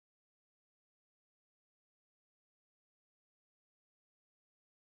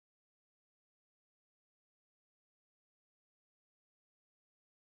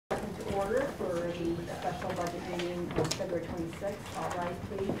order for the special budget meeting on February 26th. All rise,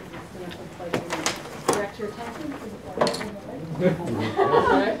 please, as we stand for the pledge and direct your attention to the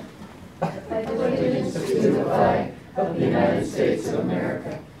flag. Pledge allegiance to the flag of the United States of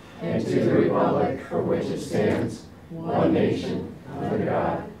America and to the republic for which it stands, one nation, under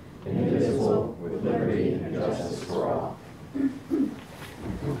God, indivisible, with liberty and justice for all.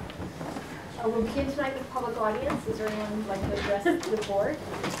 We'll begin tonight with public audience. Is there anyone who'd like to address the board?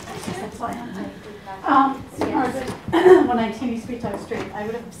 That's why I'm late. 119 East Retail Street. I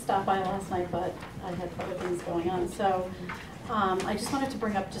would have stopped by last night, but I had other things going on. So I just wanted to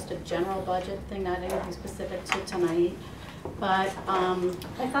bring up just a general budget thing, not anything specific to tonight. But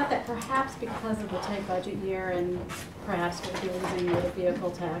I thought that perhaps because of the tight budget year and perhaps we'll be losing motor vehicle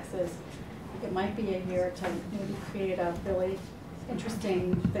taxes, it might be a year to maybe create a really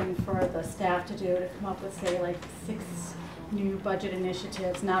interesting thing for the staff to do, to come up with, say, like 6 new budget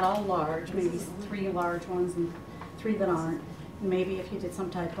initiatives, not all large, maybe 3 large ones and 3 that aren't. And maybe if you did some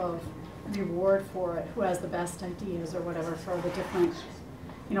type of reward for it, who has the best ideas or whatever for the different,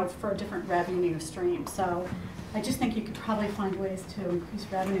 you know, for a different revenue stream. So I just think you could probably find ways to increase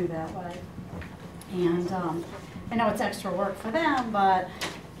revenue that way. And I know it's extra work for them, but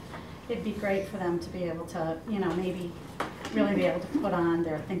it'd be great for them to be able to, you know, maybe really be able to put on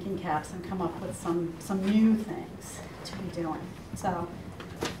their thinking caps and come up with some new things to be doing. So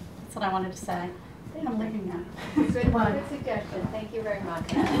that's what I wanted to say. I'm leaving now. Good suggestion. Thank you very much.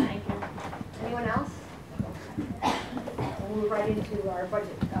 Thank you. Anyone else? We'll move right into our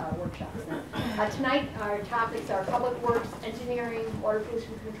budget workshops now. Tonight our topics are public works, engineering, water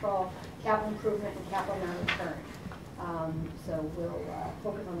pollution control, capital improvement, and capital non-recurring. So we'll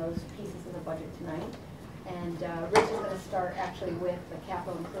focus on those pieces of the budget tonight. And Rich is going to start actually with the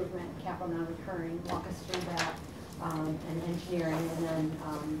capital improvement, capital non-recurring, walk us through that, and engineering, and then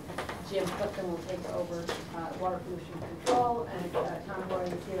Jim Clifton will take over water pollution control, and Tom Roy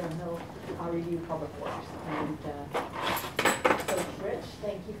is here and he'll review public works. And so Rich,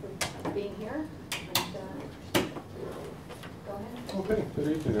 thank you for being here. And, go ahead. Okay, good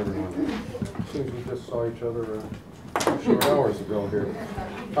evening everyone. Seems we just saw each other short hours ago here.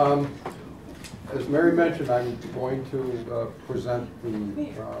 As Mary mentioned, I'm going to present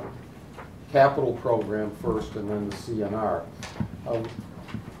the capital program first and then the CNR.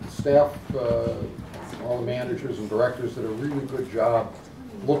 Staff, all the managers and directors did a really good job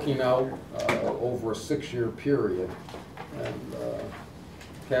looking out over a 6-year period. And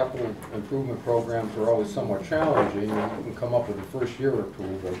capital improvement programs are always somewhat challenging. You can come up with the first year or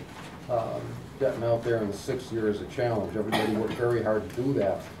two, but getting out there in the 6th year is a challenge. Everybody worked very hard to do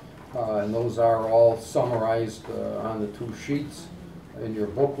that. And those are all summarized on the 2 sheets in your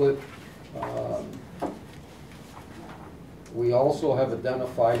booklet. We also have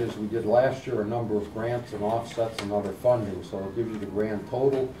identified, as we did last year, a number of grants and offsets and other funding. So I'll give you the grand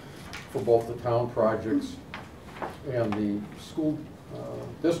total for both the town projects and the school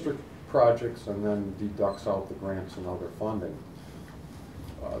district projects, and then deducts out the grants and other funding.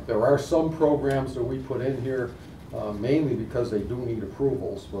 There are some programs that we put in here mainly because they do need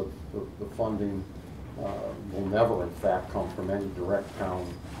approvals, but the funding will never, in fact, come from any direct town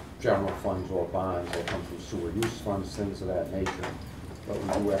general funds or bonds. They'll come from sewer use funds, things of that nature. But we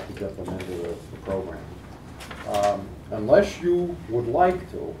do have to get them into the program. Unless you would like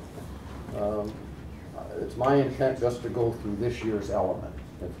to, it's my intent just to go through this year's element.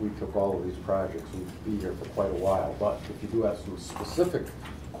 If we took all of these projects, we'd be here for quite a while. But if you do have some specific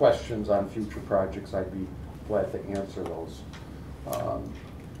questions on future projects, I'd be glad to answer those.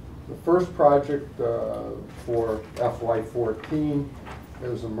 The first project for FY14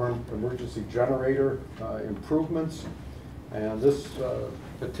 is emergency generator improvements, and this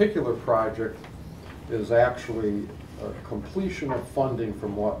particular project is actually a completion of funding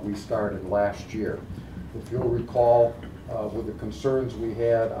from what we started last year. If you'll recall, with the concerns we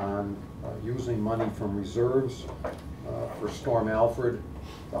had on using money from reserves for Storm Alfred,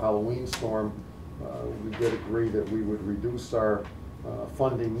 the Halloween storm, we did agree that we would reduce our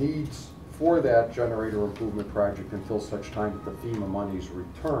funding needs for that generator improvement project until such time that the FEMA monies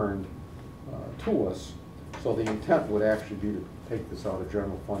returned to us. So the intent would actually be to take this out of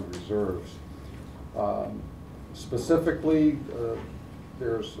general fund reserves. Specifically,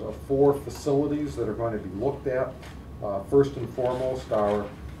 there's 4 facilities that are going to be looked at. First and foremost, our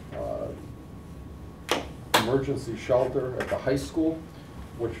emergency shelter at the high school,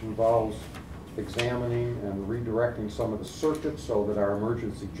 which involves examining and redirecting some of the circuits so that our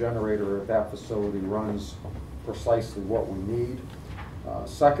emergency generator at that facility runs precisely what we need.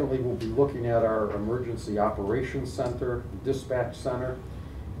 Secondly, we'll be looking at our emergency operations center, dispatch center,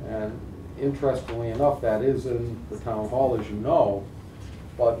 and interestingly enough, that is in the town hall, as you know,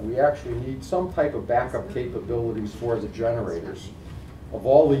 but we actually need some type of backup capabilities for the generators. Of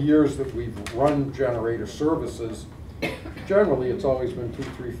all the years that we've run generator services, generally it's always been 2,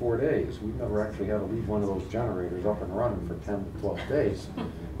 3, 4 days. We've never actually had to leave one of those generators up and running for 10 to 12 days.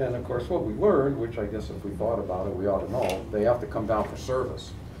 And of course what we learned, which I guess if we thought about it, we ought to know, they have to come down for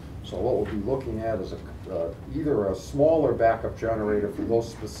service. So what we'll be looking at is either a smaller backup generator for those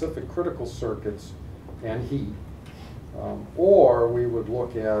specific critical circuits and heat, or we would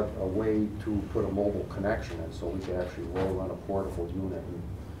look at a way to put a mobile connection in so we could actually roll in a portable unit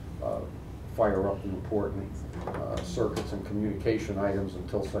and fire up the important circuits and communication items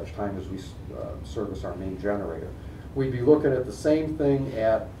until such time as we service our main generator. We'd be looking at the same thing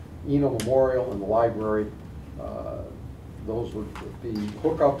at Eno Memorial and the library. Those would be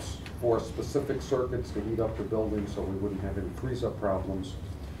hookups for specific circuits to heat up the building so we wouldn't have any freeze-up problems.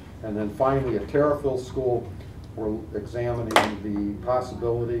 And then finally at Terriffill School, we're examining the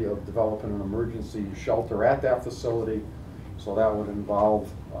possibility of developing an emergency shelter at that facility. So that would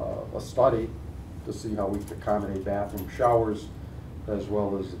involve a study to see how we could accommodate bathroom showers, as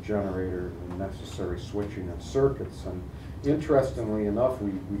well as the generator and necessary switching and circuits. And interestingly enough,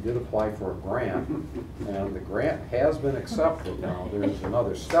 we did apply for a grant, and the grant has been accepted. Now there's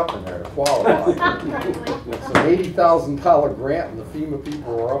another step in there to qualify. It's an $80,000 grant, and the FEMA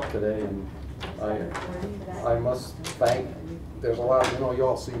people are up today, and I must thank, there's a lot, you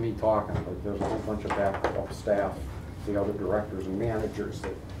all see me talking, but there's a whole bunch of backup staff, the other directors and managers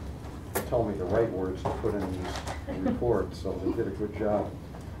that tell me the right words to put in these reports, so they did a good job.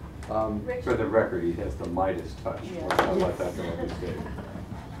 For the record, he has the Midas touch. I'll let that go on his stage.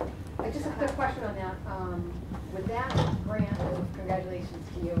 Just a quick question on that. With that grant, congratulations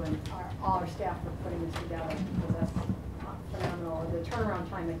to you and all our staff for putting this together, because that's phenomenal. The turnaround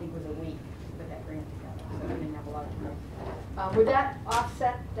time, I think, was a week to put that grant together, so we didn't have a lot of time. Would that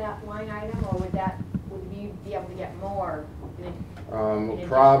offset that line item, or would we be able to get more?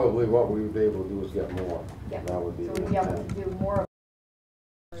 Probably what we would be able to do is get more. Yeah. That would be so we'd be able to do more.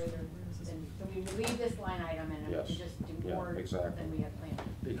 So we would leave this line item and yes. just do more exactly. than we had planned.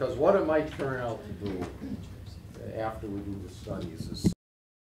 Because what it might turn out to do after we do the studies is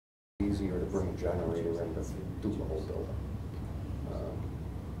easier to bring a generator in to do the whole building.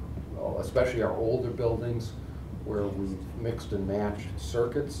 Especially our older buildings where we've mixed and matched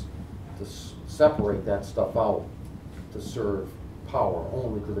circuits, to separate that stuff out to serve power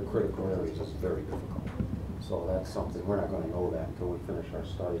only to the critical areas is very difficult. So that's something, we're not going to know that until we finish our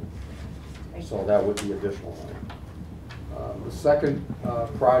study. So that would be additional money. The second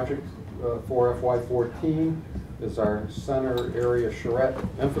project for FY14 is our center area charrette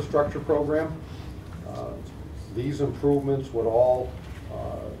infrastructure program. These improvements would all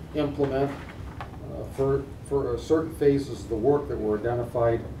implement for certain phases of the work that were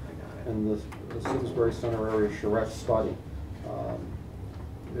identified in the Simsbury Center area charrette study.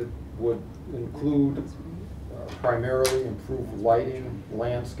 It would include primarily improved lighting,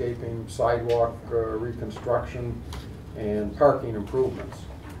 landscaping, sidewalk reconstruction, and parking improvements.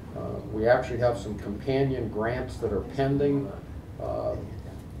 We actually have some companion grants that are pending,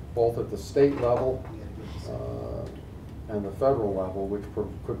 both at the state level and the federal level, which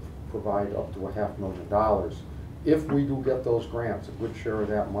could provide up to $500,000. If we do get those grants, a good share of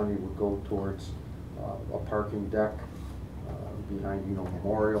that money would go towards a parking deck behind Eno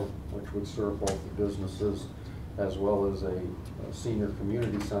Memorial, which would serve both the businesses as well as a senior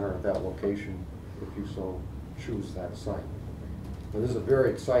community center at that location, if you so choose that site. But this is a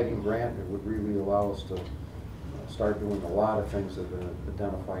very exciting grant. It would really allow us to start doing a lot of things that have been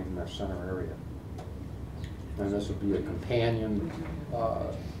identified in our center area. And this would be a companion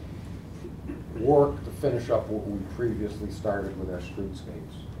work to finish up what we previously started with our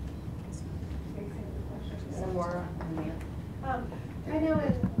streetscapes. I know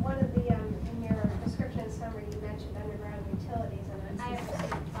in one of the, in your description summary, you mentioned underground utilities, and I have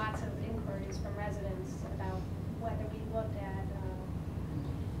received lots of inquiries from residents about whether we looked at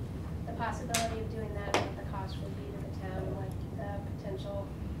the possibility of doing that, what the cost would be to the town, and what the potential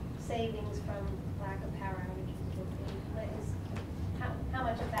savings from lack of power outages would be. How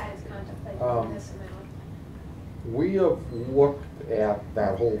much of that is contemplated in this amount? We have looked at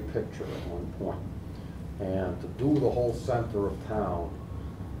that whole picture at one point. And to do the whole center of town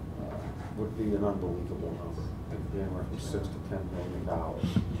would be an unbelievable number, anywhere from $6 to $10 million.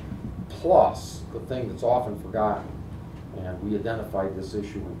 Plus, the thing that's often forgotten, and we identified this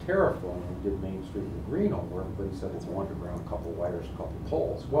issue in Terriffill when we did Main Street in Greeno, where everybody said it's underground, a couple wires, a couple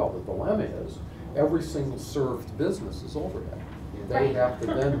poles. Well, the dilemma is every single served business is overhead. they have to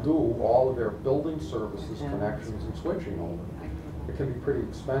then do all of their building services, connections, and switching over. It can be pretty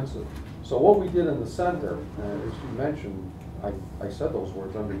expensive. So what we did in the center, as you mentioned, I said those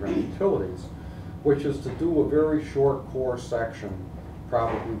words, underground utilities, which is to do a very short core section,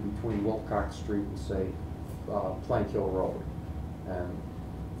 probably between Wilcox Street and, say, Plank Hill Road. And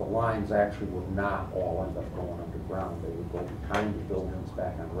the lines actually would not all end up going underground. They would go behind the buildings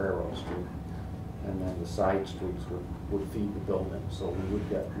back on Railroad Street. And then the side streets would feed the building. So we would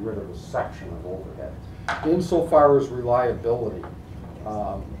get rid of a section of overhead. Insofar as reliability,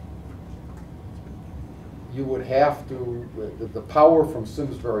 you would have to, the power from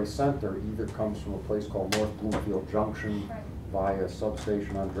Simsbury Center either comes from a place called North Bloomfield Junction via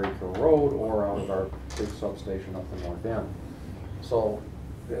substation on Drake Hill Road or out of our big substation up the north end. So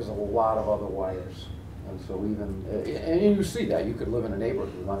there's a lot of other wires. And so even, and you see that, you could live in a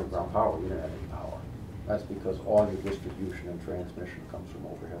neighborhood with underground power, you don't have any power. That's because all your distribution and transmission comes from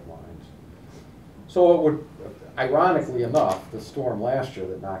overhead lines. So it would, ironically enough, the storm last year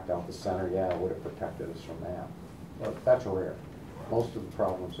that knocked out the center, yeah, would have protected us from that. But that's rare. Most of the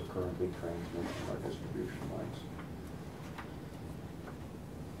problems occur in big transmission or distribution lines.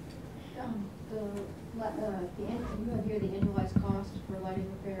 You have here the annualized cost for lighting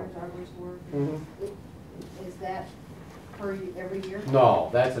repairs, arborist work. Is that per every year? No,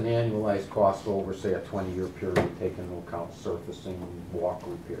 that's an annualized cost over, say, a 20-year period, taking into account surfacing, walk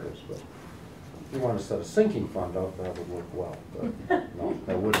repairs. But if you want to set a sinking fund up, that would work well. But no,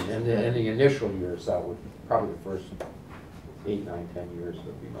 that wouldn't. In the initial years, that would probably the first 8, 9, 10 years,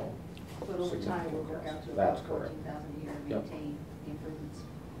 there'd be no. But over time, we'll work out to That's about correct. $14,000 a year and Yep. maintain the improvements.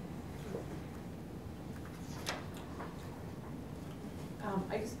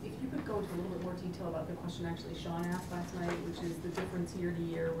 If you could go into a little bit more detail about the question actually Sean asked last night, which is the difference year to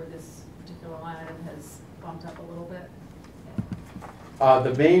year where this particular line item has bumped up a little bit.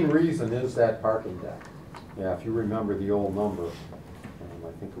 The main reason is that parking deck. Yeah, if you remember the old number,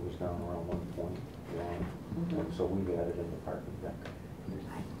 I think it was down around 1.1, and so we've added in the parking deck.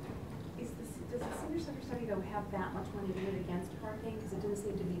 Does the senior center study though have that much money to do it against parking? Because it didn't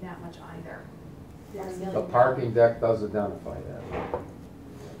seem to be that much either. The parking deck does identify that. Yes.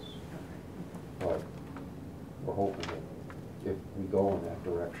 But we're hoping that if we go in that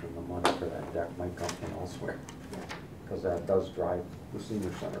direction, the money for that deck might come from elsewhere. Because that does drive the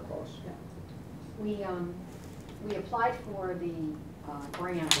senior center costs. We applied for the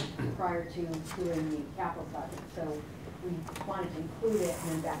grant prior to doing the capital project, so we wanted to include it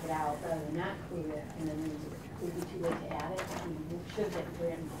and then back it out rather than not include it, and then it would be too late to add it. We should get the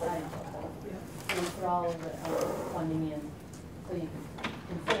grant and decide on it. So we put all of the funding in, so you can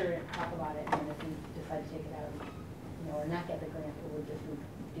consider it, talk about it, and then if you decide to take it out, or not get the grant, it would just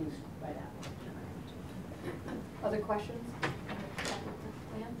reduce by that. Other questions?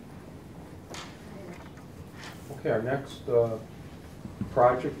 Okay, our next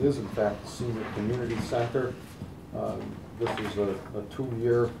project is in fact the Senior Community Center. This is a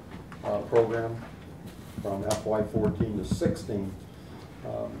 2-year program from FY14 to 16.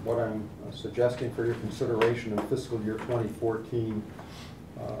 What I'm suggesting for your consideration in fiscal year 2014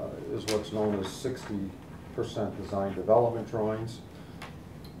 is what's known as 60% design development drawings.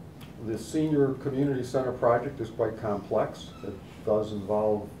 The Senior Community Center project is quite complex. It does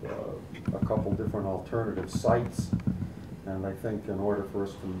involve a couple different alternative sites, and I think in order for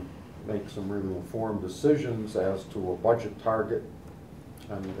us to make some really informed decisions as to a budget target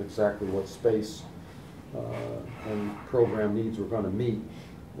and exactly what space and program needs we're going to meet,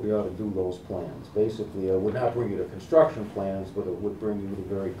 we ought to do those plans. Basically, I would not bring you to construction plans, but it would bring you to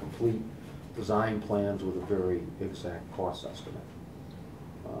very complete design plans with a very exact cost estimate.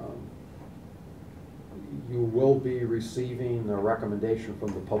 You will be receiving a recommendation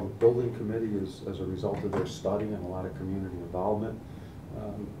from the Public Building Committee as a result of their study and a lot of community involvement.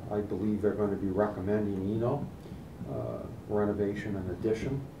 I believe they're going to be recommending renovation and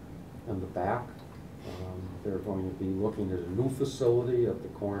addition in the back. They're going to be looking at a new facility at the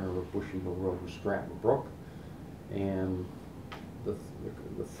corner of Bushy Hill Road and Stratton Brook. And the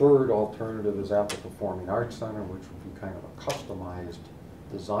third alternative is at the Performing Arts Center, which would be kind of a customized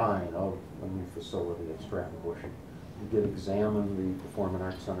design of a new facility at Stratton Bushy. We did examine the Performing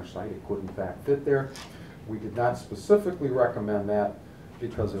Arts Center site. It could in fact fit there. We did not specifically recommend that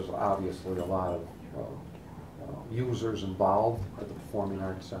because there's obviously a lot of users involved at the Performing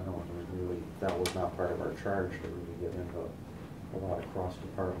Arts Center, and really that was not part of our charge to really get into a lot of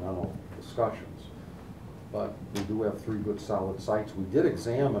cross-departmental discussions. But we do have 3 good solid sites. We did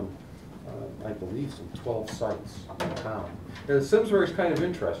examine I believe some 12 sites in town. Simsbury is kind of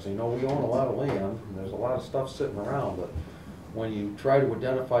interesting. We own a lot of land, and there's a lot of stuff sitting around, but when you try to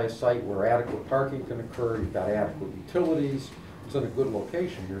identify a site where adequate parking can occur, you've got adequate utilities, it's in a good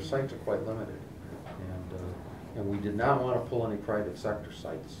location, your sites are quite limited. And we did not want to pull any private sector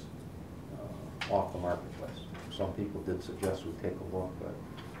sites off the marketplace. Some people did suggest we take a look, but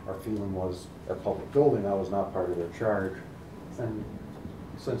our feeling was a public building, that was not part of their charge. And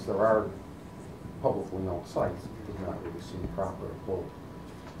since there are publicly owned sites, it does not really seem proper to pull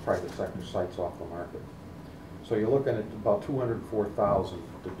private sector sites off the market. So you're looking at about $204,000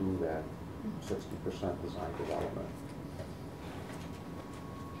 to do that, 60% design development.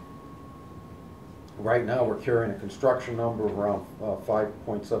 Right now, we're carrying a construction number of around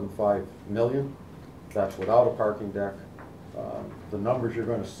 5.75 million. That's without a parking deck. The numbers you're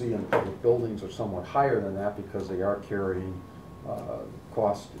going to see in public buildings are somewhat higher than that because they are carrying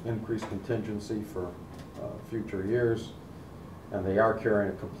cost increase contingency for future years, and they are carrying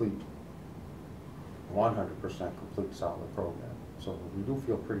a complete 100% complete solid program. So we do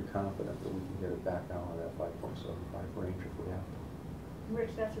feel pretty confident that we can get it back down to that 5.75 range if we have to.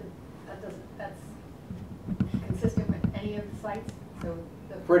 Rich, that's consistent with any of the sites, so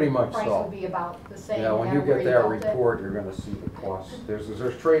the Pretty much price so. will be about the same. Yeah, when no you matter get where that built it? report, you're gonna see the costs.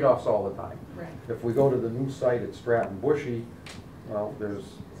 There's trade-offs all the time. Right. If we go to the new site at Stratton Bushy, well,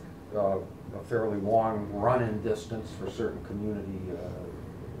 there's a fairly long run-in distance for certain community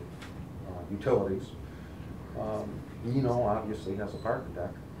utilities. Eno obviously has a parking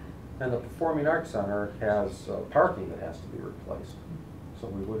deck, and the Performing Arts Center has parking that has to be replaced. So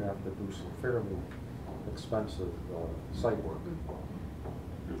we would have to do some fairly expensive site work.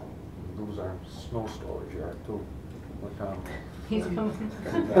 Lose our snow storage yard too. He's coming.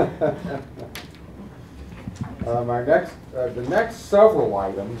 The next several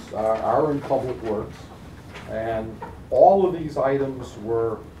items are in Public Works, and all of these items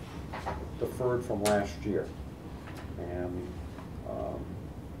were deferred from last year. And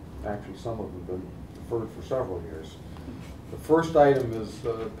actually some of them have been deferred for several years. The first item is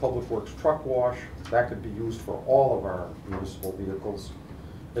Public Works truck wash. That could be used for all of our municipal vehicles.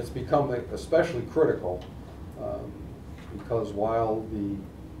 It's become especially critical because while the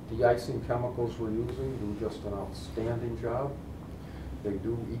de-icing chemicals we're using do just an outstanding job, they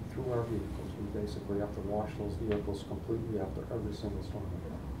do eat through our vehicles. We basically have to wash those vehicles completely after every single storm.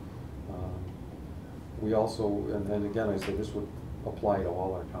 We also, and again, I said this would apply to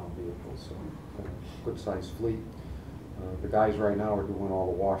all our town vehicles, so good sized fleet. The guys right now are doing all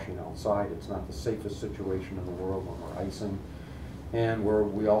the washing outside. It's not the safest situation in the world when we're icing. And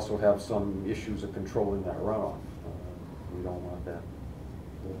we also have some issues of controlling that runoff. We don't want that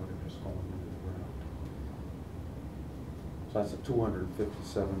water just going into the ground. So that's a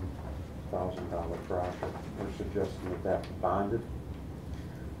 $257,000 project. We're suggesting that that's bonded.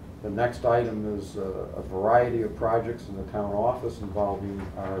 The next item is a variety of projects in the town office involving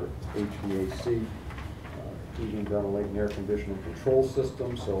our HVAC, heating, ventilation, air conditioning control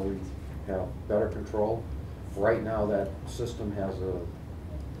system, so we have better control. Right now, that system has in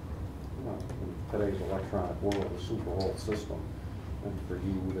today's electronic world, a super old system. And for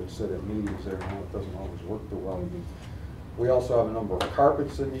you that sit at meetings there, it doesn't always work too well. We also have a number of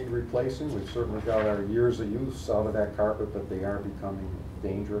carpets that need replacing. We've certainly got our years of use out of that carpet, but they are becoming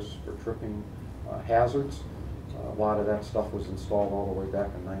dangerous for tripping hazards. A lot of that stuff was installed all the way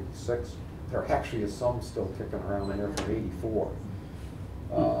back in '96. There actually is some still kicking around in there from '84.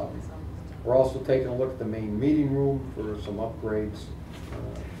 We're also taking a look at the main meeting room for some upgrades,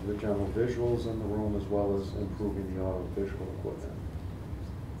 the general visuals in the room, as well as improving the audio-visual equipment.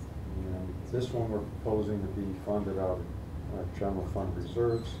 And this one we're proposing to be funded out of our general fund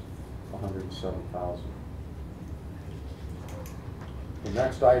reserves, $107,000. The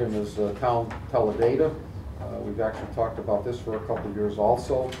next item is town teledata. We've actually talked about this for a couple of years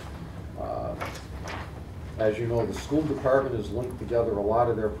also. As you know, the school department has linked together a lot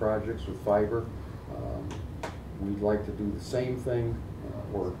of their projects with fiber. We'd like to do the same thing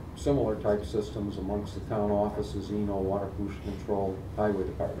or similar type systems amongst the town offices, water pollution control, highway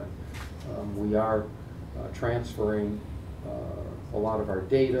department. We are transferring a lot of our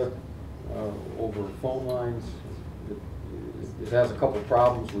data over phone lines. It has a couple of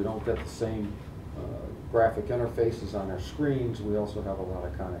problems. We don't get the same graphic interfaces on our screens. We also have a lot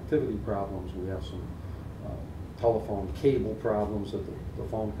of connectivity problems. We have some telephone cable problems that the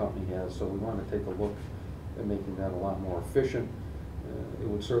phone company has, so we want to take a look at making that a lot more efficient. It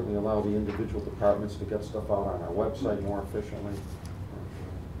would certainly allow the individual departments to get stuff out on our website more efficiently.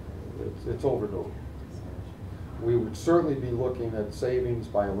 It's overdue. We would certainly be looking at savings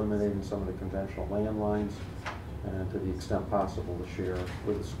by eliminating some of the conventional landlines, and to the extent possible to share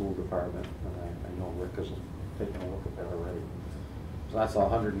with the school department. And I know Rick is taking a look at that already. So that's a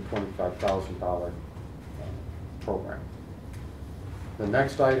 $125,000 program. The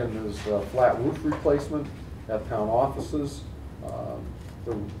next item is flat roof replacement at town offices.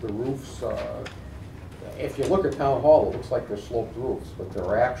 The roofs, if you look at Town Hall, it looks like they're sloped roofs, but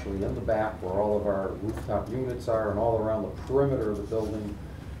they're actually in the back where all of our rooftop units are, and all around the perimeter of the building,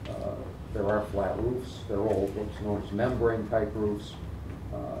 there are flat roofs. They're old, what's known as membrane type roofs.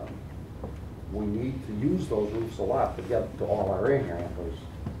 We need to use those roofs a lot to get to all our air handlers.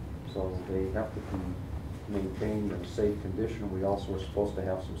 So they have to be maintained in a safe condition. We also are supposed to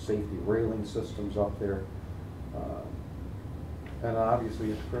have some safety railing systems up there. And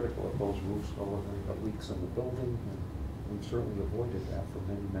obviously it's critical if those roofs go if we've got leaks in the building, and we've certainly avoided that for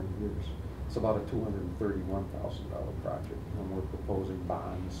many, many years. It's about a $231,000 project, and we're proposing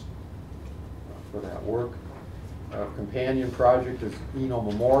bonds for that work. Companion project is Eno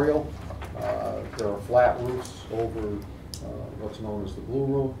Memorial. There are flat roofs over what's known as the Blue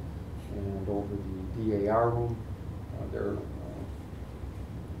Room and over the DAR room.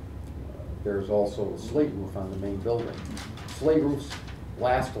 There's also a slate roof on the main building. Slate roofs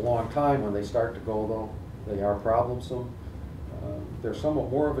last a long time. When they start to go, though, they are problemsome. They're somewhat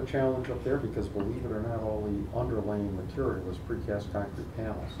more of a challenge up there because, believe it or not, all the underlaying material is precast concrete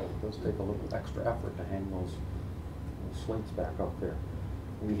panels, so it does take a little extra effort to hang those slates back up there.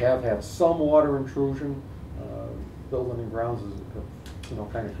 We have had some water intrusion. Building and Grounds is,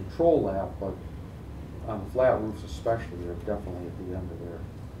 kind of control that, but on the flat roofs especially, they're definitely at the end of their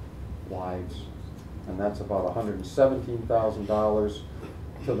lives. And that's about $117,000.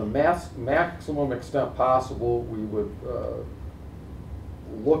 To the maximum extent possible, we would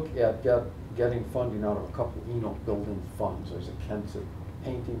look at getting funding out of a couple Eno building funds. There's a Kensett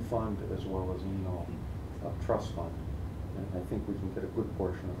painting fund as well as Eno trust fund. And I think we can get a good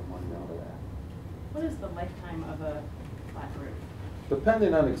portion of the money out of that. What is the lifetime of a flat roof?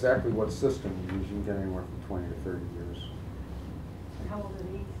 Depending on exactly what system you use, you can get anywhere from 20 to 30 years. And how old are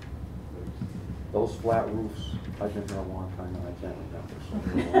these? Those flat roofs, I've been here a long time and I can't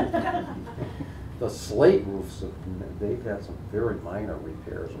remember. The slate roofs, they've had some very minor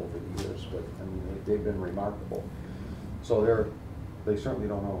repairs over the years, but I mean, they've been remarkable. So they certainly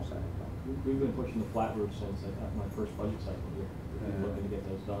don't owe us anything. We've been pushing the flat roof since my first budget cycle here. We've been looking to get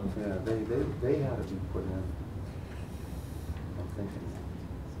those done. Yeah, they had to be put in, I'm thinking,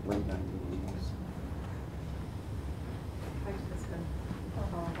 late 1980s. I just been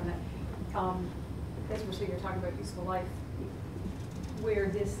follow up on that. As we're sitting here talking about useful life, where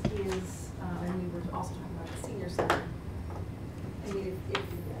this is, and we were also talking about the senior center. I mean, if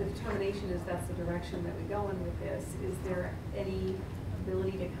the determination is that's the direction that we go in with this, is there any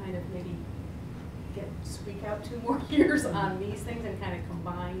ability to kind of maybe squeak out 2 more years on these things and kind of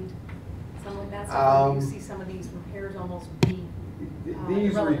combined something like that? So you see some of these repairs almost be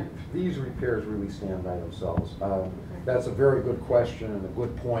irrelevant. These repairs really stand by themselves. That's a very good question and a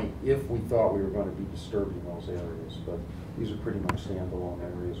good point if we thought we were going to be disturbing those areas, but these are pretty much standalone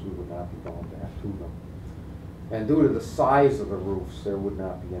areas. We would not be going back to them. And due to the size of the roofs, there would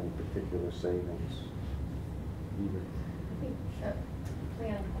not be any particular savings either. I think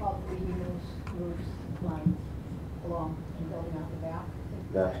plan called for reading those roofs lines along and building out the back.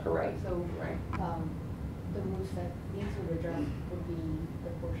 That's correct. Right, so the roofs that needs to address would be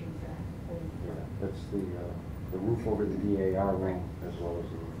the portions that would. Yeah, that's the roof over the DAR room as well as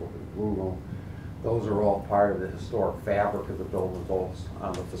the roof over the Blue Room. Those are all part of the historic fabric of the building, both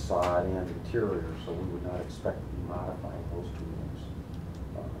on the facade and interior, so we would not expect to be modifying those 2 rooms.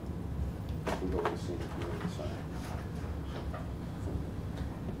 We've already seen it here inside.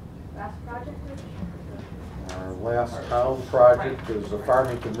 Last project? Our last town project is the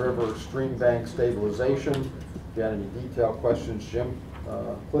Farmington River Stream Bank Stabilization. If you had any detailed questions, Jim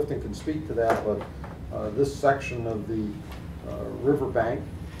Clifton can speak to that, but this section of the river bank,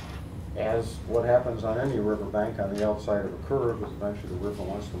 as what happens on any river bank on the outside of a curve, is eventually the river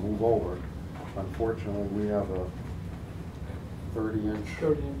wants to move over. Unfortunately, we have a 30-inch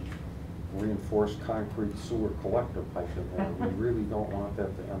reinforced concrete sewer collector pipe in there. We really don't want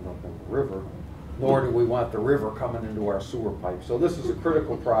that to end up in the river, nor do we want the river coming into our sewer pipe. So this is a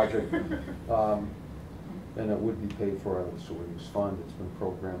critical project, and it would be paid for out of the sewer use fund. It's been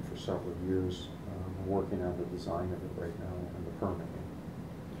programmed for several years. We're working on the design of it right now and the permitting.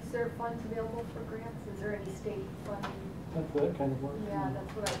 Is there funds available for grants? Is there any state funding? That's that kind of work. Yeah,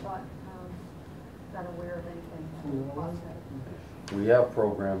 that's what I thought. Not aware of anything that would offset it. We have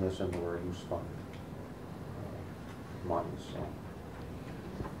programmed this into our use fund money. So.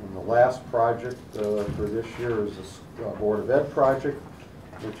 And the last project for this year is the Board of Ed project,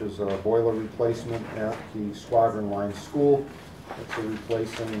 which is a boiler replacement at the Squadron Line School. It's a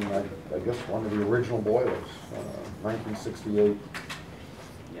replacing, I guess, one of the original boilers, 1968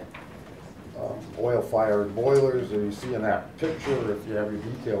 oil-fired boilers. You see in that picture, if you have your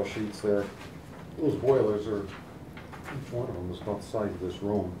detail sheets there, those boilers are, each one of them is about the size of this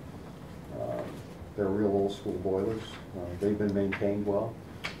room. They're real old-school boilers. They've been maintained well,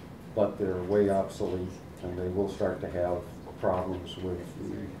 but they're way obsolete, and they will start to have problems with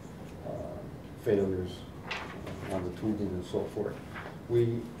the failures on the tubing and so forth.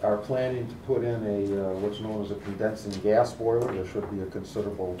 We are planning to put in a what's known as a condensing gas boiler. There should be a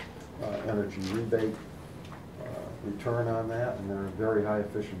considerable energy rebate return on that, and they're very high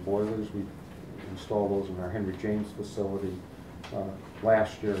efficient boilers. We installed those in our Henry James facility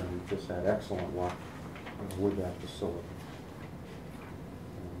last year, and we just had excellent luck with that facility.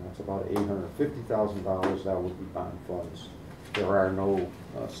 And that's about $850,000. That would be bond funds. There are no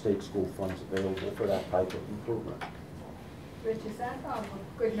state school funds available for that type of improvement. Rich, is that a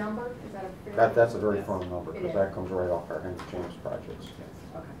good number? Is that a fair? That's a very firm number, It because is. that comes right off our Henry James projects.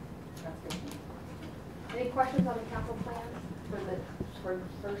 Okay, that's good. Any questions on the capital plan for the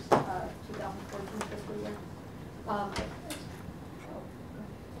first 2014 fiscal year? I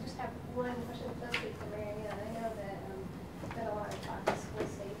just have one question for Mary Ann. I know that there's been a lot of talk of school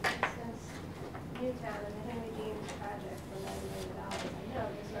safety since Newtown and the Henry James project for $9 million. I know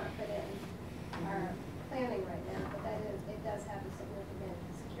does not fit in our planning right now, but it does have a significant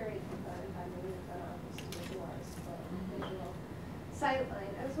security component by the Newtown office to the doors for visual sightline.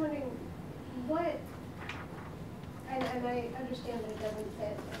 I was wondering what, and I understand that it doesn't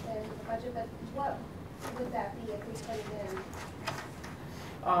fit within the budget, but what would that be if we put it in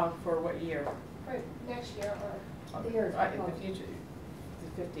For what year? for next year or? The years In before. the future,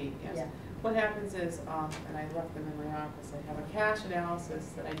 the 15, yes. Yeah. What happens is, and I left them in my office, I have a cash analysis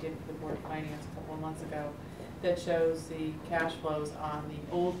that I did for the Board of Finance a couple of months ago that shows the cash flows on the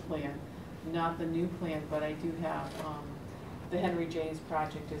old plan, not the new plan, but I do have, the Henry James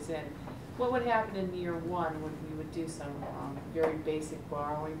project is in. What would happen in year one when we would do some very basic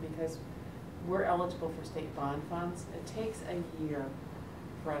borrowing, because we're eligible for state bond funds. It takes a year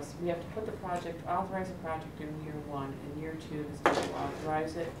for us. We have to put the project, authorize the project in year one, and year two is to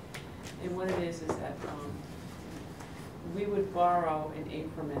authorize it. And what it is that we would borrow in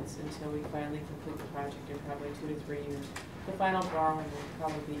increments until we finally complete the project in probably 2 to 3 years. The final borrowing will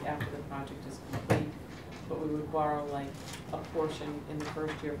probably be after the project is complete, but we would borrow like a portion in the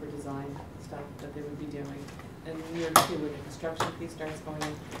first year for design stuff that they would be doing. And year two, when the construction piece starts going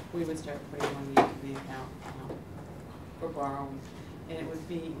in, we would start putting money into the account for borrowing. And it would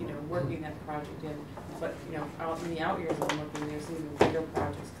be, working that project in, but, out in the out years, I'm looking, there's even bigger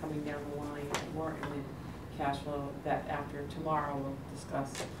projects coming down the line that weren't in the cash flow that after tomorrow we'll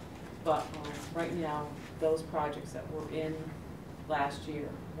discuss. But right now, those projects that were in last year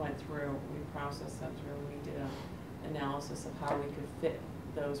went through, we processed them through, we did an analysis of how we could fit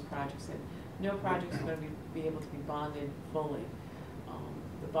those projects in. No project's going to be able to be bonded fully.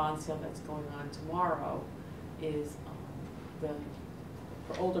 The bond sale that's going on tomorrow is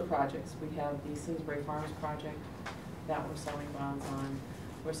for older projects. We have the Simsbury Farms project that we're selling bonds on.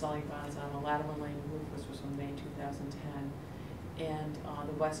 We're selling bonds on the Latimer Lane roof, which was from May 2010. And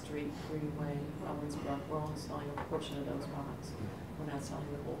the West Street Greenway, Owensbrook, we're only selling a portion of those bonds. We're not selling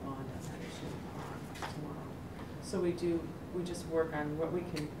the whole bond on that issue tomorrow. So we just work on what we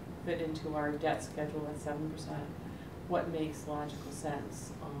can fit into our debt schedule at 7%, what makes logical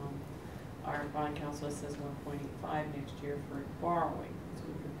sense. Our bond council says 1.85 next year for borrowing, so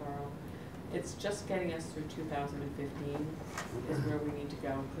we could borrow. It's just getting us through 2015 is where we need to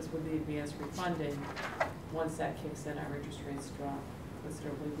go, because with the advanced refunding, once that kicks in, our interest rates drop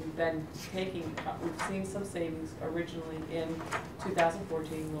considerably. We've seen some savings originally in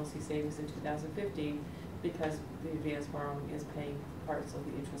 2014, we'll see savings in 2015, because the advanced borrowing is paying parts of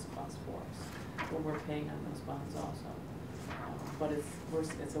the interest cost for us, when we're paying on those bonds also. But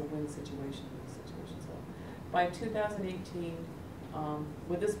it's a win situation in this situation. So by 2018,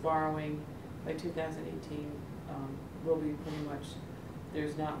 with this borrowing, by 2018, we'll be pretty much,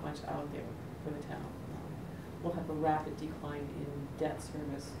 there's not much out there for the town. We'll have a rapid decline in debt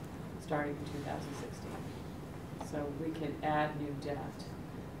service starting in 2016. So we can add new debt,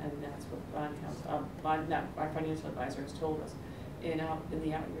 and that's what our financial advisor has told us. In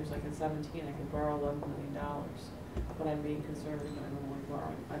the out years, like in 17, I could borrow $11 million, but I'm being conservative and I'm only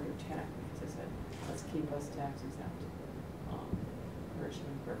borrowing under 10 because I said, let's keep us tax exempt for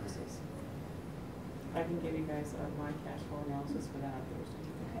issuing purposes. I can give you guys my cash flow analysis for that Thursday.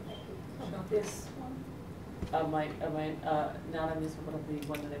 This one? Not on this one, but on the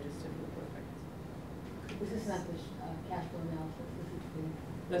one that I just did with the Board of Finance. This is not the cash flow analysis,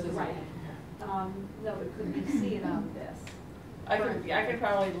 This is right. No, but could we see it on this? I could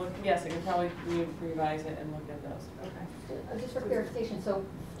probably look, yes, I could probably revise it and look at those. Okay. Just for clarification, so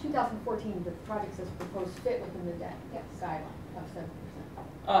 2014, the projects as proposed fit within the debt guideline of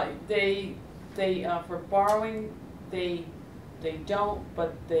 7%. They for borrowing, they don't,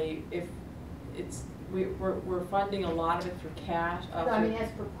 but if it's, we're funding a lot of it through cash. No, I mean, as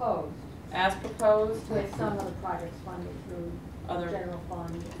proposed, As proposed, with some of the projects funded through other, general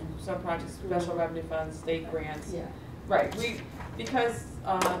fund and. some projects, special revenue funds, state grants. Yeah. Right, because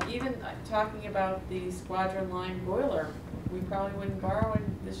even talking about the squadron line boiler, we probably wouldn't borrow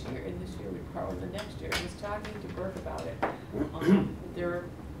in this year, we'd borrow the next year. I was talking to Burke about it.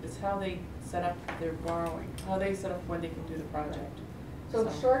 It's how they set up their borrowing, how they set up when they can do the project. So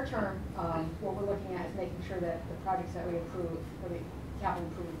short term, what we're looking at is making sure that the projects that we approve for the capital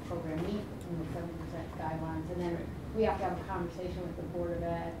improvement program meet within the 7% guidelines. And then we have to have a conversation with the Board of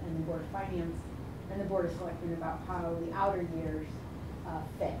Ed and the Board of Finance and the Board of Selectmen about how the outer years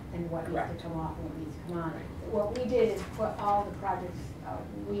fit and what needs to come off and what needs to come on. What we did is put all the projects,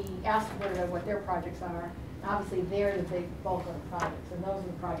 we asked the Board of Ed what their projects are. And obviously, they're the big bulk of the projects, and those are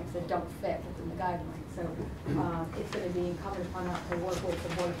the projects that don't fit within the guidelines. So it's going to be incumbent upon us to work with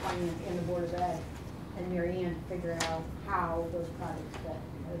the Board of Finance and the Board of Ed and Mary Ann to figure out how those projects fit.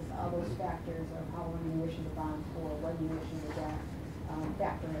 Because all those factors of how long you issue the bonds for, when you issue the debt,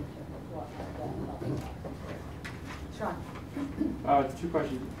 factor into what Sean? Two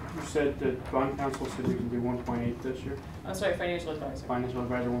questions. You said that bond council said we can do 1.8 this year. I'm sorry, financial advisor. Financial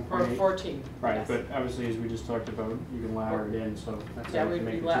advisor For 1.8. 14. Right, yes. but obviously, as we just talked about, you can ladder it in, so that's Yeah, how we can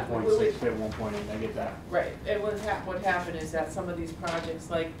we'd make be the 2.6 fit 1.8. I get that. Right, and what happened is that some of these projects,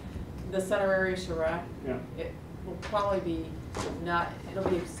 like the center area charrette, Yeah. it will probably be it'll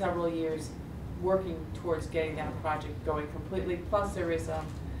be several years working towards getting that project going completely. Plus there is,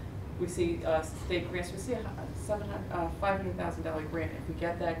 we see state grants, we see a $500,000 grant. If we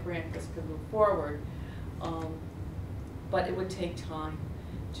get that grant, this could move forward. But it would take time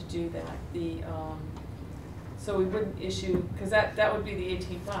to do that. So we wouldn't issue, because that would be the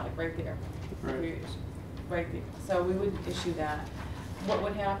 18.5 right there. Right. Right there. So we wouldn't issue that. What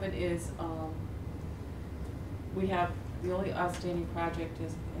would happen is, we have, the only outstanding project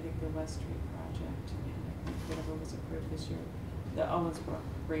is, I think, the West Street project, and whatever was approved this year, the Owensbrook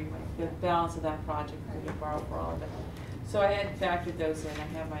Greenway. The balance of that project, we could borrow for all of it. So I had factored those in, I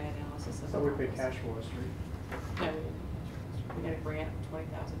have my analysis of So we pay cash for West Street, No, we didn't. We got a grant of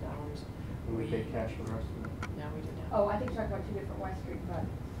 $20,000. and we pay cash for the rest of it. No, we did not. Oh, I think you're talking about two different West Street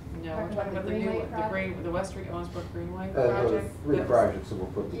projects. No, we're talking about the new, Greenway the West Street Owensbrook Greenway There were project. three That's- projects that were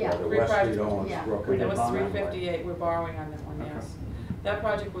put Yeah, together, three West Street, projects. Yeah. Owensbrook, We and That was bond that 358, we're borrowing on that one, Okay. yes. That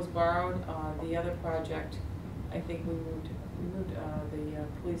project was borrowed, the other project, I think we moved the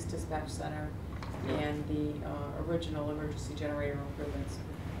police dispatch center and the original emergency generator improvements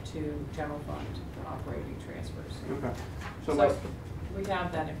to general fund operating transfers. Okay. So So we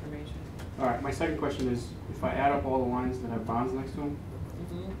have that information. all right, my second question is, if I add up all the lines that have bonds next to them,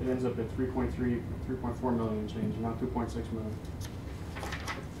 Mhm. it ends up at 3.4 million and change, not 2.6 million.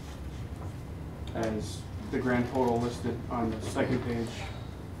 As the grand total listed on the second page,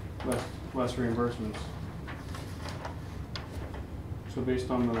 less reimbursements. So based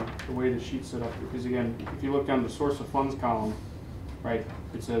on the way the sheet's set up, because again, if you look down the source of funds column, right,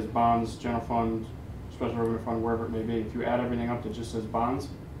 it says bonds, general fund, special revenue fund, wherever it may be. If you add everything up, it just says bonds.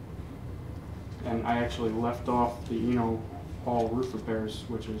 And I actually left off the Eno Hall roof repairs,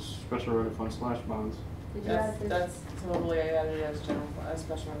 which is special revenue fund / bonds. Did you add this? That's totally, I added it as general, as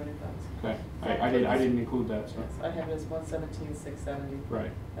special revenue funds. Okay, I didn't include that, so. Yes, I have it as 117,670.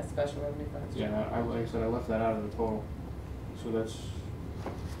 Right, That's special revenue funds. yeah, like I said, I left that out of the total. So that's,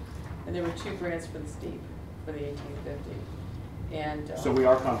 And there were 2 grants for the steep, for the 1850. And, so we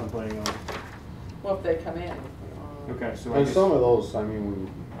are contemplating on, well, if they come in. okay, so I And guess, some of those, I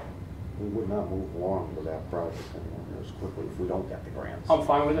mean, we would not move along with that project anymore as quickly if we don't get the grants. I'm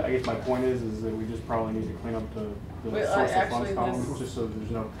fine with it. I guess my point is that we just probably need to clean up the Well, source of actually, funds column, this- just so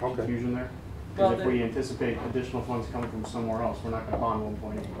there's no Okay. confusion there. Well, Because if the- we anticipate additional funds coming from somewhere else, we're not gonna bond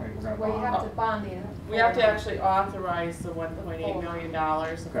 1.8, right? We're gonna Well, you bond. have to bond the. We have to actually authorize the $1.8 full. million,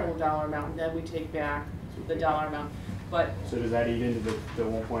 the full Okay. dollar amount, and then we take back the dollar amount. But, So does that eat into the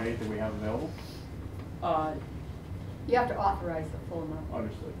 1.8 that we have available? You have to authorize the full amount.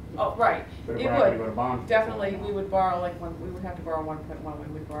 Obviously. oh, right, But if it we're not gonna go would. to bond. Definitely, we would borrow we would have to borrow 1.1,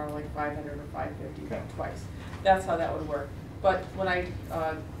 we would borrow like 500 or 550 Okay. twice. That's how that would work. But when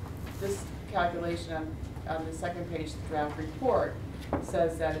this calculation on the second page, the draft report,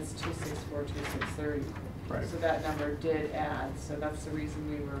 says that it's 264, 2630. Right. So that number did add, so that's the reason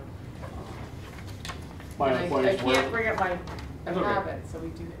we were. My And only point I is can't we're- bring up my, I That's okay. have it, so we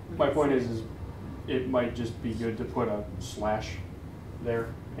do. we My can point see. is it might just be good to put a slash there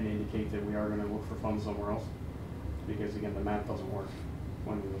and indicate that we are gonna look for funds somewhere else. Because again, the math doesn't work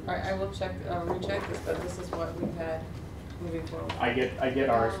when we look All at right, I this. will check, recheck this, but this is what we've had moving forward. I get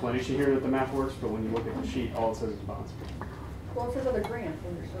our explanation here that the math works, but when you look at the sheet, all it says is bonds. Well, it says other grants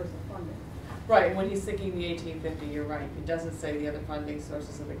under source of funding. Right, when he's thinking the 1850, you're right, it doesn't say the other funding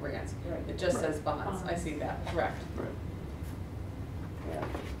sources of the grants. Right. It just Right. says bonds, I see that, correct. Right. Yeah,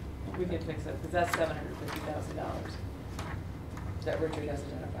 we can fix it, because that's $750,000 that Richard has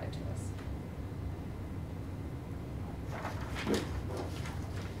identified to us. Good.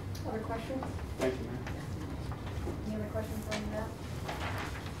 Other questions? Thank you, Mayor. Any other questions on that?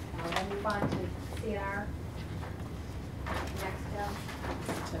 We'll move on to CNR. Next,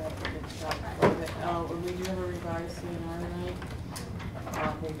 And we do have a revised CNR tonight.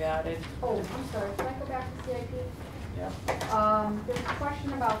 We've added, oh, I'm sorry, can I go back to CIP? yeah, There's a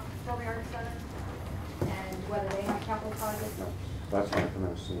question about Performing Arts Center and whether they have capital projects. No, that's not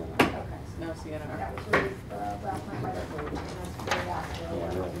gonna see it. Okay. no CNR. That was raised last night by the board, and that's very accurate. Yeah, I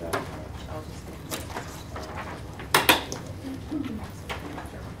read that. I'll just.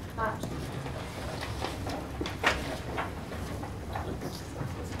 Ah,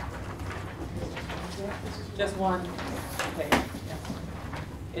 Just one page, yeah.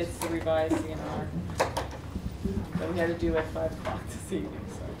 It's the revised CNR that we had to do at 5 o'clock this evening,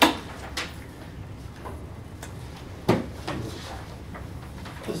 so.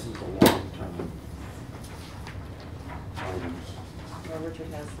 This is a long-term items. Well, Richard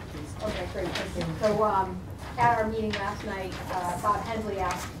has the piece. okay, great, thank you. So, at our meeting last night, Bob Hensley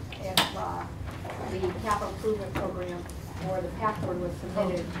asked if, the capital improvement program or the PAC board was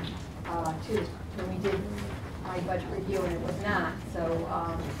submitted, to, when we did my budget review, and it was not. So,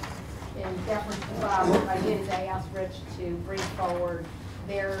 in deference to Bob, what I did is I asked Rich to bring forward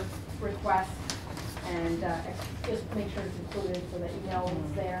their request and, just make sure it's included so that you know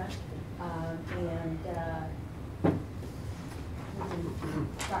it's there. And, we can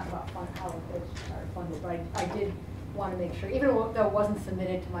talk about how it are funded, but I did want to make sure, even though it wasn't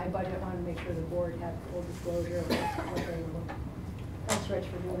submitted to my budget, I wanted to make sure the board had full disclosure of what they were looking. Thanks, Rich,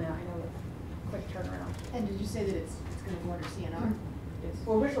 for doing that. I know it's a quick turnaround. And did you say that it's gonna go under CNR?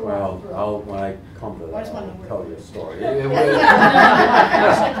 Well, Rich will Well, walk through. when I come to I that, just wanted to I'll tell you a know. story. It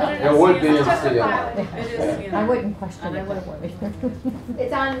It would be in It's just a CNR. file. It is CNR. I wouldn't question And I it, wouldn't but it would be.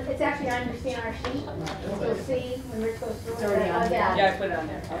 It's actually on your CNR sheet. You'll see when Rich goes through it. It's already on Yeah. Yeah, I put it on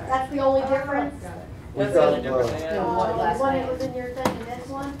there. That's the only difference. That's the only difference, The yeah. What, last one night? that was in your thing and this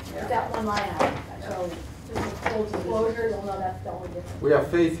one, is that one line item. So, just with full disclosure, you'll know that's the only difference. We have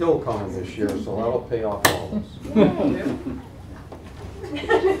Faith Hill coming this year, so that'll pay off all of us.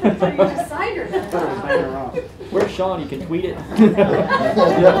 So you just signed her then. Where's Sean? You can tweet it. I'll do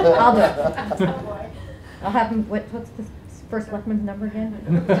it. Oh, boy. I'll have him, what's the first selectman's number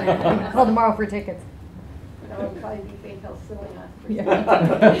again? Call tomorrow for tickets. That would probably be Faith Hill suing us.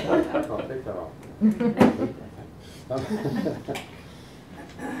 Yeah. I'll take that off.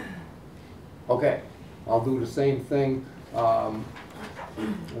 Okay, I'll do the same thing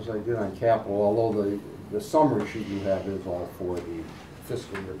as I did on capital, although the summary sheet you have is all for the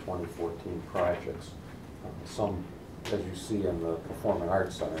fiscal year 2014 projects. Some, as you see in the Performing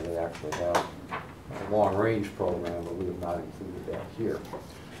Arts Center, they actually have a long-range program, but we have not included that here.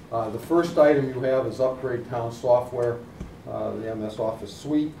 The first item you have is upgrade town software, the MS Office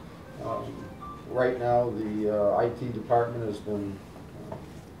Suite. Right now, the IT department has been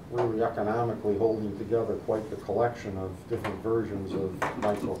really economically holding together quite the collection of different versions of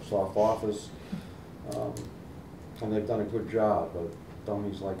Microsoft Office. And they've done a good job, but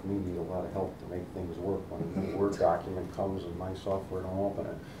dummies like me need a lot of help to make things work when a Word document comes and my software don't open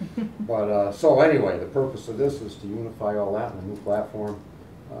it. But, so anyway, the purpose of this is to unify all that in a new platform,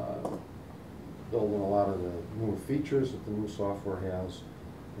 build in a lot of the newer features that the new software has,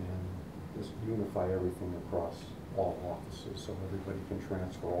 and just unify everything across all offices so everybody can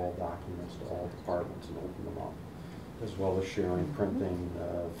transfer all documents to all departments and open them up, as well as sharing printing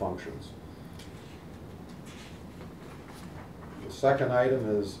functions. The second item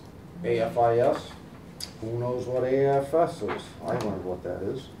is AFIS. Who knows what AFS is? I learned what that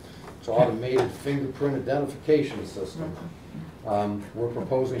is. It's Automated Fingerprint Identification System. We're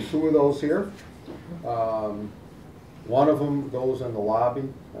proposing 2 of those here. One of them goes in the lobby,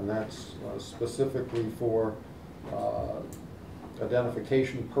 and that's specifically for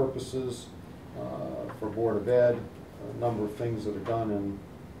identification purposes for Board of Ed. A number of things that are done in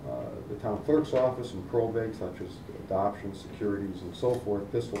the town clerk's office and probate, such as adoption, securities, and so forth,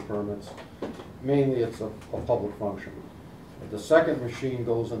 pistol permits. Mainly it's a public function. The second machine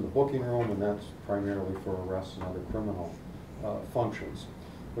goes in the booking room, and that's primarily for arrests and other criminal functions.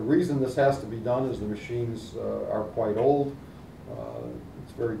 The reason this has to be done is the machines are quite old.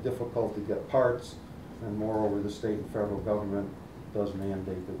 It's very difficult to get parts, and moreover, the state and federal government does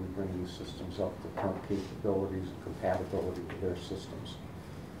mandate that we bring these systems up to current capabilities and compatibility with their systems.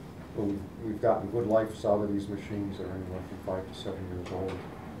 But we've gotten good lives out of these machines that are anywhere from 5 to 7 years old.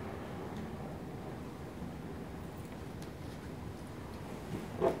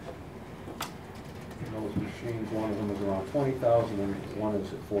 Those machines, one of them is around 20,000 and one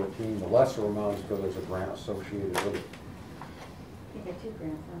is at 14. The lesser amount is because there's a grant associated with it. You get 2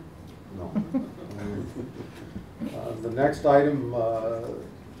 grants, huh? No. The next item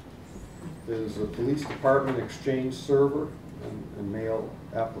is a police department exchange server and mail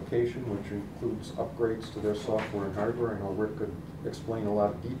application, which includes upgrades to their software and hardware. I know Rick could explain a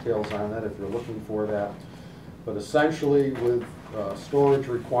lot of details on that if you're looking for that. But essentially, with storage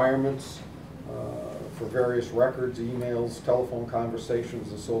requirements for various records, emails, telephone conversations,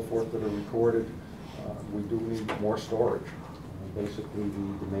 and so forth that are recorded, we do need more storage. Basically,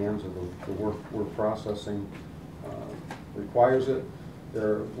 the demands of the work we're processing requires it.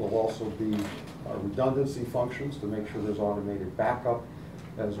 There will also be redundancy functions to make sure there's automated backup,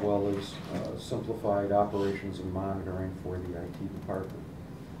 as well as simplified operations and monitoring for the IT department.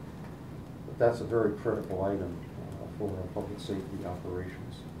 But that's a very critical item for our public safety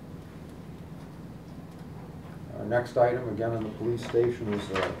operations. Our next item, again in the police station, is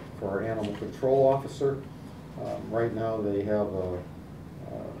for our animal control officer. Right now they have a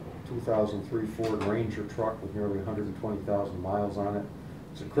 2003 Ford Ranger truck with nearly 120,000 miles on it.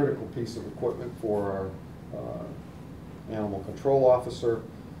 It's a critical piece of equipment for our animal control officer,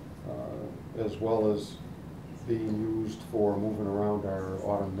 as well as being used for moving around our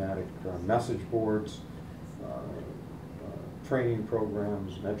automatic message boards, training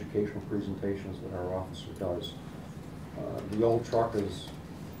programs, and educational presentations that our officer does. The old truck is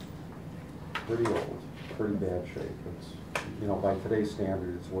pretty old, pretty bad shape. It's, you know, by today's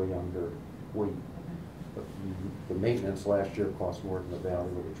standard, it's way under weight. But the maintenance last year cost more than the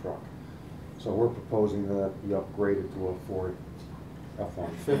value of the truck. So we're proposing that be upgraded to a Ford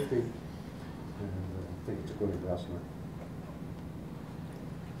F-150, and I think it's a good investment.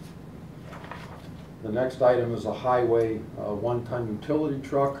 The next item is a highway 1-ton utility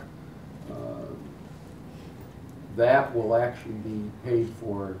truck. That will actually be paid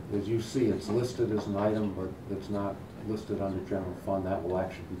for, as you see, it's listed as an item, but it's not listed under general fund. That will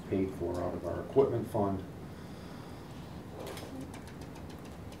actually be paid for out of our equipment fund.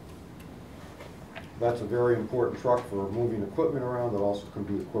 That's a very important truck for moving equipment around. It also can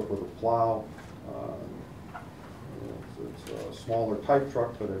be equipped with a plow. It's a smaller type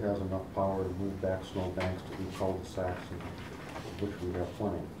truck, but it has enough power to move back snowbanks to do cul-de-sacs, of which we have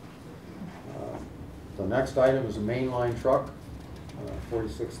plenty. The next item is a mainline truck,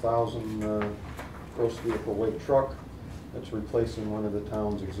 46,000 gross vehicle weight truck. It's replacing one of the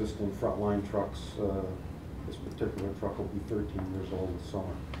town's existing frontline trucks. This particular truck will be 13 years old this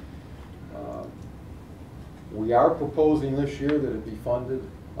summer. We are proposing this year that it be funded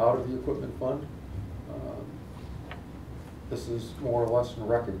out of the equipment fund. This is more or less in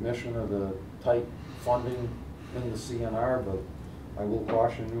recognition of the tight funding in the CNR, but I will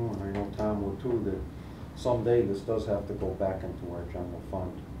caution you, and I know Tom will too, that someday this does have to go back into our general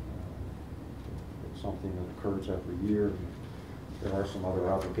fund. It's something that occurs every year. There are some other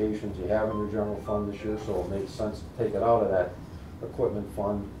obligations you have in your general fund this year, so it makes sense to take it out of that equipment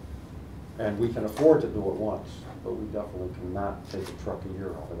fund. And we can afford to do it once, but we definitely cannot take a truck a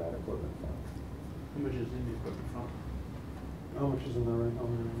year out of that equipment fund. How much is in the equipment fund? How much is in there right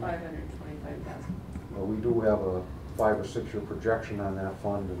now? 525,000. Well, we do have a 5 or 6 year projection on that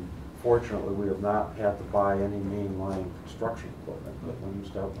fund, and fortunately we have not had to buy any mainline construction equipment. But when you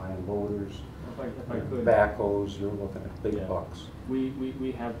start buying loaders, If I could, backhoes, you're looking at big bucks.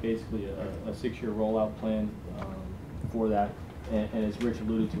 We have basically a 6-year rollout plan for that, and as Rich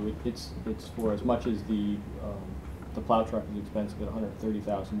alluded to, it's for as much as the plow truck is expensive at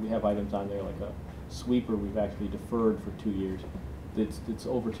 $130,000. We have items on there like a sweeper we've actually deferred for 2 years. It's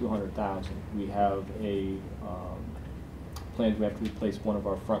over $200,000. We have a plans we have to replace one of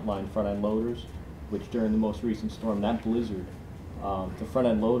our front-end loaders, which during the most recent storm, that blizzard, the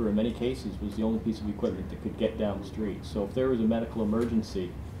front-end loader in many cases was the only piece of equipment that could get down the street. So if there was a medical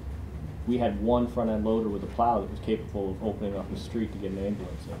emergency, we had one front-end loader with a plow that was capable of opening up the street to get an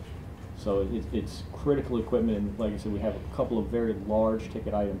ambulance in. So it's critical equipment, and like I said, we have a couple of very large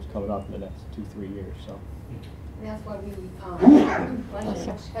ticket items coming up in the next 2-3 years, so. And that's why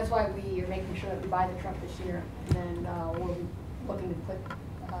that's why we are making sure that we buy the truck this year, and then we'll be looking to put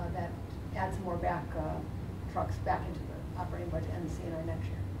add some more trucks back into the operating budget and the CNI next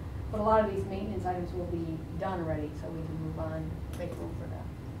year. But a lot of these maintenance items will be done already, so we can move on, make room for that.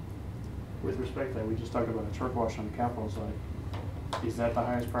 With respect to that, we just talked about a truck wash on the capital side. Is that the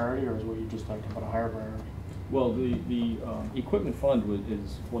highest priority, or is what you just talked about a higher priority? Well, the equipment fund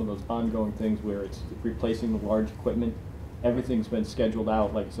is one of those ongoing things where it's replacing the large equipment. Everything's been scheduled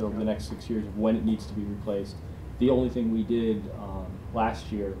out, like I said, over the next 6 years of when it needs to be replaced. The only thing we did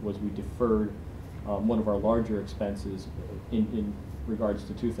last year was we deferred one of our larger expenses in regards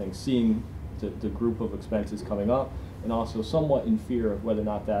to two things: seeing the group of expenses coming up, and also somewhat in fear of whether or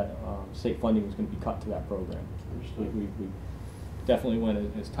not that state funding was going to be cut to that program. We definitely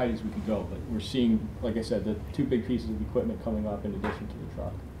went as tight as we could go, but we're seeing, like I said, the two big pieces of equipment coming up in addition to the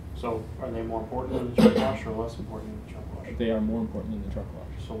truck. So are they more important than the truck wash or less important than the truck wash? They are more important than the truck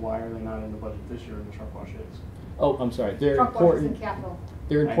wash. So why are they not in the budget this year and the truck wash is? Oh, I'm sorry. They're Truck wash is important. in capital.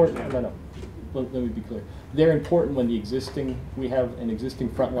 They're important. I No, no. Let me be clear. They're important when we have an existing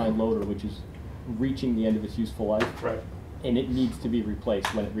frontline loader which is reaching the end of its useful life. Right. And it needs to be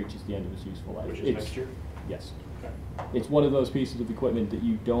replaced when it reaches the end of its useful life. Which is next year? Yes. Okay. It's one of those pieces of equipment that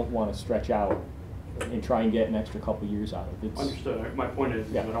you don't want to stretch out and try and get an extra couple years out of. Understood. My point is,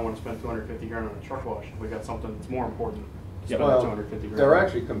 Yeah. I don't want to spend 250 grand on a truck wash. If we got something that's more important, Yeah. spend Well, 250 grand. they're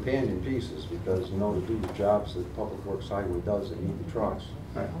actually companion pieces, because, you know, to do the jobs that Public Works Highway does, they need the trucks.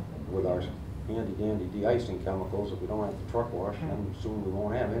 Right. With our handy dandy de-icing chemicals, if we don't have the truck wash, then soon we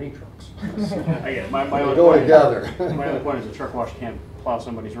won't have any trucks. I get it. My They other go point- together. My other point is a truck wash can't plow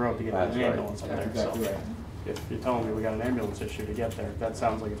somebody's road to get That's an right. ambulance up That's there. exactly So right. if you're telling me we got an ambulance issue to get there, that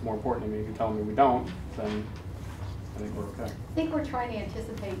sounds like it's more important to me. If you're telling me we don't, then I think we're okay. I think we're trying to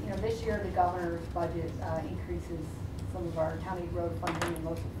anticipate, this year the governor's budget increases some of our county road funding and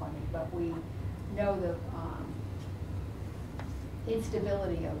local funding, but we know the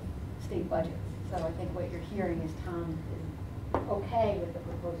instability of state budgets. So I think what you're hearing is Tom is okay with the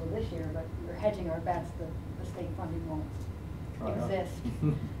proposal this year, but we're hedging our bets that the state funding won't exist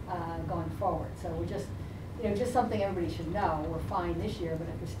going forward. So we're just something everybody should know. We're fine this year, but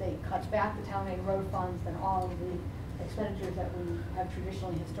if the state cuts back the town aid road funds, then all of the expenditures that we have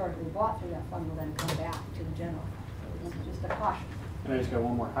traditionally historically bought through that fund will then come back to the general. So it's just a caution. And I just got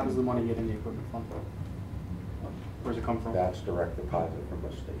one more. How does the money get in the equipment fund? Where's it come from? That's direct deposit from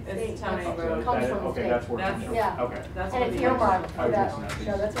the state. It's town aid Okay, road. comes from the Okay, state. that's where it comes That's- from. Yeah. Okay. That's And what it's the- earmarked I for was that. missing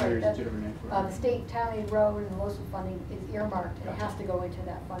that. No, that's right. There's That's, two different names for it. the state town aid road and local funding is earmarked, and it has to go into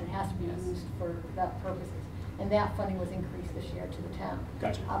that fund. It has to be Yes. used for that purposes. And that funding was increased this year to the town.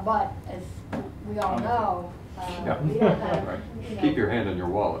 Gotcha. But as we all know, Yeah. we don't have, Right. bet Keep your hand on your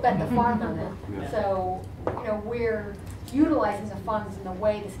wallet. the farm on it. Yeah. So, we're utilizing the funds in the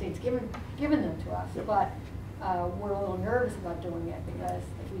way the state's given them to us. Yep. But we're a little nervous about doing it, because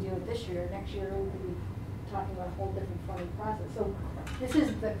if we do it this year, next year we'll be talking about a whole different funding process. So this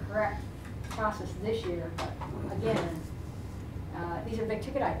is the correct process this year, but again, these are big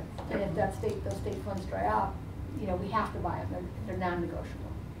ticket items. And if those state funds dry up, we have to buy them. They're non-negotiable.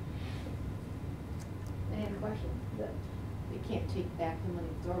 Any other questions? They can't take back the money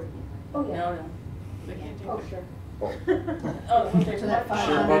that's already in Oh, yeah. No, no. They can't do Oh, that. sure. Oh, what there. they So that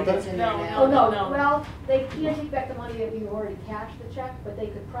Sure about 500 that's in there No, now. Oh, no, No. well, they can't take back the money that we've already cashed the check, but they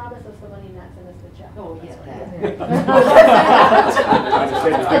could promise us the money and not send us the check. Oh, yeah,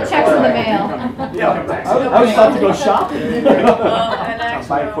 The check's in the mail. I was about to go shopping. Well, and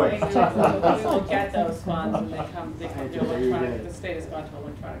Buy it actually, quick. we will get those funds, and they come to electronic, the state has gone to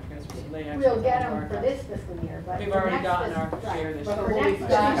electronic transfer, so they actually. We'll get come to them our for account. this fiscal year, but. We've for already next gotten our right, share this but year. for What next we've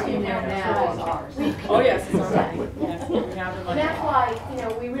got fiscal in year, there now is ours. Oh, yes, it's already, Yes. yes, we have the And money. that's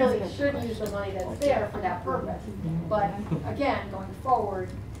why, we really should use the money that's there for that purpose. But again, going forward,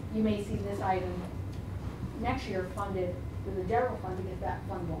 you may see this item next year funded through the general fund, because that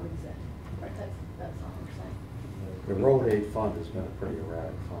fund won't exist. That's all I'm saying. The road aid fund has been a pretty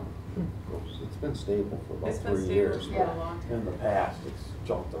erratic fund. It's been stable for about It's been 3 stable years. for Yeah. a long time. In the past, it's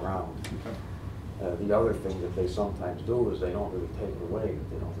jumped around. The other thing that they sometimes do is they don't really take it away, but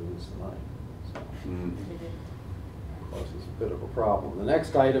they don't release the money. So, of course, it's a bit of a problem. The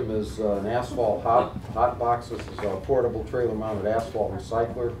next item is an asphalt hot box. This is a portable trailer mounted asphalt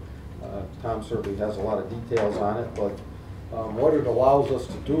recycler. Tom certainly has a lot of details on it, but what it allows us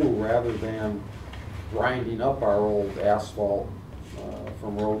to do, rather than grinding up our old asphalt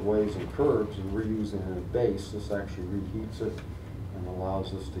from roadways and curbs and reusing it as base, this actually reheats it and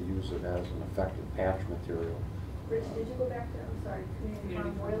allows us to use it as an effective patch material. Rich, did you go back to, I'm sorry, community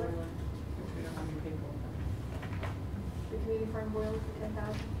farm boiler? Which we don't have any paperwork The community farm boiler for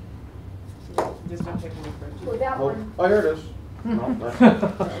 10,000? on. Just don't take one for it. Well, that Oh, one, oh, here it is. No, that's-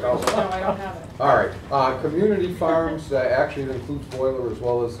 No, I don't have it. All right, community farms, actually it includes boiler as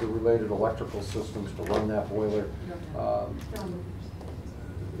well as the related electrical systems to run that boiler.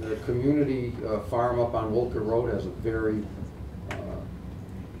 The community farm up on Wolcott Road has a very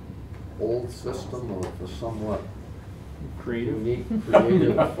old system of a somewhat Creative. unique,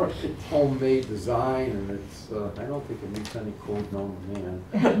 creative, homemade design, and it's, I don't think it meets any code known to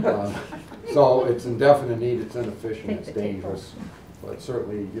man. So it's in definite need, it's inefficient, Take it's the tape dangerous, but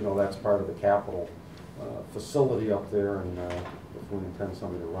certainly, you know, that's part of the capital facility up there, and if we intend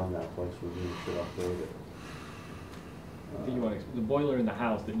somebody to run that place, we really should upgrade it. I think you want to, the boiler in the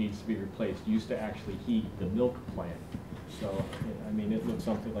house that needs to be replaced used to actually heat the milk plant. So, I mean, it looks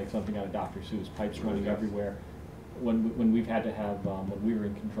something like something out of Dr. Seuss, pipes running everywhere. When we've had to have, when we were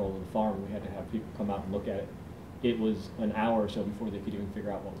in control of the farm, we had to have people come out and look at it. It was an hour or so before they could even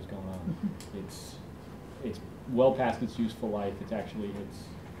figure out what was going on. It's well past its useful life. It's actually,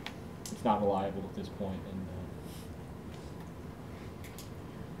 it's not reliable at this point. And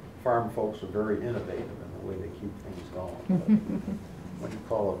Farm folks are very innovative in the way they keep things going. But when you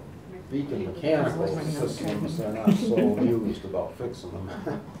call it Beacon mechanical systems, they're not so amused about fixing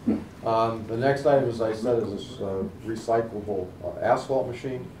them. The next item, as I said, is this recyclable asphalt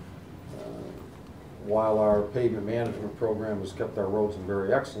machine. While our pavement management program has kept our roads in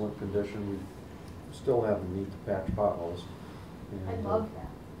very excellent condition, we still have the need to patch potholes. I And, love that.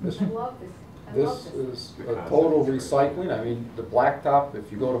 This, I love this. I this love this. is a total recycling. I mean, the blacktop,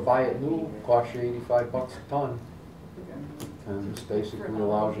 if you go to buy it new, costs you $85 a ton. And this basically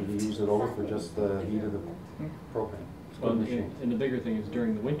allows you to use it over for just the heat of the propane. It's a good machine. and the bigger thing is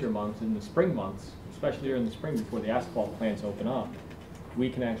during the winter months and the spring months, especially during the spring before the asphalt plants open up, we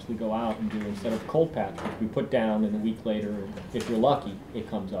can actually go out and do, instead of cold patch, which we put down and a week later, if you're lucky, it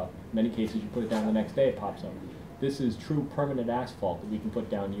comes up. In many cases, you put it down the next day, it pops up. This is true permanent asphalt that we can put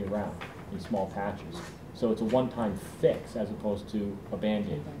down year round in small patches. So it's a one-time fix as opposed to a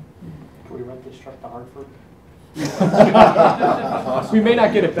Band-Aid. Can we rent this truck to Hartford? We may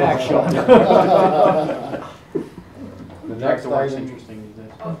not get it back, Sean. The next work's item, interesting these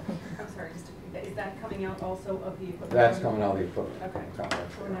days. Oh, I'm sorry, just to, is that coming out also of the equipment? that's coming out of the equipment. Okay,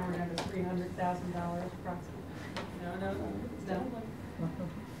 contract. so now we're down to $300,000 approximately.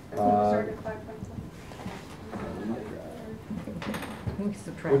 No. Uh, We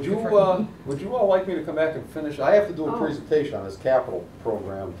subtract Would you all like me to come back and finish? I have to do a presentation on this capital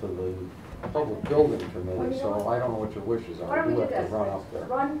program to the public building committee, so I don't know what your wishes are. Why don't we I do do have this? to run up there.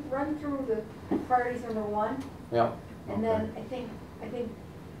 Run through the priorities number one, Yeah. and okay. then I think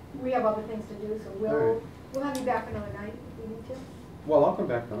we have other things to do, so All right. we'll have you back another night if we need to. Well, I'll come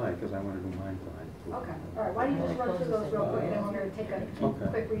back tonight because I want to do mine tonight. too. Okay, all right, why don't you just run through those real quick, and then we're gonna take a Okay.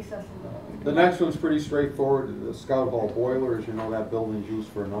 quick recess and The next one's pretty straightforward. The Scout Hall boiler, as you know, that building's used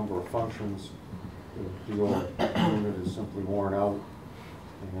for a number of functions. The old unit is simply worn out,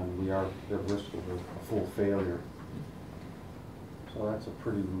 and we are at risk of a full failure. So that's a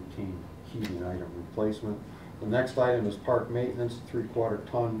pretty routine heating item replacement. The next item is park maintenance, 3/4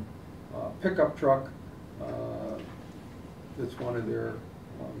 ton pickup truck. It's one of their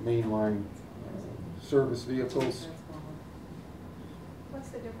mainline service vehicles. What's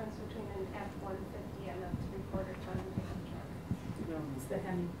the difference between an F-150 and a 3/4 ton pickup truck? It's the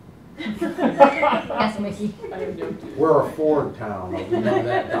Hemi. Yes, Mickey. I have no clue. We're a Ford town, we know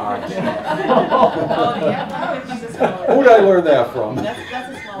that Dodge. Oh, the F-150 is a smaller. Who did I learn that from? That's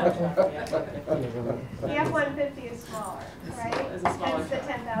a smaller truck, yeah. The F-150 is smaller, right? It's a smaller Hence the truck.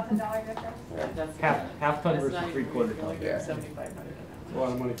 $10,000 difference? That's Half ton that's versus not even 3/4 really ton. like Yeah. 7,500. A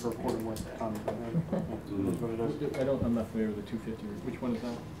lot of money for a quarter more ton, but it is what it is. I'm not familiar with the 250. Which one is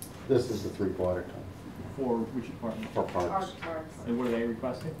that? This is the 3/4 ton For which department? for parks. And what are they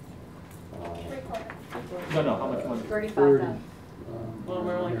requesting? 3/4. No, how much money? 35,000. Well,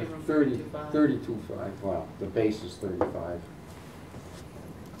 we're only giving them 32.5. 32.5. Well, the base is 35.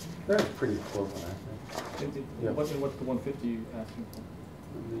 They're pretty equivalent, I think. Yeah. What's the 150 asking for?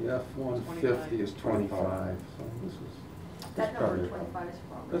 And the F-150 is 25, so this is, That that's number probably, 25 is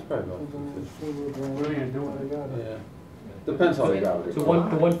wrong. that's probably about 250. What are they gonna do with it? Yeah, depends how they got it. So the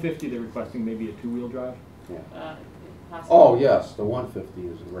 150 they're requesting maybe a 2-wheel drive? Yeah. Possibly. Oh, yes, the 150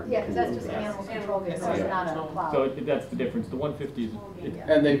 is a regular. Yeah, because that's just an Yeah. animal control vehicle, it's Yeah. not a plow. So that's the difference. The 150 is, Yeah.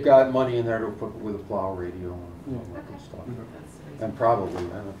 And they've got money in there to put with a plow radio and all that good stuff. That's- And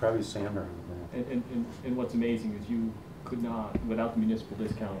probably sander in the back. and what's amazing is you could not, without the municipal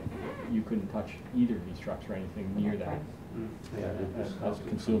discount, you couldn't touch either of these trucks or anything near that. Yeah, As it just a costs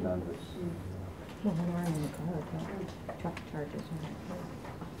consumer. tremendous. Well, when we're in the car, truck charges.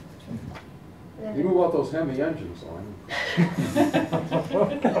 You know about those Hemi engines, though?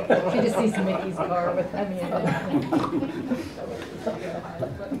 You just see Mickey's car with Hemi in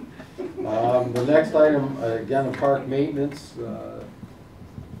it. The next item, again, in park maintenance,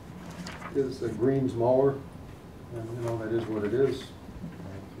 is a greens mower. And, you know, that is what it is.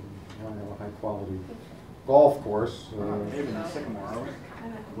 You want to have a high-quality golf course. Maybe the sycamore, are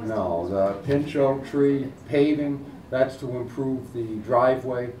we? No, the pinch-oak tree paving, that's to improve the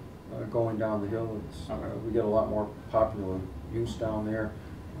driveway going down the hill. It's, we get a lot more popular use down there,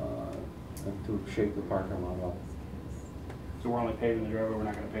 and to shape the parking lot up. So we're only paving the driveway, we're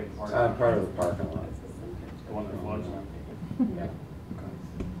not gonna pave the parking I'm lot? part of the parking lot. The one that floods, Yeah.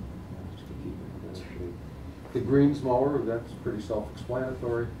 Just to keep it in good shape. The greens mower, that's pretty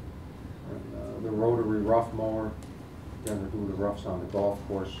self-explanatory. And the rotary rough mower, again, to do the roughs on the golf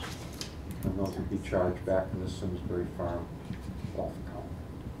course. And those would be charged back to the Simsbury Farm golf account.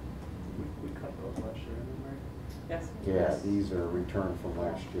 we cut those last year, didn't we? Yes. Yeah, these are returned from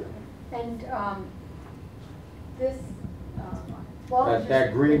last year. And this, well,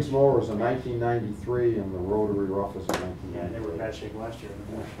 That greens mower is a 1993 and the rotary rough is a Yeah, they were in 1998. bad shape last year,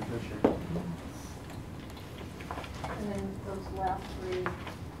 and this year. and then those last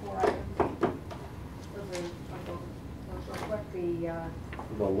 4 items, those are what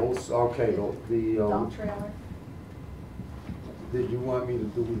The low, okay, the, dump trailer. did you want me to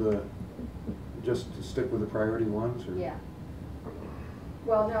do the, just to stick with the priority ones, or? Yeah.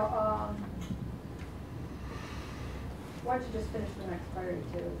 Well, no, why don't you just finish the next priority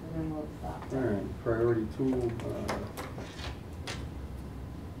two, and then we'll stop. All right, priority 2,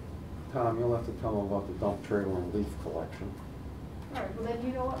 Tom, you'll have to tell them about the dump trailer and leaf collection. All right, well then,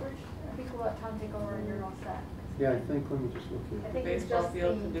 you know what, Rich, I think we'll let Tom take over and you're all set. Yeah, I think, let me just look I here. think it's Baseball just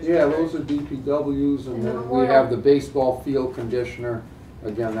field the, conditioner. Yeah, those are DPWs, and And the then we memorial- have the baseball field conditioner.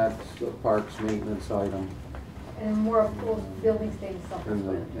 Again, that's the parks maintenance item. and more of course, building stays And,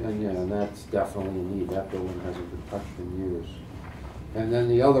 self-explanatory. and yeah, and that's definitely a need. That building hasn't been touched in years. And then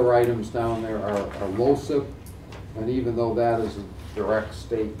the other items down there are LoSiP, and even though that is a direct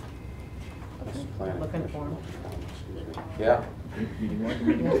state. That's the planning Looking for commission. 'em. Excuse me. Yeah, Meeting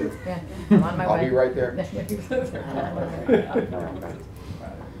one? Yeah, I'm on my way. I'll be right there.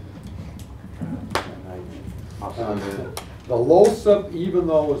 The LoSiP, even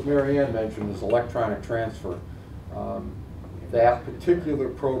though, as Mary Ann mentioned, is electronic transfer, that particular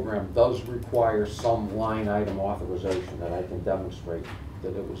program does require some line item authorization that I can demonstrate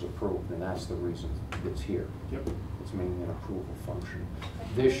that it was approved, and that's the reason it's here. Yep. It's mainly an approval function.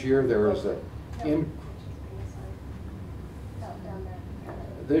 This year, there is a,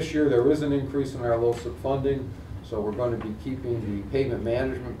 this year, there is an increase in our LoSiP funding, so we're going to be keeping the pavement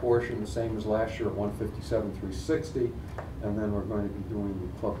management portion the same as last year at $157,360, and then we're going to be doing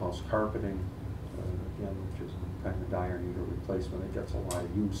the clubhouse carpeting, again, which is kind of a dire need of replacement. It gets a lot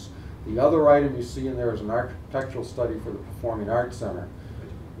of use. The other item you see in there is an architectural study for the Performing Arts Center.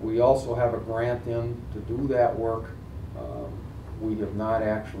 We also have a grant in to do that work. We have not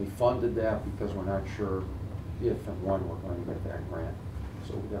actually funded that because we're not sure if and when we're going to get that grant.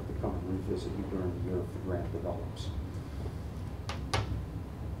 So we have to come and revisit you during the year if the grant develops.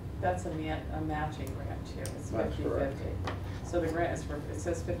 That's a matching grant too, it's That's 50/50. correct. So the grant is for, it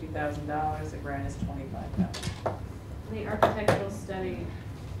says $50,000, the grant is $25,000. The architectural study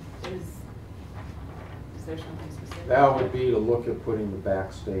is there something specific? That would be to look at putting the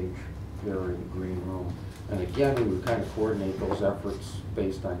backstage there in the green room. And again, we would kind of coordinate those efforts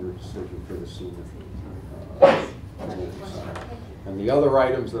based on your decision for the senior community center. And the other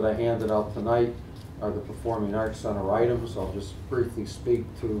items that I handed out tonight are the Performing Arts Center items. I'll just briefly speak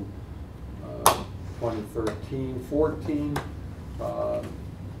to 2013-14.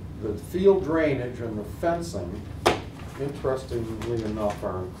 The field drainage and the fencing, interestingly enough,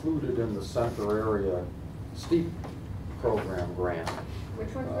 are included in the center area steep program grant.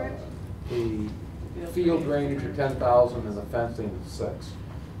 Which one's Rich? The field drainage at 10,000 and the fencing at 6.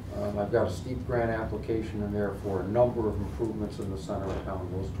 I've got a steep grant application in there for a number of improvements in the center of town.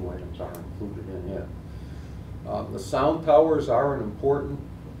 Those 2 items are included in it. The sound towers are an important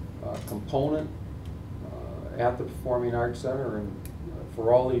component at the Performing Arts Center, and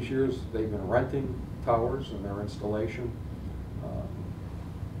for all these years they've been renting towers and their installation.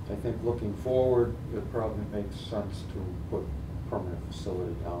 I think looking forward, it probably makes sense to put a permanent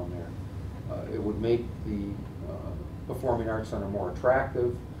facility down there. It would make the Performing Arts Center more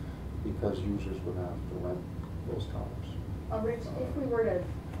attractive because users would have to rent those towers. Rich, if we were to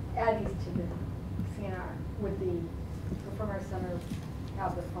add these to the CNR, would the Performance Center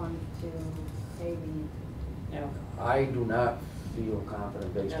have the funds to pay the? No. I do not feel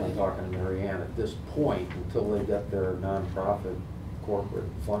confident, based on talking to Mary Ann, at this point, until they get their nonprofit corporate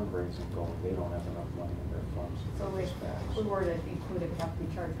fundraising going, they don't have enough money in their funds. So if we were to include it, it would have to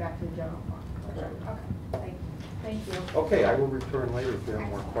be charged back to the general fund. Okay, thank you. Okay, I will return later if you have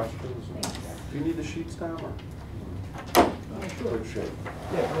more questions. Thank you. Do you need the sheets down, or? Good shape.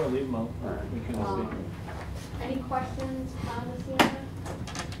 Yeah, we'll leave them out. All right. We can see. Any questions on the CNR?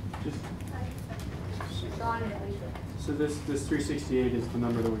 Just, Sean and Alicia? so this 368 is the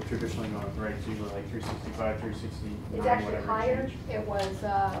number that we've traditionally gone with, right? So you were like 365, 369, It's actually whatever. higher. changed. It was,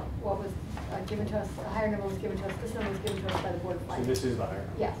 what was given to us, a higher number was given to us. This number was given to us by the Board of So Finance. this is the higher.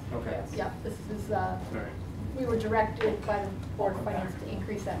 Yes. Okay. Yeah, this is, All right. we were directed by the Board of Finance to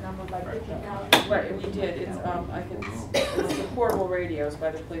increase that number by $50,000. Right, we did, it's, it's the portable radios by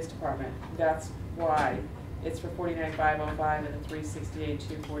the police department, that's why. It's for 49,505 and the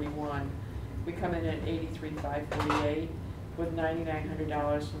 368,241. We come in at 83,548 with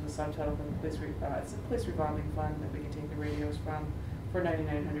 $9,900 from the subtotal from the police, it's a police revolving fund that we can take the radios from for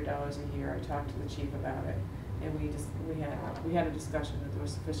 $9,900 a year. I talked to the chief about it, and we had a discussion that there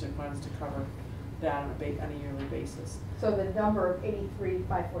was sufficient funds to cover that on a yearly basis. So the number of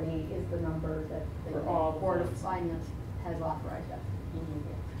 83,548 is the number that the For all the Board of funds. Finance has authorized us. Mm-hmm.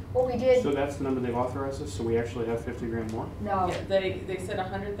 What we did, So that's the number they've authorized us, so we actually have 50 grand more? no, Yeah, they said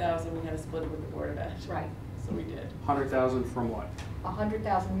 100,000, we had to split it with the Board of Ed. right, So we did. 100,000 from what?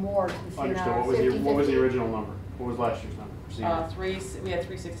 100,000 more to the CNR. Understood. What was the original number? What was last year's number? for CNR? We had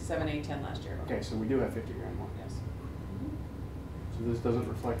 367, 810 last year. Okay, so we do have 50 grand more. Yes. So this doesn't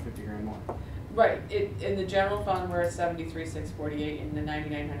reflect 50 grand more. Right, in the general fund, we're at 73,648, and the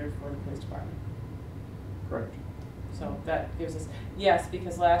 9,900 for the police department. Correct. So that gives us, yes,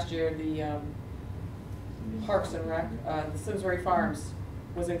 because last year the Parks and Rec, the Simsbury Farms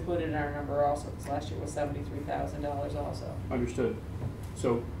was included in our number also, because last year was $73,000 also. Understood.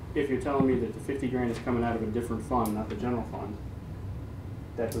 So if you're telling me that the 50 grand is coming out of a different fund, not the general fund,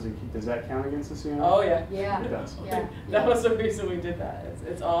 that doesn't, does that count against the CNR? Oh, yeah. Yeah. It does. Yeah. That was the reason we did that.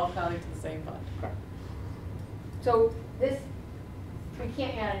 It's all counting to the same fund. Okay. So this, we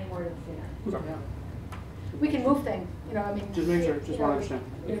can't add any more to the CNR. Okay. We can move things, you know, I mean. Just make sure, you just know, want to understand.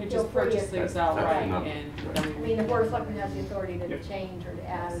 We could feel just free purchase to- things outright enough. and. I mean, the Board of Selectmen has the authority to Yep. change or to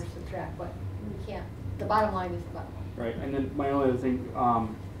add or subtract, but we can't, the bottom line is the bottom line. Right, and then my only other thing,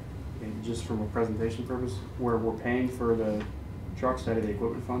 and just from a presentation purpose, where we're paying for the trucks out of the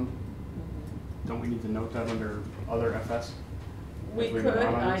equipment fund, don't we need to note that under other FS? We As we could, go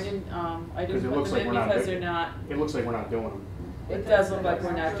down on I this? didn't Because it put looks them like in we're not because doing- they're not, It looks like we're not doing them. it does look like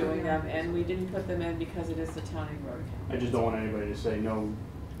we're not doing them, and we didn't put them in because it is the town and road I account. just don't want anybody to say, no,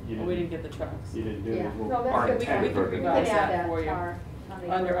 you We didn't didn't, get the trucks. you didn't do Yeah. it. Well, No, that's our good. intent- We could We revise can add that for you. to our- on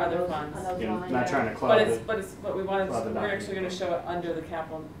the- Under on other those- funds. on those Yeah, lines. not trying to cloud But it. it's, but we wanted, Rather than we're not. actually gonna show it under the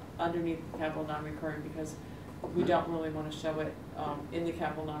capital, underneath the capital non-recurring, because we don't really wanna show it, in the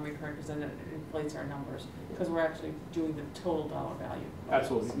capital non-recurring, because then it inflates our numbers, because we're actually doing the total dollar value.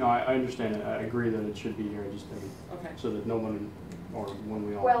 Absolutely, no, I understand it, I agree that it should be here, I just think, Okay. so that no one, or when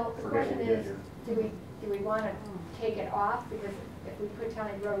we all Well, the forget question we did is, here. do we want to take it off? Because if we put Town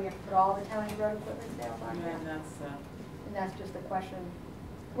and Road, we have to put all the Town and Road equipment sales on there. And that's, And that's just a question.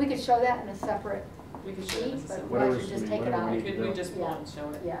 We could show that in a separate we could show it sheet, as a but separate. we Whatever- should just I mean, take it whatever out. we We could, we just Yeah. won't show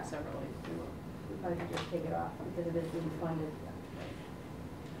it Yeah. separately. We will. We probably could just take it off because it is being funded.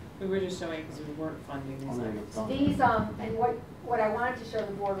 We were just showing because we weren't funding these Oh, there you items. go. These, and what I wanted to show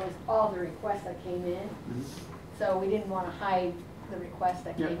the board was all the requests that came in. Mhm. So we didn't want to hide the requests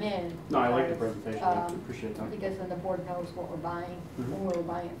that Yeah. came in. No, I like the because, presentation, I appreciate that. Because then the board knows what we're buying, Mhm. and where we're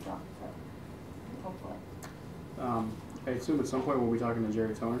buying it from, so hopefully. I assume at some point we'll be talking to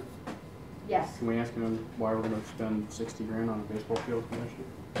Jerry Toner. Yes. Can we ask him why we're gonna spend 60 grand on a baseball field next year?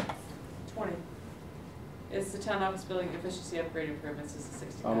 20. It's the town office building efficiency upgrade improvements is the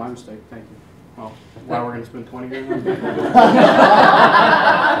 60. Oh, my mistake, thank you. Well, why we're gonna spend 20 grand on it? Why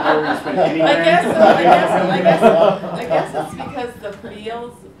we're gonna spend 80 I grand? guess it's because the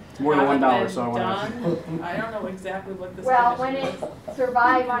fields It's more than haven't $1, been so I wanna ask. done. I don't know exactly what this Well, when condition it was.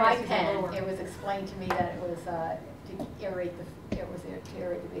 survived Why my is it pen, lower? it was explained to me that it was to aerate to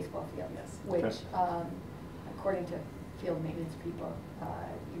aerate the baseball field. Yes. Which, Okay. according to field maintenance people,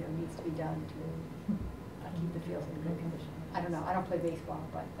 needs to be done to keep the fields in good condition. I don't know, I don't play baseball,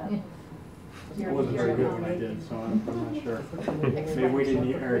 but. I wasn't very good when I did, so I'm not sure. Maybe we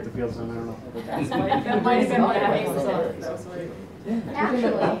didn't aerate the fields, and I don't know. That might have been what I was on. That was what it-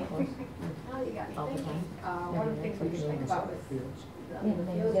 Actually, now you got all the time. One of the things we should think about with the fields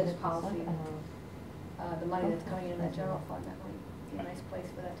policy, the money that's coming in that general fund, that might be a nice place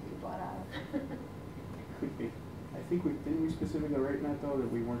for that to be bought out of. Could be. I think didn't we specifically write in that though,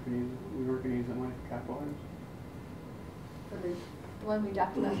 that we weren't gonna use that money for capital items? For the one we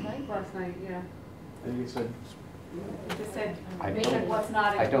adopted last night? Last night, yeah. I think it said, It just said, I they said don't- what's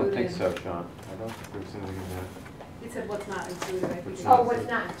not I included. don't think so, Sean. I don't think there's anything in that. It said what's not included, I think. What's it not Oh, was. what's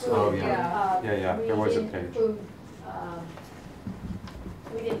not included? Oh, yeah. Yeah, there was a We didn't page. include,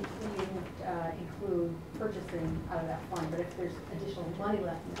 we didn't include purchasing out of that fund, but if there's additional money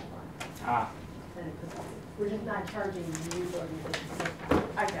left in that fund, then it could, we're just not charging the youth organizations.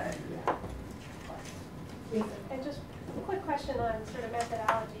 I got it. Yeah. Lisa? And just a quick question on sort of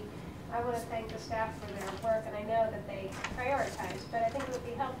methodology. I want to thank the staff for their work, and I know that they prioritize, but I think it would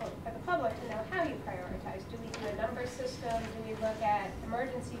be helpful for the public to know how you prioritize. Do we do a number system? Do we look at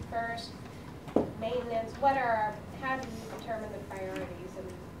emergency first, maintenance? How do you determine the priorities, and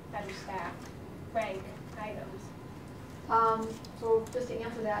how do staff rank items? So just to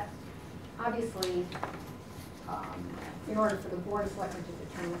answer that, obviously, in order for the Board of Selectmen to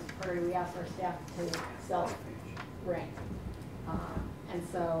determine this priority, we ask our staff to self-rank. And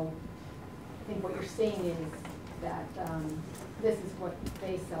so I think what you're seeing is that this is what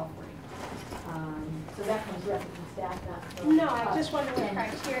they self-rank. So that comes directly from staff, not from No, I us. just wonder what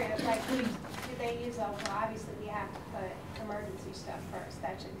criteria, like, do they use, well, obviously we have to put emergency stuff first.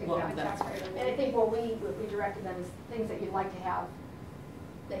 That should be Well, the that's top priority. And I think what we directed them is things that you'd like to have,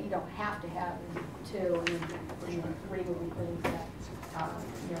 that you don't have to have, and two, and then three would be things that,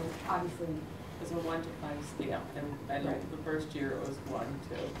 you know, obviously, It's a 1 to 5 scale, and I know Right. the first year it was 1,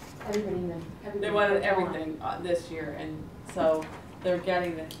 2. everybody. They wanted everything this year, and so they're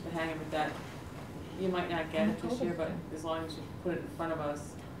getting the hang of it that you might not get it this year, but as long as you put it in front of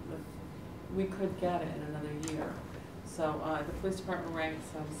us, we could get it in another year. So the police department ranked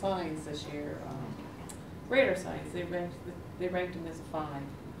some signs this year, radar signs. They ranked them as a 5.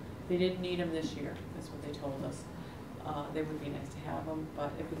 They didn't need them this year. That's what they told us. They would be nice to have them,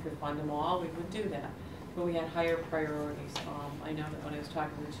 but if we could fund them all, we would do that. But we had higher priorities. I know that when I was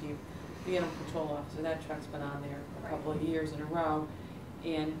talking to the chief, the animal control officer, that truck's been on there for a couple of years in a row,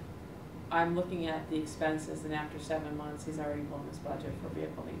 and I'm looking at the expenses, and after 7 months, he's already blown his budget for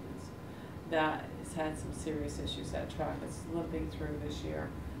vehicle maintenance. That has had some serious issues, that truck. It's limping through this year.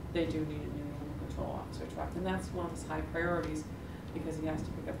 They do need a new animal control officer truck, and that's one of his high priorities because he has to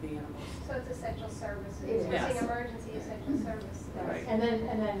pick up the animals. So it's essential services. It is. We're Yes. saying emergency essential service. Right. And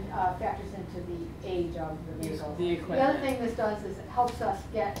then factors into the age of the vehicle. The The other equipment. thing this does is it helps us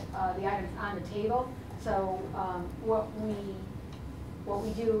get the items on the table. So what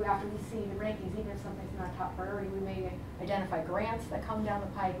we do after we see the rankings, even if something's not top priority, we may identify grants that come down the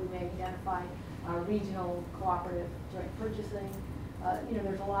pike. We may identify regional cooperative joint purchasing. You know,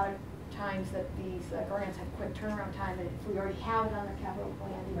 there's a lot of times that these grants have quick turnaround time, and if we already have it on the capital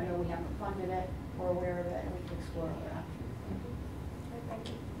plan, even though we haven't funded it, we're aware of it, and we can explore other options. Thank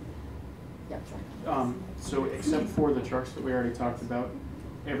you. Yep, sorry. so except for the trucks that we already talked about,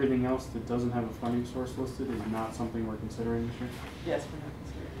 everything else that doesn't have a funding source listed is not something we're considering this year? Yes, we're not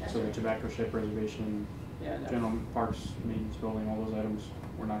considering that. So the tobacco ship reservation, Yeah, no. general parks, maintenance building, all those items,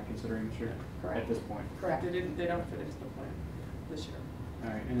 we're not considering this year at this point. Correct. They don't fit into the plan this year. All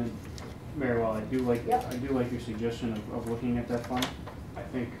right, and then, Mary, while I do like your suggestion of looking at that fund, I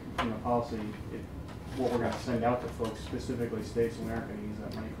think in the policy, what we're gonna send out to folks specifically states we aren't gonna use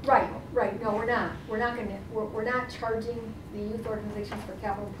that money for. Right, capital. right, no, we're not. We're not charging the youth organizations for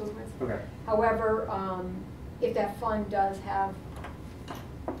capital improvements. Okay, However, if that fund does have,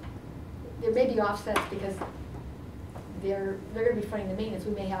 there may be offsets because they're gonna be funding the maintenance.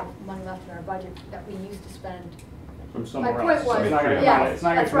 We may have money left in our budget that we used to spend. from somewhere My point else, so was, it's not gonna come yeah, out, it's not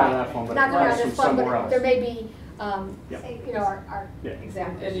gonna that's come out of right. that fund, but Not it gonna comes be from this fund, somewhere but else. there may be, Yeah. you know, our Yeah.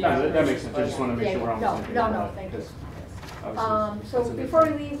 example. And That makes sense, I just wanna make Yeah, sure we're on the no, same page. no, with no, that, thank you. because obviously So that's a big before we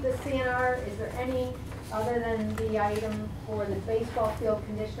thing. leave the CNR, is there any, other than the item for the baseball field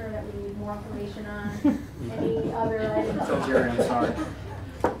conditioner that we need more information on, any other items? Tell Jerry I'm sorry.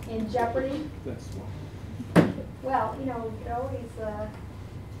 In jeopardy? That's Well, you know, you could always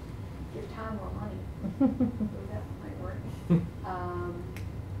give Tom more money. So that might work.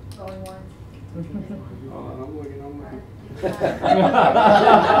 Going once. I'm looking. I'm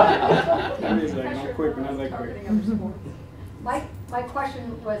quick, but not that quick. My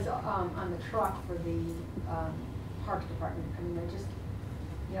question was on the truck for the Parks Department. I mean, I just,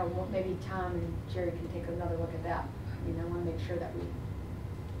 you know, maybe Tom and Jerry can take another look at that. I mean, I want to make sure that we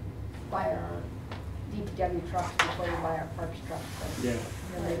buy our DPW trucks before we buy our parks trucks. So, Yeah. you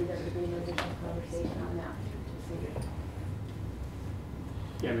know, maybe there could be an additional conversation on that to see.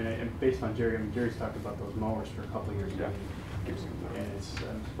 Yeah, I mean, and based on Jerry, I mean, Jerry's talked about those mowers for a couple of years now. And it's,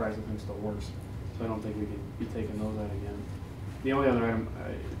 I'm surprised the thing still works. So I don't think we could be taking those out again. The only other item,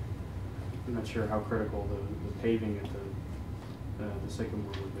 I'm not sure how critical the paving at the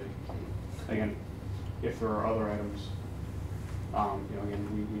Sycamore would be. Again, if there are other items, you know,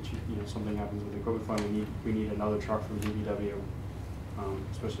 again, you know, something happens with the equipment fund, we need another truck from DPW,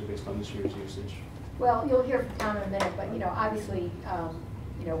 especially based on this year's usage. Well, you'll hear from Tom in a minute, but, you know, obviously,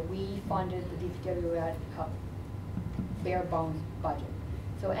 you know, we funded the DPW at a bare bones budget.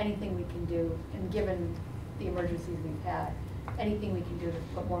 So anything we can do, and given the emergencies we've had, anything we can do to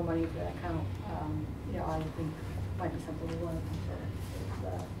put more money into that account, you know, I think might be something we want to consider.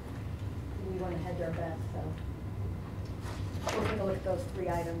 It's, we want to hedge our bets, so. We'll take a look at those 3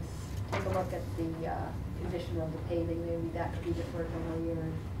 items. Take a look at the condition of the paving. Maybe that could be deferred for another year.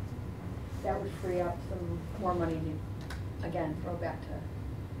 That would free up some more money to, again, throw back to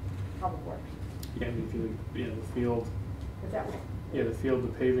public works. Yeah, I mean, if you look, yeah, the field, Is that what? yeah, the field, the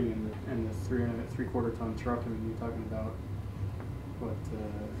paving, and the 3.75 ton truck. I mean, you're talking about what,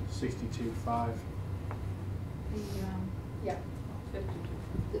 62.5. Yeah.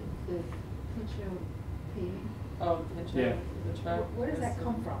 52. The Pincho paving, Oh, the Yeah. check, the check. where does that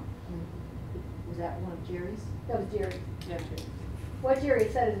come from? Was that one of Jerry's? That was Jerry. Yeah, Jerry. What Jerry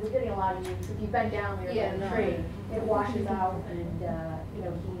said is we're getting a lot of use. If you bend down there Yeah, by the no. tree, it washes out, and you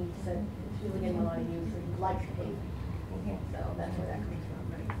know, he said it's really getting a lot of use, and he likes paving. So that's where that comes from,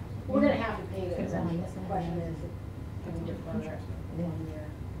 right? We're gonna have to pave it. The question is, can we defer it 1 year,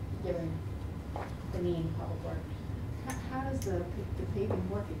 given the need in public works? How does the paving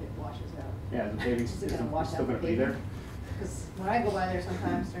work if it washes out? Yeah, the paving's Is it gonna wash still out the gonna be there. paving? Because when I go by there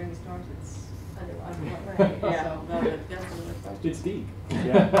sometimes during the storms, it's Underwater. underwater. Yeah, So- no, that's another question. It's deep.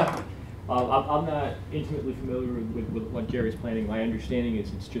 Yeah. I'm not intimately familiar with what Jerry's planning. My understanding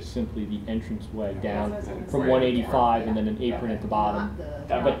is it's just simply the entrance way down That's what I was from gonna say. 185 and then an apron at the bottom. Not the-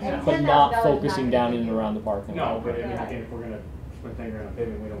 But And not $10,000 focusing not down gonna in and do around the parking lot. No, but I mean, again, if we're gonna spend $10 grand on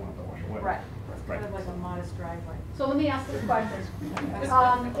paving, we don't want it to wash away. Right. Kind of like a modest driveway. So let me ask this question.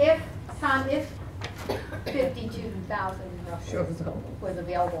 If 52,000 roughly was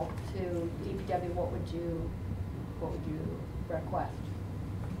available to DPW, what would you request?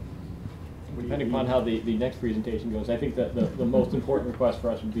 Depending upon how the next presentation goes, I think that the most important request for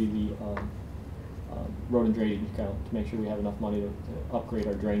us would be the road and drainage account, to make sure we have enough money to upgrade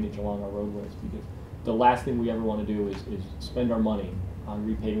our drainage along our roadways, because the last thing we ever want to do is spend our money on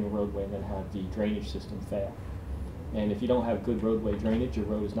repaving a roadway and then have the drainage system fail. And if you don't have good roadway drainage, your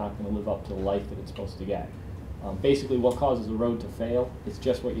road is not going to live up to the life that it's supposed to get. Basically, what causes a road to fail is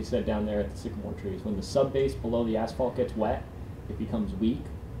just what you said down there at the sycamore trees. When the sub-base below the asphalt gets wet, it becomes weak,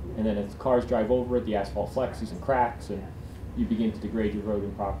 and then as cars drive over it, the asphalt flexes and cracks, and you begin to degrade your road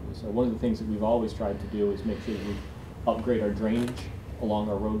improperly. So one of the things that we've always tried to do is make sure that we upgrade our drainage along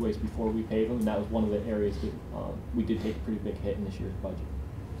our roadways before we pave them, and that was one of the areas that we did take a pretty big hit in this year's budget.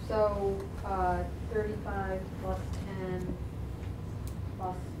 So, 35 plus 10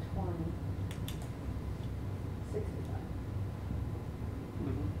 plus 20, 65.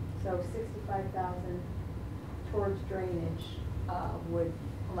 Mhm. So 65,000 towards drainage would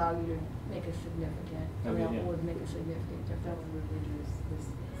allow you to make a significant, I mean, yeah. would make a significant That difference. one would reduce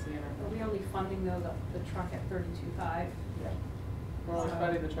this CNR. Are we only funding though the truck at 32.5? We're only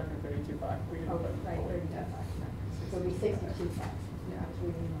funding the truck at 32.5. We can Oh, put right, forward. 32,500. So it'd be 62,000. Yeah, it's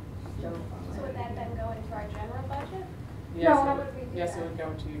really general fund. So would that then go into our general budget? Yes, No, it how would- would we do Yes, that? it would go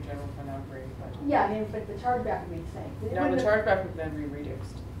into your general fund operating budget. Yeah, I mean, but the chargeback would be the same. It No, the wouldn't- chargeback would then be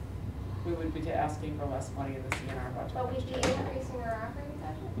reduced. We would be asking for less money in the CNR budget But we'd next be year increasing our operating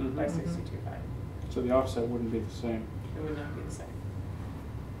budget? Mhm. by 62.5. So the offset wouldn't be the same. It would not be the same.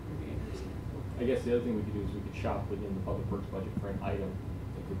 It would be increasing. I guess the other thing we could do is we could shop within the public works budget for an item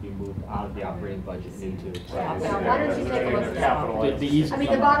that could be moved out of the operating budget and into. Yeah, why don't you take a look at that? The easy. I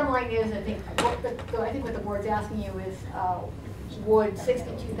mean, the bottom line is, I think what the board's asking you is, would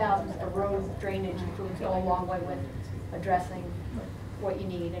 62,000 for road drainage improvements go a long way with addressing what you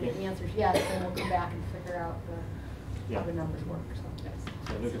need? And if the answer is yes, then we'll come back and figure out how the numbers work, so.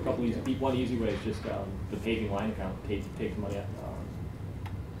 So there's a couple easy, one easy way is just the paving line account, take the money out,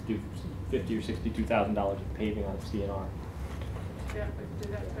 do $50,000 or $62,000 of paving on CNR. Yeah, we could do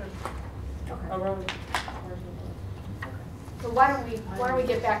that too. Okay. A road. So why don't we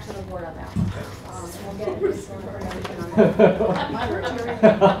get back to the board on that one? We'll get this one for everything on that.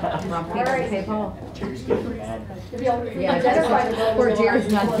 All right. Hey, Paul. Jerry's getting mad. If you'll Yeah, identify the goals. poor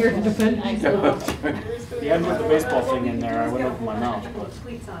Jared's not here to defend. If you hadn't put the baseball thing in there, I wouldn't open my mouth, but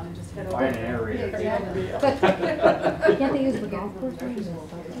Tweets on and just head over. why an aerator? Can't they use the golf course?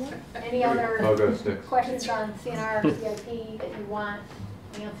 Any other I'll go sticks. questions on CNR, CIP that you want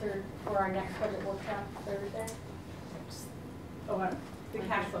answered for our next budget workshop Thursday? Oh, the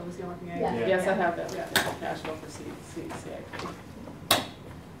cash flow was the only thing I. Yeah. Yes, I have that, Yeah. cash flow for CIP.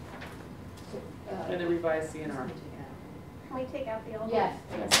 And the revised CNR. Can we take out the old one? Yes.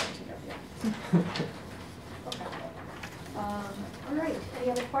 Okay. All right,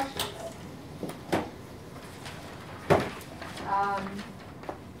 any other questions?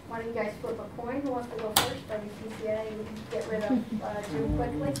 Why don't you guys flip a coin? Who wants to go first? WPCA, we can get rid of Jim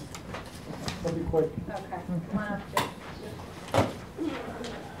quickly. That'll be quick. Okay, come on up, Jim.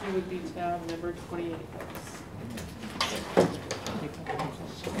 It would be tab number 28.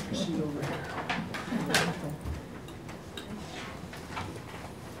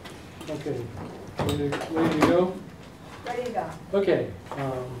 Okay, ready to go? Ready to go. Okay.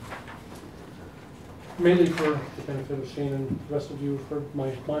 Mainly for the benefit of Shane and the rest of you, have heard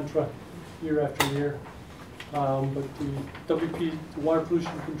my mantra year after year. But the WP, the Water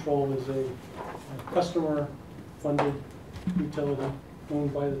Pollution Control, is a customer-funded utility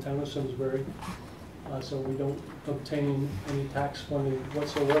owned by the town of Simsbury. So we don't obtain any tax funding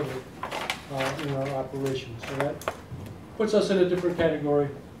whatsoever in our operation. So that puts us in a different category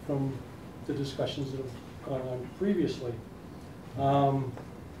from the discussions that have gone on previously.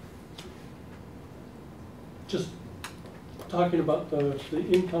 Just talking about the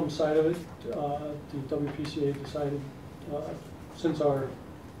income side of it, the WPCA decided since our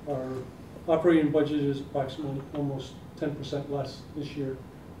operating budget is approximately almost 10% less this year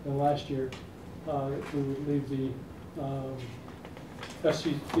than last year, we would leave the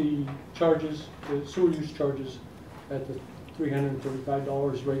the charges, the sewer use charges, at the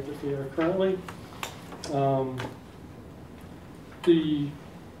 $335 rate that they are currently. The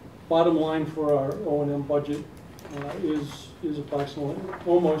bottom line for our O&M budget is approximately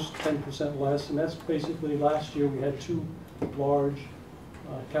almost 10% less, and that's basically last year we had two large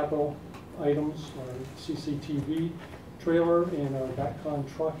capital items, our CCTV trailer and our backcon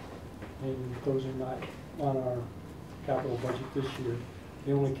truck, and those are not on our capital budget this year.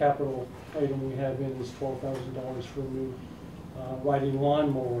 The only capital item we have in is $12,000 for a new riding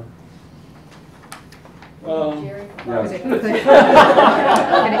lawnmower. Jerry? Yes.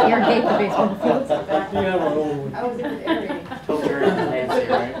 Gonna irrigate the baseball fields. Yeah, we're over. I was in the area. Tell Jerry his name's here,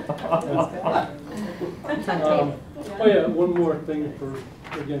 right? It's on tape. Oh yeah, one more thing for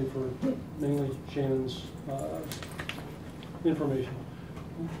mainly Shannon's information.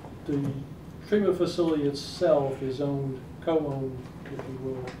 The treatment facility itself is co-owned, if you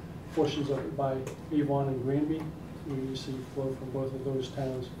will, portions of it by Avon and Granby. We receive flow from both of those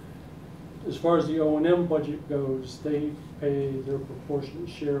towns. As far as the O&M budget goes, they pay their proportionate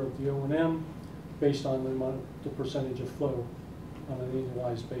share of the O&M based on the percentage of flow on an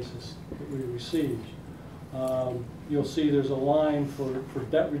annualized basis that we receive. You'll see there's a line for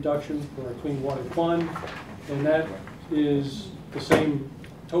debt reduction for our Clean Water Fund, and that is the same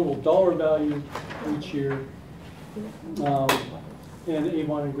total dollar value each year. And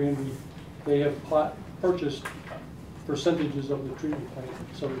Avon and Granby, they have purchased percentages of the treatment plant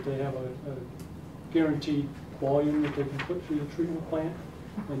so that they have a guaranteed volume that they can put through the treatment plant,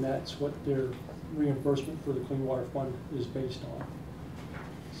 and that's what their reimbursement for the Clean Water Fund is based on.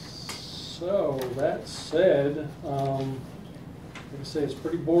 So that said, like I say, it's a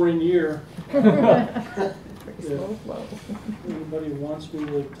pretty boring year. Pretty slow flow. If anybody wants me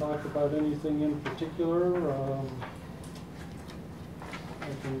to talk about anything in particular,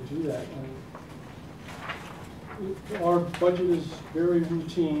 I can do that. Our budget is very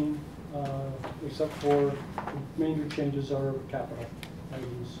routine, except for the major changes are capital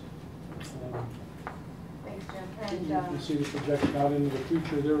items. Thanks, Jim. You And can see the projection out into the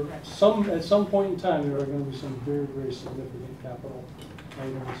future. At some point in time, there are going to be some very, very significant capital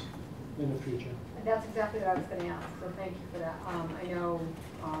items in the future. that's exactly what I was going to ask, so thank you for that. I know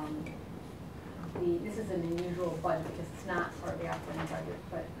this is an unusual budget because it's not part of the operating budget,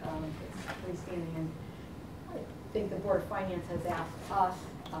 but it's freestanding, and I think the Board of Finance has asked us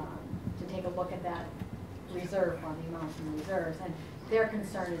to take a look at that reserve fund, the amounts in the reserves, and their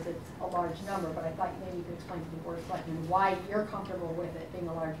concern is it's a large number, but I thought maybe you could explain to the Board of Selectmen why you're comfortable with it being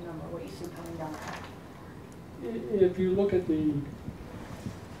a large number, what you see coming down If you look at the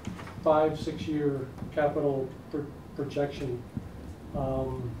 5-6 year capital projection,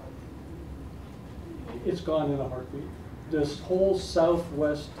 it's gone in a heartbeat. This whole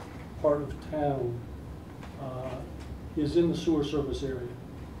southwest part of town is in the sewer service area.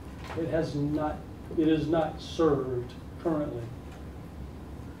 It is not served currently.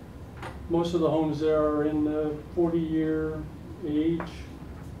 Most of the homes there are in the 40-year age.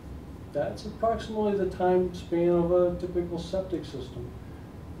 That's approximately the time span of a typical septic system.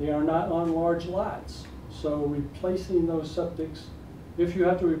 They are not on large lots. So replacing those septics, if you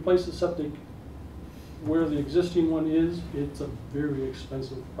have to replace the septic where the existing one is, it's a very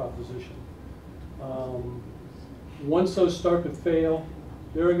expensive proposition. Once those start to fail,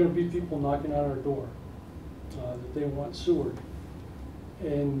 there are going to be people knocking on our door that they want sewered.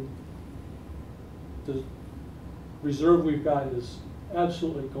 And the reserve we've got is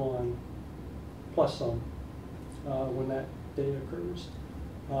absolutely gone, plus some, when that day occurs.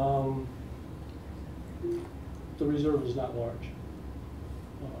 The reserve is not large.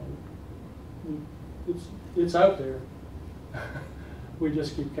 It's out there. We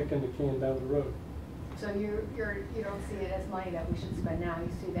just keep kicking the can down the road. So you don't see it as money that we should spend now, you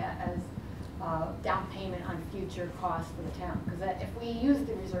see that as down payment on future costs for the town? Because if we use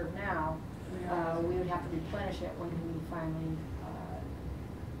the reserve now, we would have to replenish it when we finally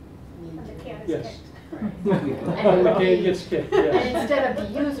need When the to. can is Yes. kicked. When the can gets kicked, And yes. instead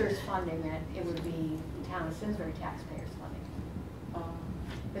of the users funding it, it would be the town of Simsbury taxpayers funding it.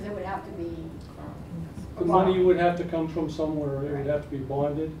 Because it would have to be. The money would have to come from somewhere. It would have to be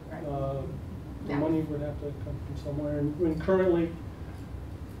bonded. Right. The Yeah. money would have to come from somewhere. And currently,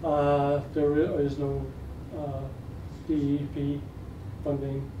 there is no DEP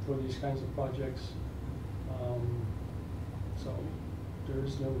funding for these kinds of projects. So there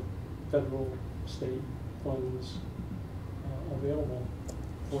is no federal, state funds available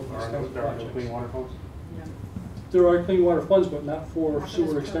for these kinds of There are no projects. clean water funds? There are clean water funds, but not for Not for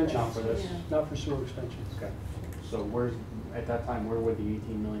sewer this extensions. Not for this? Not for sewer extensions. Okay. So at that time, where would the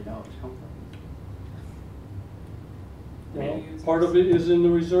 $18 million come from? Well, part of it is in the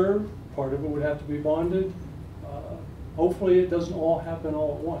reserve, part of it would have to be bonded. Hopefully, it doesn't all happen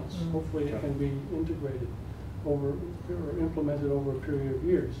all at once. Hopefully, it can be integrated over, or implemented over a period of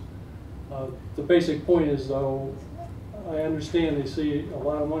years. The basic point is, though, I understand they see a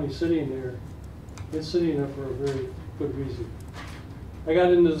lot of money sitting there. It's sitting there for a very good reason. I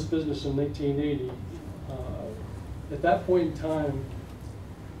got into this business in 1980. At that point in time,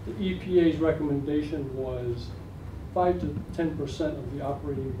 the EPA's recommendation was 5 to 10% of the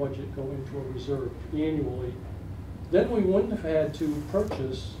operating budget go into a reserve annually. Then we wouldn't have had to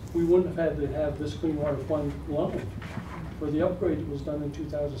purchase, we wouldn't have had to have this Clean Water Fund loan for the upgrade that was done in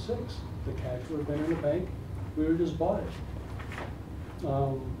 2006. The cash would have been in the bank, we would have just bought it.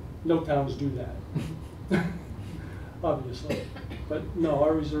 No towns do that, obviously. But no,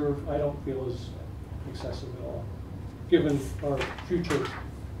 our reserve, I don't feel is excessive at all, given our future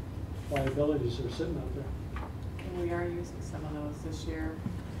liabilities that are sitting out there. And we are using some of those this year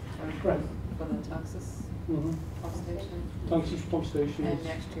Right. for the Tuxas Mm-hmm. pump station. Tungsten pump stations. And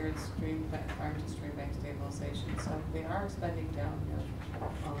next year it's farm to stream bank stabilization, so they are spending down their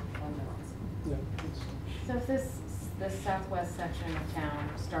fund balance. Yeah, it's- So if this southwest section of town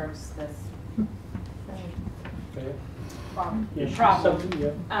starts this okay. Problem. Yeah, Problem. something,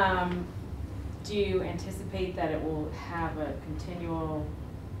 yeah. do you anticipate that it will have a continual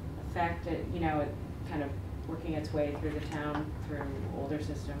effect, at, you know, kind of working its way through the town, through older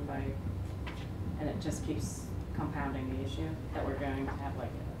system and it just keeps compounding the issue, that we're going to have like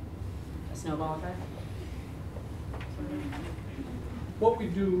a snowball effect? What we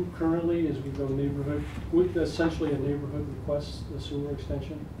do currently is we go neighborhood, with essentially a neighborhood request, the sewer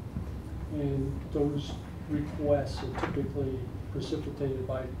extension. And those requests are typically precipitated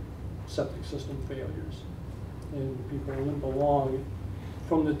by septic system failures. And people limp along.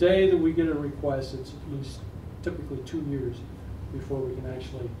 From the day that we get a request, it's at least typically 2 years before we can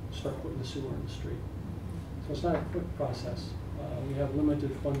actually start putting the sewer in the street. So it's not a quick process. We have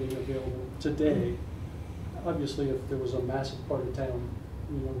limited funding available today. Obviously, if there was a massive part of town,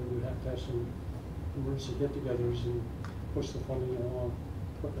 we would have to have some emergency get-togethers and push the funding along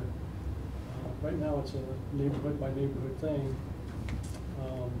quicker. Right now, it's a neighborhood by neighborhood thing.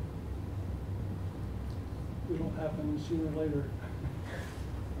 It'll happen sooner or later.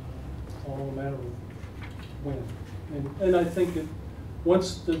 It's all a matter of when. And I think that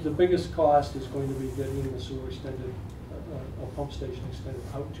once the biggest cost is going to be getting the sewer extended, a pump station extended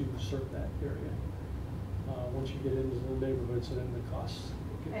out to serve that area. Once you get into the neighborhoods, and then the costs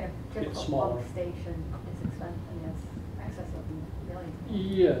And a get typical smaller. pump station is expensive, and it's excess of millions.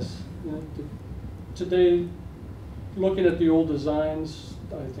 Yes. Today, looking at the old designs,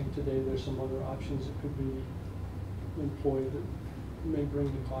 I think today there's some other options that could be employed that may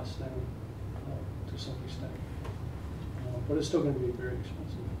bring the cost down to some extent. But it's still going to be very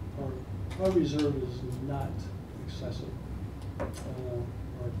expensive. Our reserve is not excessive. Our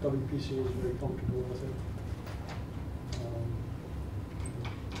WPCA is very comfortable with it.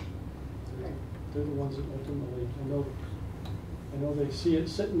 They're the ones that ultimately, I know they see it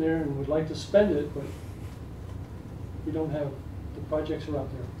sitting there and would like to spend it, but we don't have, the projects are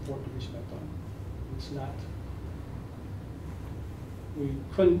out there for it to be spent on. It's not, we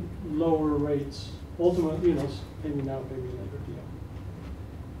couldn't lower rates, ultimately, pay me now, pay me later deal.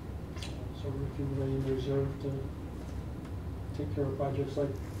 So we're accumulating the reserve to take care of projects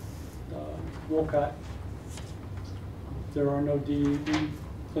like Wolcott. There are no DED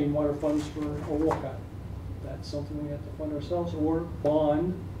clean water funds for Wolcott. That's something we have to fund ourselves, or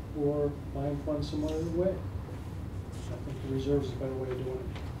bond, or buy and fund some other way. I think the reserve is a better way of doing it.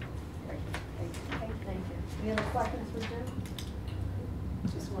 Great. Thank you. Any other questions for Jim?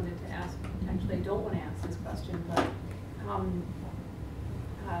 Just wanted to ask, actually I don't want to ask this question, but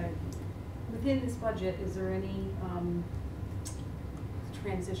within this budget, is there any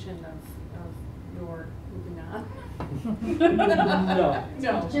transition of your moving on? No.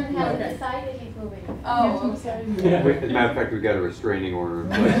 No. Jim hasn't decided he's moving. Oh, okay. Yeah. As a matter of fact, we've got a restraining order in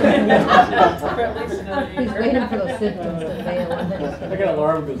place. He's waiting for those symptoms to fail. I got an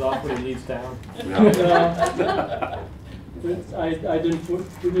alarm goes off when he leaves town. We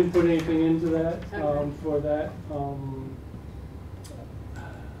didn't put anything into that, for that.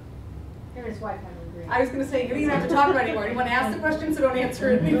 Him and his wife haven't agreed. I was going to say, you don't even have to talk about it anymore. You want to ask the question, so don't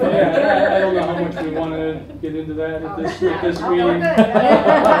answer it. Yeah, I don't know how much we want to get into that at this Oh, meeting. we're good.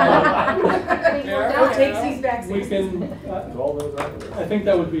 We'll take these back. We can, I think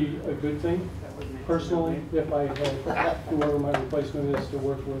that would be a good thing, personally, if I had whoever my replacement is to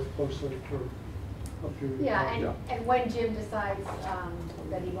work with closely for a period of time. Yeah, and when Jim decides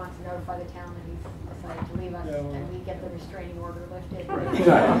that he wants to notify the town that he's decided to leave us, Yeah, well. and we get the restraining order lifted, Right.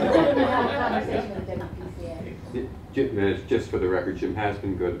 we'll have a conversation with WPCA. Jim, just for the record, Jim has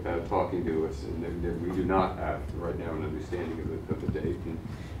been good about talking to us, and we do not have right now an understanding of the date, and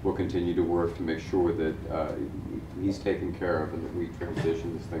we'll continue to work to make sure that he's taken care of and that we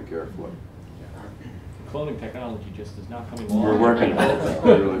transition this thing carefully. Cloning technology just is not coming along. We're working on it.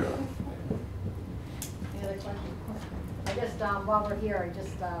 We really are. Any other questions? I just, while we're here, I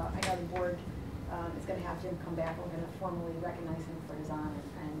know the board is going to have Jim come back. We're going to formally recognize him for his honor.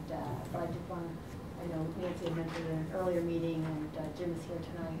 But I just want to, I know Nancy had mentioned in an earlier meeting, and Jim is here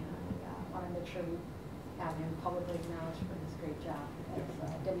tonight. And I want to make sure we have him publicly acknowledged for his great job as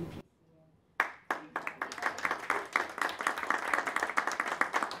WP.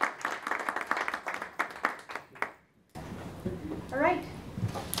 All right.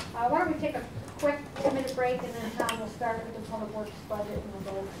 Why don't we take a quick 2-minute break, and then Tom will start with the public works budget, and we'll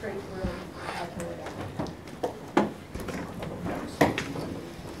go straight through.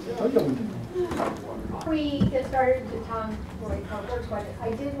 We get started with the Tom Floyd public works budget.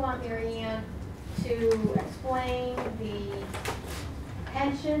 I did want Mary Ann to explain the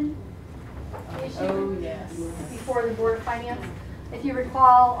pension issue before the Board of Finance. If you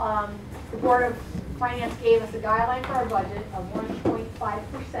recall, the Board of Finance gave us a guideline for our budget of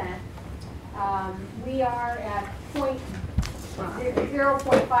 1.5%. We are at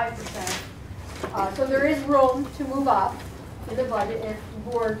 0.5%. So there is room to move up in the budget if the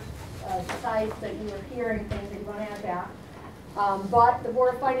board decides that you are hearing things that you want to add back. But the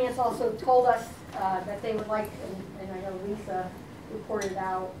Board of Finance also told us that they would like, and I know Lisa reported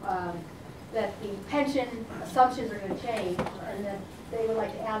out, that the pension assumptions are going to change, and that they would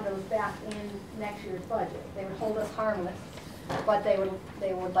like to add those back in next year's budget. They would hold us harmless, but they would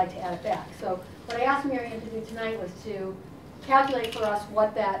like to add it back. So what I asked Mary Ann to do tonight was to calculate for us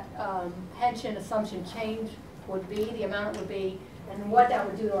what that pension assumption change would be, the amount it would be, and what that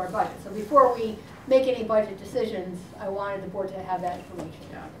would do to our budget. So before we make any budget decisions, I wanted the board to have that information.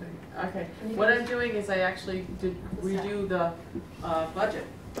 Yeah, okay. What I'm doing is I actually did redo the budget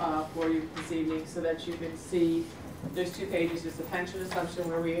for you this evening so that you can see. There's 2 pages. There's the pension assumption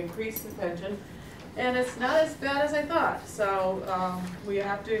where we increase the pension, and it's not as bad as I thought. So we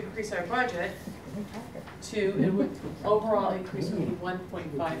have to increase our budget it would overall increase would be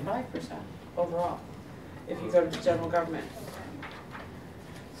 1.55% overall if you go to general government.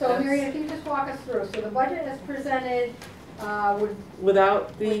 So Mary Ann, if you just walk us through. So the budget as presented would...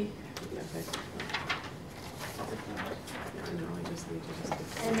 Without the...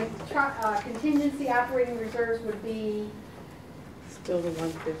 And the contingency operating reserves would be Still the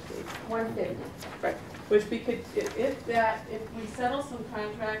 150. 150. Right, which we could, if we settle some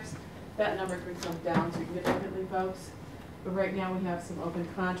contracts, that number could come down significantly, folks. But right now, we have some open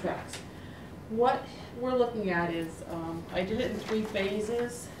contracts. What we're looking at is, I did it in 3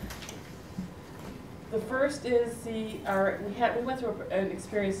 phases. The first is we went through an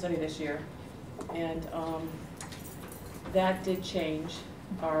experience study this year, and that did change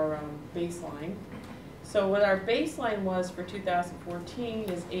our baseline. So what our baseline was for 2014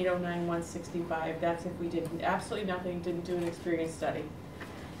 is 809,165. That's if we did absolutely nothing, didn't do an experience study.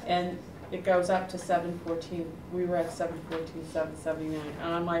 And it goes up to 714. We were at 714, 779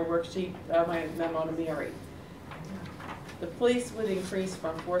 on my worksheet, my memo to Mary. The police would increase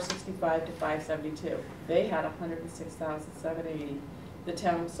from 465 to 572. They had 106,780. The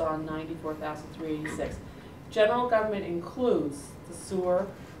town saw 94,386. General government includes the sewer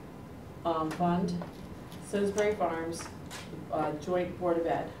fund, Simsbury Farms, Joint Board of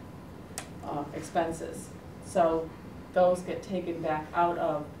Ed expenses. So those get taken back out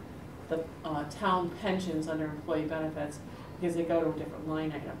of the town pensions under employee benefits because they go to a different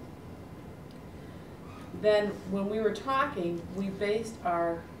line item. Then when we were talking, we based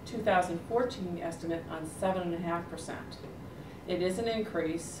our 2014 estimate on 7.5%. It is an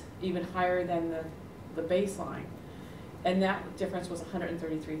increase, even higher than the baseline. And that difference was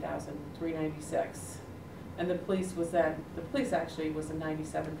 133,396. And the police actually was a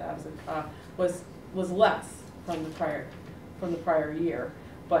 97,000, was less from the prior year.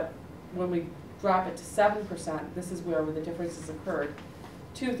 But when we drop it to 7%, this is where the differences occurred.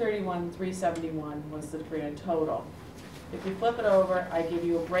 231,371 was the grand total. If you flip it over, I give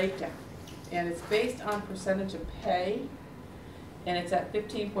you a breakdown. And it's based on percentage of pay, and it's at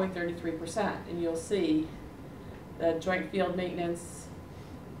 15.33%. And you'll see the joint field maintenance,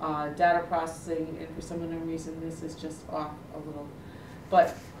 data processing, and for some unknown reason, this is just off a little.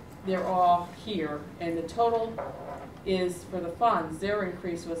 But they're all here, and the total is for the funds. Their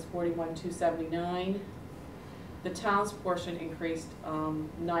increase was 41,279. The town's portion increased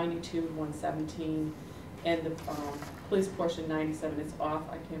 92,117, and the police portion 97. It's off.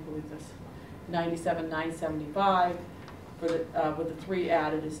 I can't believe this. 97,975. For the with the 3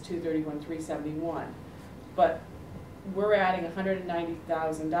 added is 231,371. But we're adding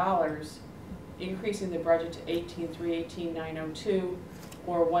 $190,000, increasing the budget to 18,902,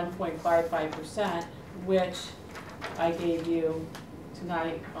 or 1.55%, which I gave you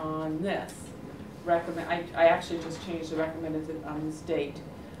tonight on this. I actually just changed the recommended on this date.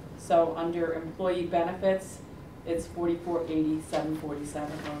 So under employee benefits, it's 44,8747, or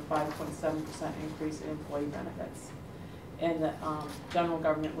 5.7% increase in employee benefits. And the general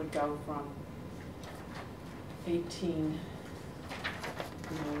government would go from 18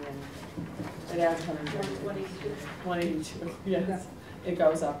 million. It adds 182. Yes, it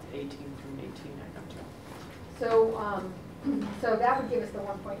goes up to 18,318,902. So, so that would give us the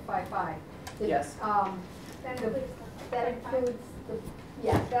 1.55. Yes. That includes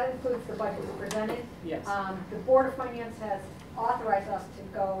the budget we presented. Yes. The Board of Finance has authorized us to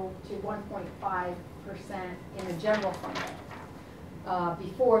go to 1.5% in the general fund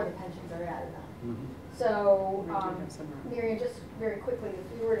before the pensions are added on. Mm-hmm. So, Miriam, just very quickly,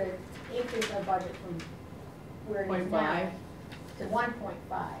 if we were to increase our budget from where it is now to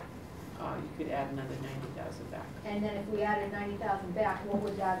 1.5. You could add another 90,000 back. And then if we added 90,000 back, what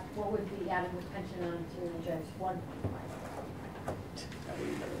would be adding the pension on to just 1.5?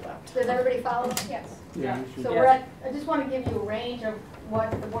 Does everybody follow? Yes. Yeah. So we're at, I just want to give you a range of what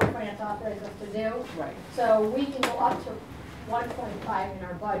the Board of Finance authorized us to do. Right. So we can go up to 1.5 in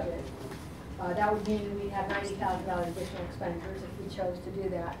our budget. That would mean we'd have $90,000 additional expenditures if we chose to do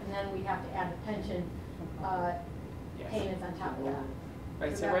that. And then we'd have to add the pension payments on top of that.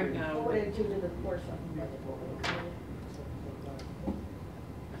 Right, so right now, what would it do to the Board of budget?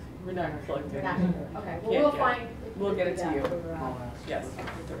 we're not plugged in. Okay, well, we'll find. We'll get it to you. Yes.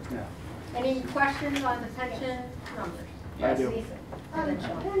 Any questions on the pension numbers? I do. Lisa?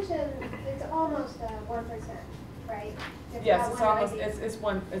 Pension, it's almost 1%, right? Yes, it's almost, it's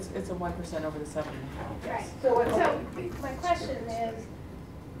a 1% over the 7.5. Right. So what's So my question is,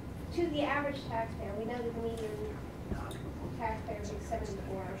 to the average taxpayer, we know that the median taxpayer makes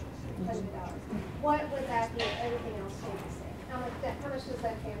 $7,400. What would that be if everything else stayed the same? How much does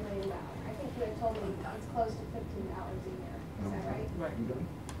that pay $1 million? I think you had told me it's close to $15 a year. Is that right? Right.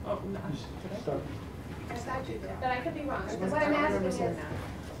 Oh, no. I thought you did, but I could be wrong. What I'm asking is,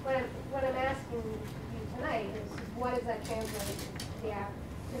 what I'm asking you tonight is, what does that translate to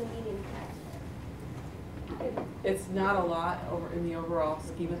the median taxpayer? It's not a lot in the overall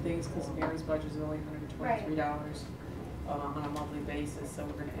scheme of things because Mary's budget is only $123. on a monthly basis, so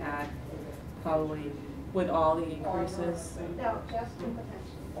we're gonna add probably with all the increases. No, just with the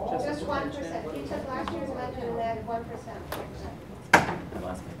pension. Just Just with 1%. You took last year's budget and added 1%. I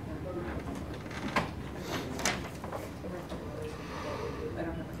lost my pen. I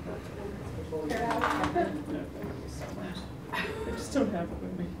don't have my You're out. Thank you so much. I just don't have it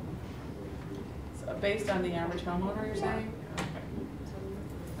with me. So based on the average homeowner, you're saying?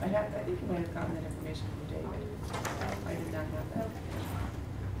 Okay. I think you might have gotten that information from David. I did not have that.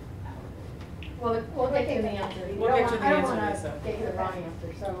 Well, we'll get you the answer. You We'll don't get want- you the I don't answer, wanna Lisa. get you the wrong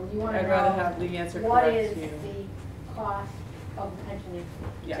answer, so you wanna know. I'd rather have the answer What correct is to you. the cost of the pension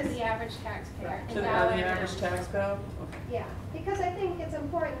increase? Yes. To the average taxpayer. in To the dollar average amounts. tax bill? Okay. Yeah, because I think it's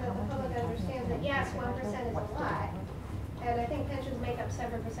important that the public understands that yes, 1% is a lot. And I think pensions make up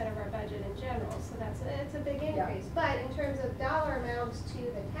 7% of our budget in general, so it's a big Yeah. increase. But in terms of dollar amounts to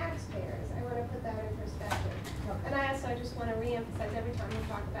the taxpayers, I want to put that in perspective. Okay. And I just want to reemphasize every time we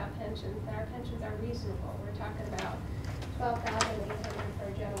talk about pensions, that our pensions are reasonable. We're talking about 12,800 for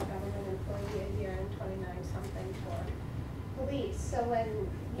a general government employee a year and 29 something for police. So when,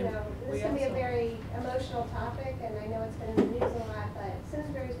 you know, We this can be a also- very emotional topic, and I know it's been in the news a lot, but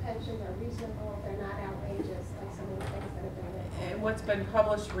Simsbury's pensions are reasonable. They're not outrageous like some of the things that have been written. And what's been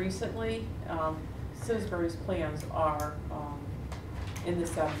published recently, Simsbury's plans are in the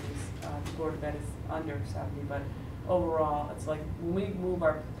 70s. The Board of Ed is under 70, but overall, it's like when we move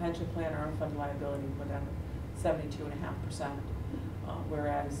our pension plan or unfunded liability, whatever, 72.5%,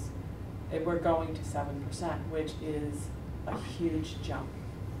 whereas we're going to 7%, which is a huge jump.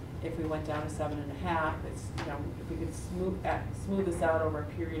 If we went down to 7.5, it's, you know, if we could smooth this out over a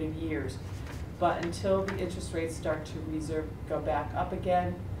period of years. But until the interest rates start to go back up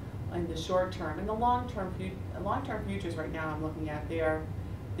again in the short term, and the long-term futures right now I'm looking at, they are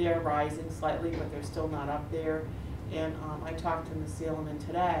rising slightly, but they're still not up there. And I talked to Ms. Seelman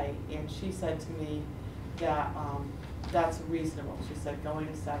today, and she said to me that that's reasonable. She said going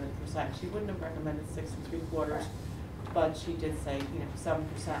to 7%. She wouldn't have recommended 6 3/4, but she did say, you know, 7%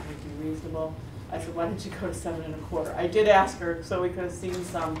 would be reasonable. I said, why didn't you go to 7 1/4? I did ask her so we could have seen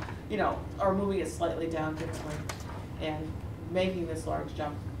some, you know, or moving it slightly down differently and making this large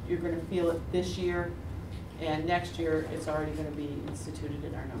jump. You're going to feel it this year, and next year it's already going to be instituted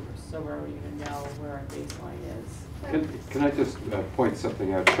in our numbers. So we're already going to know where our baseline is. Can I just point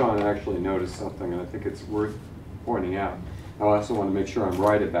something out? Sean actually noticed something, and I think it's worth pointing out. I also want to make sure I'm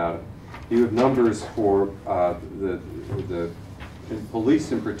right about it. You have numbers for the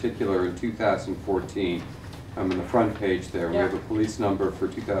police in particular in 2014. I'm on the front page there. We have a police number for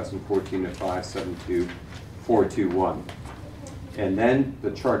 2014 at 572,421. And then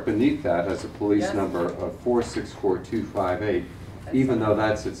the chart beneath that has a police number of 464,258. Even though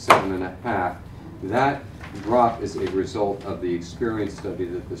that's at 7.5, that drop is a result of the experience study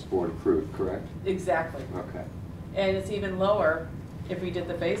that this board approved, correct? Exactly. Okay. And it's even lower if we did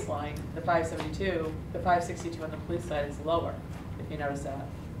the baseline, the 572, the 562 on the police side is lower, if you notice that.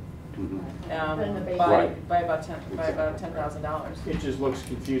 Mhm. Than the By baseline. about $10,000. It just looks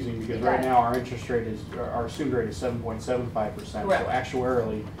confusing because right now our interest rate is, our assumed rate is 7.75%. So Correct.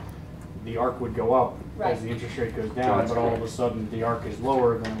 actuarially, the ARC would go up Right. as the interest rate goes down, but all of a sudden the ARC is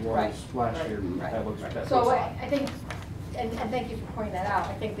lower than it was Right. last Right. year. Right. That looks, that So looks I think, and thank you for pointing that out,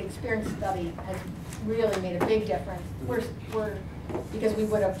 I think the experience study has really made a big difference. Because we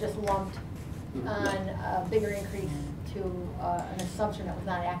would have just lumped on a bigger increase to an assumption that was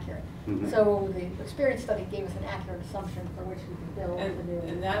not accurate. Mhm. So the experience study gave us an accurate assumption for which we could build the new.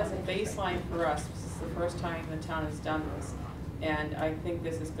 And that is a interest rate. baseline for us. This is the first time the town has done this. And I think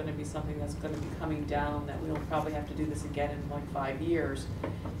this is going to be something that's going to be coming down, that we'll probably have to do this again in like 5 years.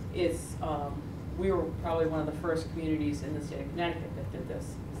 It's, we were probably one of the first communities in the state of Connecticut that did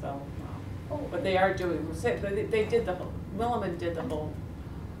this, so. But they are doing, they did the whole, Milliman did the whole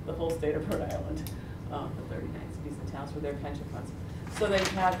state of Rhode Island, the 39 cities and towns for their pension funds. So they've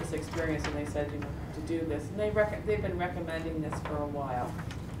had this experience, and they said, you know, to do this, and they've been recommending this for a while.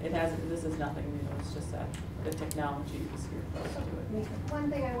 This is nothing new, it's just that the technology is here for us to do it. One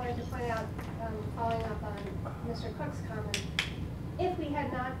thing I wanted to point out, following up on Mr. Cook's comment, if we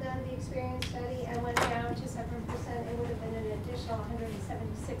had not done the experience study and went down to 7%, it would have been an additional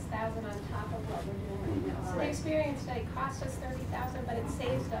 $176,000 on top of what we're doing right now. So the experience study cost us $30,000, but it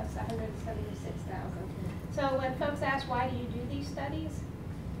saves us $176,000. So when folks ask, why do you do these studies?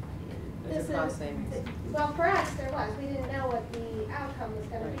 There's a cost savings. Well, for us, there was. We didn't know what the outcome was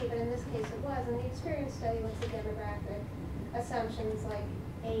going to be, but in this case it was. And the experience study looks at demographic assumptions like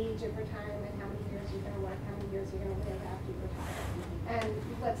age of retirement, how many years you're going to work, how many years you're going to live after you retire, and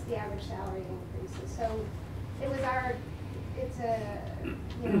what's the average salary increases. So it was our, it's a,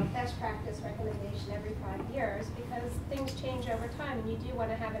 best practice recommendation every 5 years, because things change over time, and you do want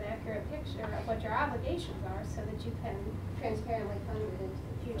to have an accurate picture of what your obligations are so that you can transparently fund it into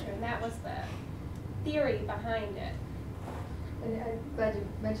the future, and that was the theory behind it. And I'm glad you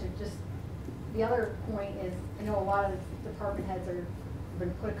mentioned just, the other point is, I know a lot of the department heads are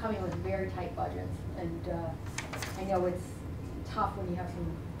coming with very tight budgets, and I know it's tough when you have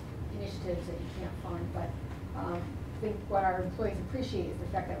some initiatives that you can't fund, but I think what our employees appreciate is the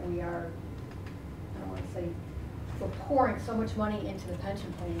fact that we are, I don't want to say, we're pouring so much money into the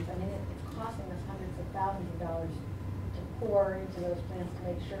pension plans. I mean, it's costing us hundreds of thousands of dollars to pour into those plans to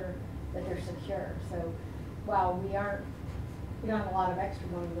make sure that they're secure. So while we don't have a lot of extra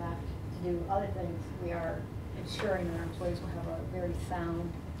money left to do other things, we are ensuring that our employees will have a very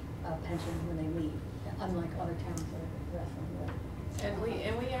sound pension when they leave, unlike other towns that are the rest of the world.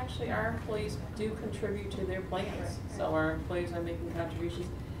 And we actually, our employees do contribute to their plans, so our employees are making contributions.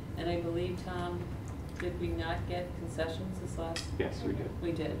 And I believe, Tom, did we not get concessions this last? Yes, we did.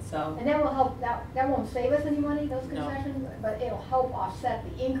 We did, so. And that will help, that won't save us any money, those No. concessions, but it'll help offset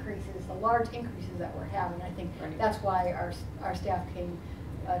the increases, the large increases that we're having. I think Right. that's why our staff came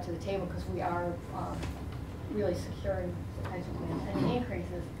to the table, because we are really securing the pension plans. And the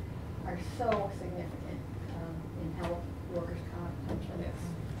increases are so significant in health, workers' comp, pensions.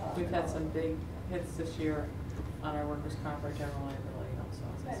 Yes. We've had some big hits this year on our workers' comp, our general liability also,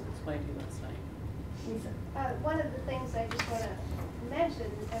 as I explained to you last night. One of the things I just want to mention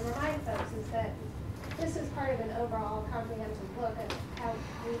and remind folks is that this is part of an overall comprehensive look at how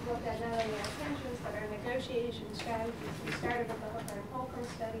we've looked at not only our pensions, but our negotiation strategies. We started with the Hooker and Holcomb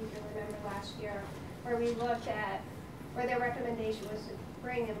study, you'll remember last year, where we looked at, where their recommendation was to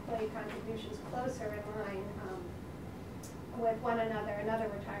bring employee contributions closer in line with one another and other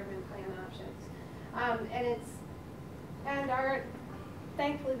retirement plan options.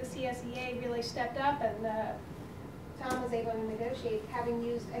 Thankfully the CSEA really stepped up, and Tom was able to negotiate, having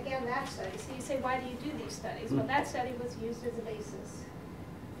used, again, that study. So you say, why do you do these studies? Well, that study was used as a basis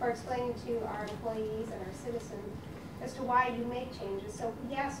for explaining to our employees and our citizens as to why you make changes. So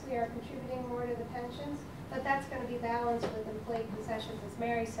yes, we are contributing more to the pensions, but that's going to be balanced with employee concessions, as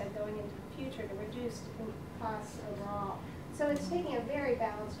Mary said, going into the future to reduce costs overall. So it's taking a very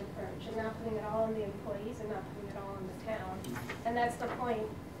balanced approach and not putting it all on the employees and not putting it all on the town. And that's the point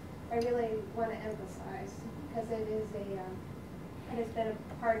I really want to emphasize, because it has been a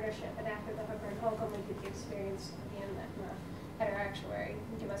partnership. And after the Hooker and Holcomb, we could experience again that had our actuary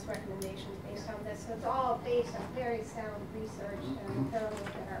give us recommendations based on this. So it's all based on very sound research and thorough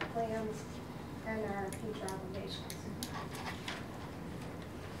look at our plans and our future obligations.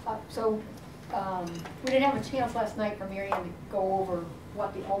 We didn't have a chance last night for Mary Ann to go over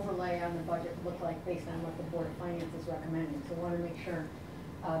what the overlay on the budget looked like based on what the Board of Finance is recommending. So I want to make sure,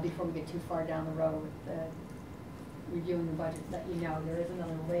 before we get too far down the road, reviewing the budget, that you know there is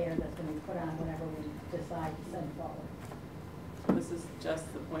another layer that's going to be put on whenever we decide to send forward. So this is just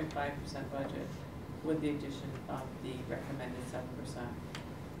the 0.5% budget with the addition of the recommended 7%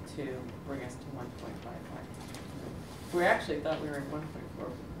 to bring us to 1.55. We actually thought we were at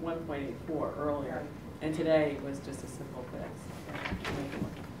 1.84 earlier, and today was just a simple fix.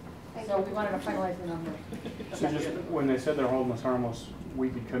 So we wanted to finalize the numbers. So just, when they said they're holding us harmless, we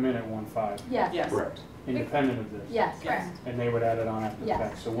could come in at 1.5, Yes. Yes. Correct. independent of this. Yes. Yes. And they would add it on after the Yes.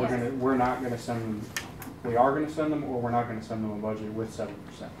 fact. So Yes. we're not gonna send them, we are gonna send them, or we're not gonna send them a budget with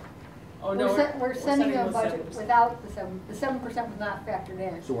 7%. Oh, no, We're sending them a with budget 7%. without the 7% was not factored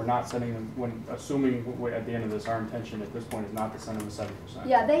in. So we're not sending them, when, assuming at the end of this, our intention at this point is not to send them a 7%.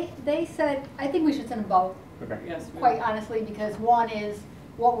 Yeah, they said, I think we should send them both, Okay. Yes. we quite will. honestly, because one is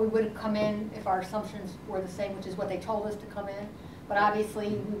what we would come in if our assumptions were the same, which is what they told us to come in. But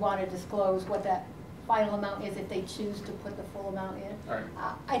obviously, we want to disclose what that final amount is if they choose to put the full amount in. All right.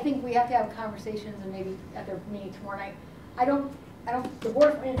 I think we have to have conversations, and maybe at their meeting tomorrow night. The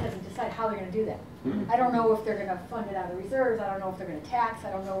Board of Finance hasn't decided how they're going to do that. I don't know if they're going to fund it out of reserves. I don't know if they're going to tax. I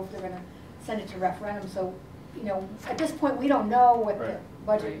don't know if they're going to send it to referendum. So, at this point, we don't know what the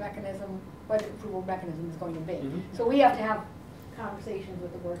budget approval mechanism is going to be. So we have to have conversations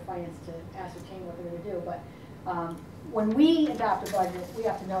with the Board of Finance to ascertain what they're going to do. But when we adopt a budget, we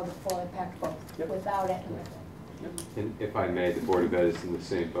have to know the full impact both without it and with it. And if I may, the Board of Ed is in the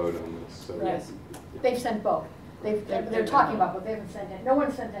same boat on this, so. Right. Yes. They've sent both. They're talking about, but they haven't sent it. No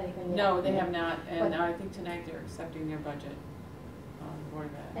one sent anything yet. No, they have not, and But- I think tonight they're accepting their budget on the Board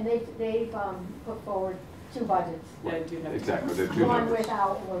of Ed. And they've put forward two budgets. Yeah, I do have. Exactly, they're two One numbers.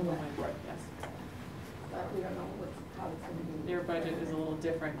 without, one with. Right. Yes. But we don't know how it's gonna be. Their budget is a little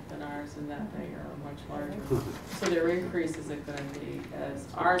different than ours in that they are much larger. So their increase isn't gonna be as,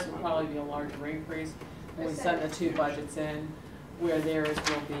 ours will probably be a larger increase when we send the two budgets in, where theirs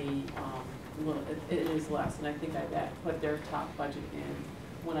will be, it is less. And I think I put their top budget in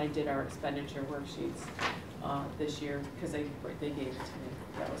when I did our expenditure worksheets this year, because they gave it to me.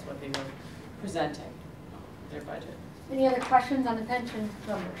 That was what they were presenting, their budget. Any other questions on the pension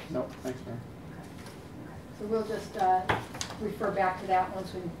numbers? No, thanks, Mary. So we'll just refer back to that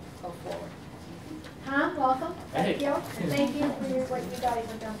once we go forward. Tom, welcome. Hey. Thank you. And thank you for what you guys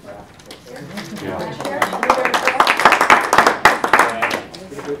have done for us this year. Yeah. Last year.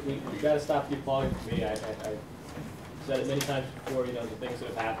 We gotta stop the applauding for me. I said it many times before, you know, the things that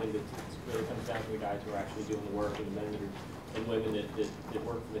have happened, it really comes down to the guys who are actually doing the work, and the men and women that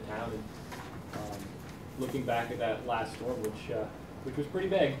work for the town. And looking back at that last storm, which was pretty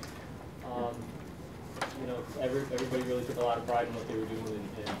big, you know, everybody really took a lot of pride in what they were doing,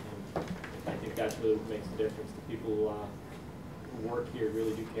 and I think that's really what makes the difference. The people who work here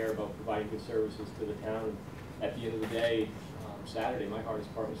really do care about providing good services to the town. And at the end of the day, Saturday, my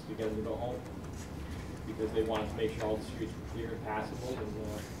hardest part was to get them to go home, because they wanted to make sure all the streets were clear and passable, and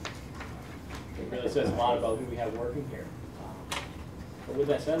it really says a lot about who we have working here. But with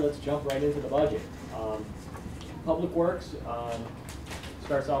that said, let's jump right into the budget. Public Works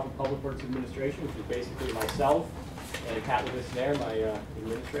starts off with Public Works Administration, which is basically myself and Kat there, my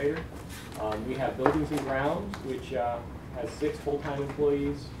administrator. We have Buildings and Grounds, which has 6 full-time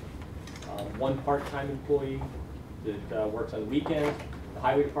employees, 1 part-time employee that works on weekends. The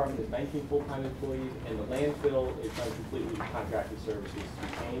Highway Department has 19 full-time employees, and the landfill is done completely with contracted services through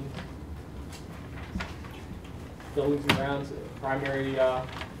Kane. Buildings and Grounds, primary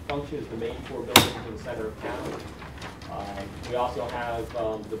function is the main 4 buildings in the center of town. We also have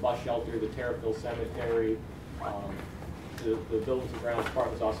the bus shelter, the Terraphill Cemetery. The Buildings and Grounds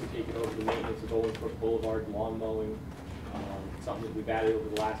Department is also taking over the maintenance of Olingbrook Boulevard lawn mowing, something that we've added over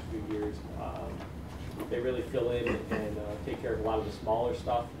the last few years. They really fill in and take care of a lot of the smaller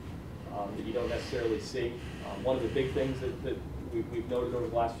stuff that you don't necessarily see. One of the big things that we've noted over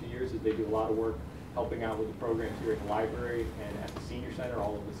the last few years is they do a lot of work helping out with the programs here at the library and at the senior center,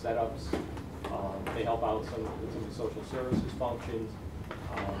 all of the setups. They help out with some of the social services functions.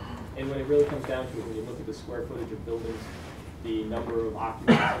 And when it really comes down to it, when you look at the square footage of buildings, the number of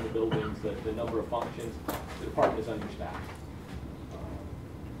occupants in the buildings, the number of functions, the department is understaffed.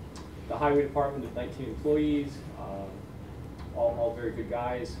 The Highway Department is 19 employees, all very good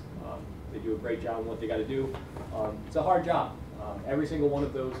guys. They do a great job in what they got to do. It's a hard job. Every single one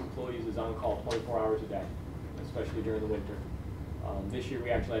of those employees is on call 24 hours a day, especially during the winter. This year we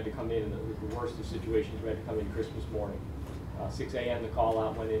actually had to come in, and it was the worst of situations. We had to come in Christmas morning. 6 a.m. the call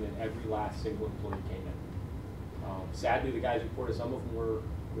out went in, and every last single employee came in. Sadly, the guys reported some of them were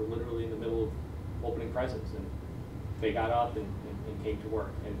literally in the middle of opening presents, and they got up and came to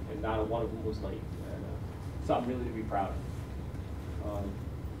work, and not a one of them was late. And, something really to be proud of.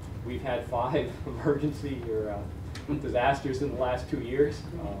 We've had 5 emergency or disasters in the last 2 years.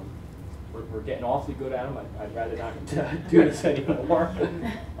 We're getting awfully good at them. I'd rather not do this anymore.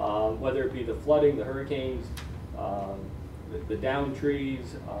 Whether it be the flooding, the hurricanes, the downed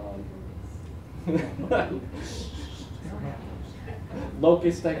trees,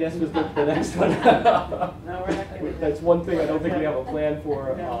 locust, I guess, was the next one. No, we're not gonna. That's one thing I don't think we have a plan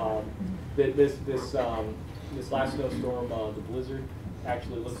for. This last snowstorm, the blizzard,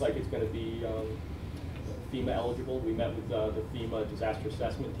 actually looks like it's going to be FEMA eligible. We met with the FEMA disaster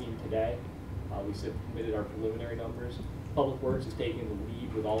assessment team today. We submitted our preliminary numbers. Public Works is taking the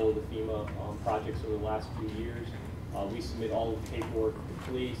lead with all of the FEMA projects over the last few years. We submit all of the paperwork to the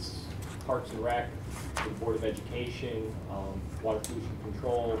police, Parks and Rec, to the Board of Education, Water Pollution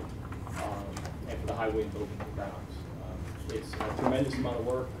Control, and for the Highway and Buildings and Grounds. It's a tremendous amount of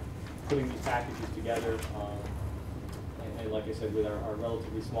work putting these packages together. And like I said, with our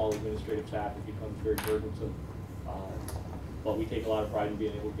relatively small administrative staff, it becomes very burdensome. But we take a lot of pride in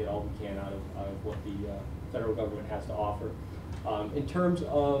being able to get all we can out of what the federal government has to offer. In terms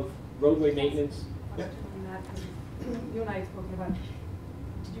of roadway maintenance, Question on that. You and I have spoken about,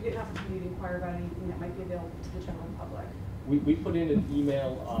 did you get an opportunity to inquire about anything that might be available to the general public? we put in an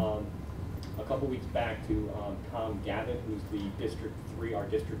email a couple weeks back to Tom Gavin, who's the District 3, our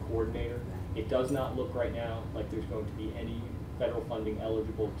district coordinator. It does not look right now like there's going to be any federal funding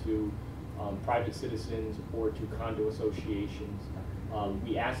eligible to private citizens or to condo associations.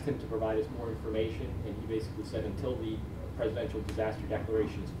 We asked him to provide us more information, and he basically said until the presidential disaster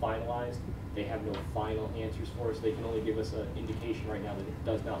declaration is finalized, they have no final answers for us. They can only give us an indication right now that it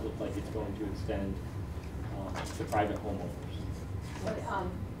does not look like it's going to extend to private homeowners. But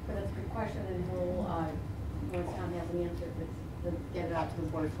that's a good question, and we'll, Norristown has an answer, but get it out to the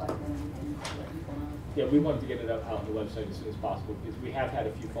board of selectmen and let people know. Yeah, we wanted to get it out on the website as soon as possible, because we have had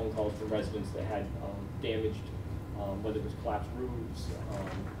a few phone calls from residents that had damaged, whether it was collapsed roofs,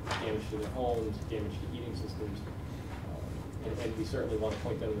 damage to their homes, damage to heating systems, and we certainly want to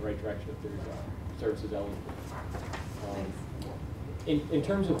point them in the right direction if there's services eligible. In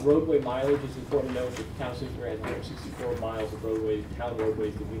terms of roadway mileage, it's important to note that the town of Simsbury has 164 miles of roadways, town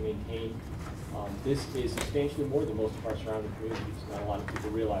roadways that we maintain. This is substantially more than most of our surrounding communities. Not a lot of people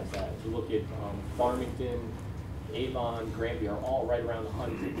realize that. If you look at Farmington, Avon, Granby are all right around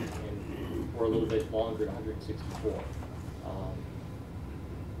 100, and we're a little bit longer at 164.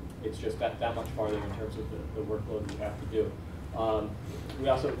 It's just that much farther in terms of the workload we have to do. We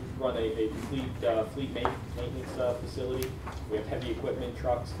also run a fleet maintenance facility. We have heavy equipment,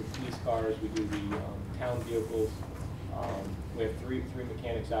 trucks, the police cars. We do the town vehicles. We have three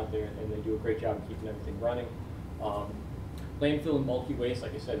mechanics out there, and they do a great job of keeping everything running. Landfill and bulky waste,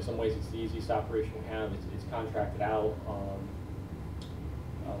 like I said, in some ways it's the easiest operation we have. It's contracted out.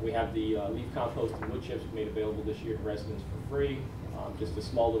 We have the leaf compost and wood chips made available this year to residents for free. Just a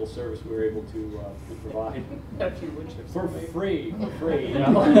small little service we were able to provide. For free, you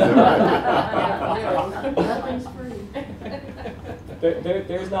know. Nothing's free.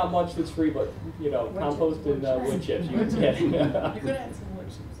 There's not much that's free, but you know, compost and wood chips you can get. You could add some wood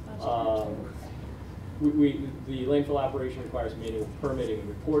chips. The landfill operation requires manual permitting and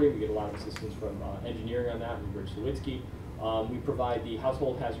reporting. We get a lot of assistance from engineering on that, with Rich Sawitsky. We provide the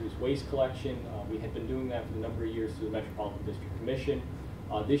household hazardous waste collection. We had been doing that for a number of years through the Metropolitan District Commission.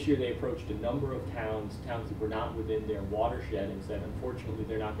 This year they approached a number of towns that were not within their watershed, and said unfortunately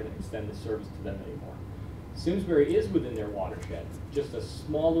they're not going to extend the service to them anymore. Simsbury is within their watershed. Just a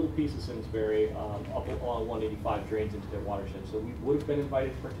small little piece of Simsbury up along 185 drains into their watershed. So we would have been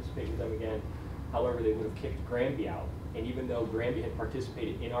invited to participate with them again. However, they would have kicked Granby out. And even though Granby had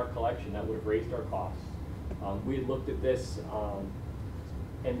participated in our collection, that would have raised our costs. We had looked at this,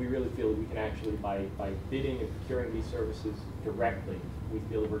 and we really feel that we can actually, by bidding and procuring these services directly, we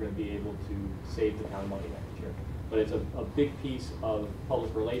feel that we're going to be able to save the town money next year. But it's a big piece of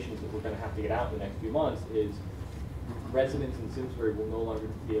public relations that we're going to have to get out in the next few months is residents in Simsbury will no longer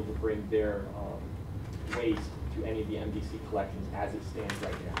be able to bring their waste to any of the MDC collections as it stands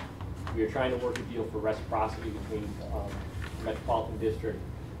right now. We are trying to work a deal for reciprocity between the Metropolitan District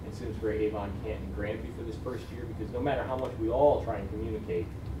and Simsbury, Avon, Canton, and Granby for this first year, because no matter how much we all try and communicate,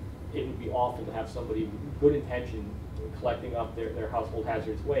 it would be awful to have somebody with good intention collecting up their household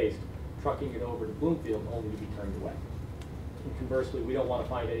hazardous waste, trucking it over to Bloomfield only to be turned away. And conversely, we don't want to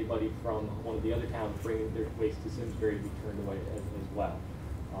find anybody from one of the other towns bringing their waste to Simsbury to be turned away as well.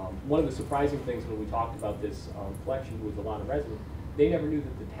 One of the surprising things when we talked about this collection with a lot of residents, they never knew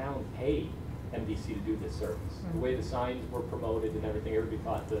that the town paid MDC to do this service. The way the signs were promoted and everything, everybody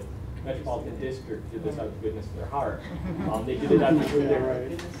thought the Metropolitan District did this out of the goodness of their heart. They did it out of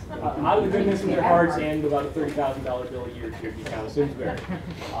the goodness of their hearts and about a $30,000 bill a year to the town of Simsbury.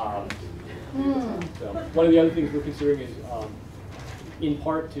 So one of the other things we're considering is, in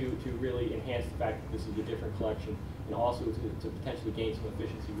part to really enhance the fact that this is a different collection, and also to potentially gain some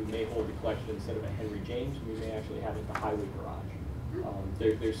efficiency, we may hold the collection instead of at Henry James, we may actually have it at the highway garage.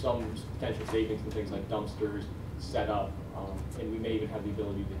 There's some potential savings in things like dumpsters, setup, and we may even have the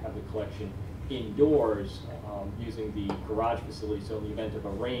ability to have the collection indoors using the garage facility, so in the event of a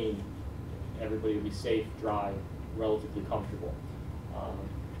rain, everybody will be safe, dry, relatively comfortable.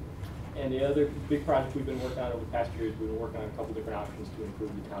 And the other big project we've been working on over the past year is we've been working on a couple different options to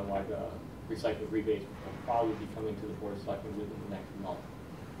improve the townwide recycling rebates, which will probably be coming to the Board of Selectmen within the next month.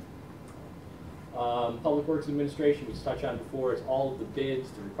 Public Works Administration, we touched on before, it's all of the bids,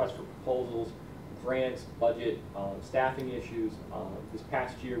 the requests for proposals, grants, budget, staffing issues. This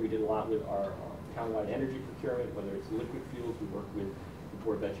past year we did a lot with our townwide energy procurement, whether it's liquid fuels, we worked with the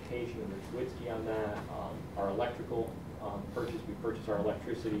Board of Education and Rich Sawitsky on that. Our electrical purchase, we purchase our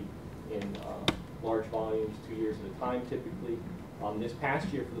electricity in large volumes, 2 years at a time typically. This past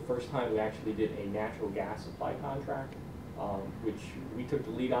year, for the first time, we actually did a natural gas supply contract, which we took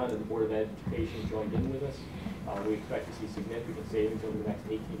the lead on, and the Board of Education joined in with us. We expect to see significant savings over the next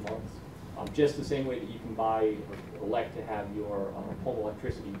 18 months. Just the same way that you can buy or elect to have your home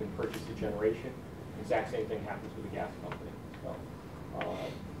electricity, you can purchase the generation. The exact same thing happens with the gas company. So,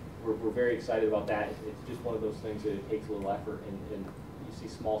 we're very excited about that. It's just one of those things that it takes a little effort, and you see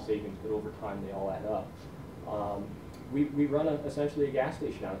small savings, but over time they all add up. We run essentially a gas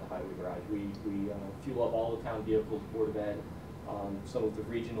station out at the highway garage. We fuel up all the town vehicles, Board of Ed, some of the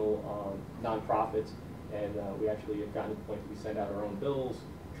regional nonprofits, and we actually have gotten to the point that we send out our own bills,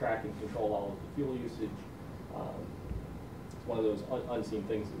 track and control all of the fuel usage. It's one of those unseen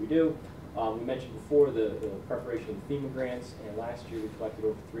things that we do. We mentioned before the preparation of the FEMA grants, and last year we collected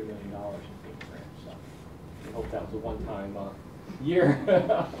over $3 million in FEMA grants. So we hope that was a one-time year.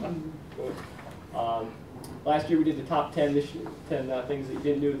 Last year we did the top 10, 10 things that you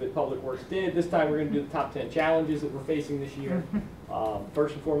didn't know that Public Works did. This time we're going to do the top 10 challenges that we're facing this year.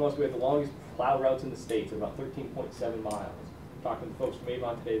 First and foremost, we have the longest plow routes in the state, at about 13.7 miles. Talking to folks from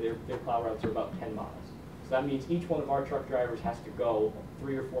Avon today, their plow routes are about 10 miles. So that means each one of our truck drivers has to go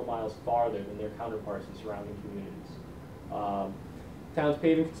 3 or 4 miles farther than their counterparts in surrounding communities. Town's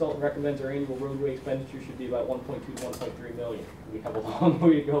paving consultant recommends our annual roadway expenditure should be about 1.2 to 1.3 million. We have a long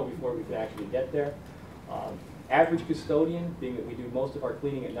way to go before we can actually get there. Average custodian, being that we do most of our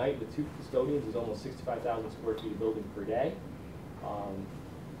cleaning at night with 2 custodians, is almost 65,000 square feet of building per day.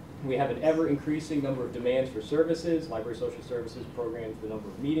 We have an ever-increasing number of demands for services, library social services programs, the number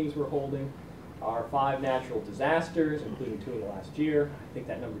of meetings we're holding. Our 5 natural disasters, including 2 in the last year. I think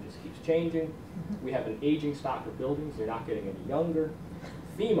that number just keeps changing. We have an aging stock of buildings. They're not getting any younger.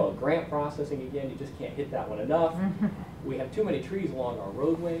 FEMA, grant processing again, you just can't hit that one enough. We have too many trees along our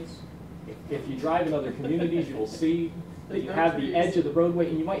roadways. If you drive in other communities, you will see that you have the edge of the roadway,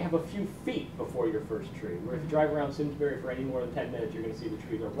 and you might have a few feet before your first tree. Where if you drive around Simsbury for any more than 10 minutes, you're going to see the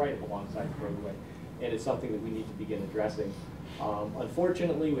trees are right up alongside the roadway. And it's something that we need to begin addressing.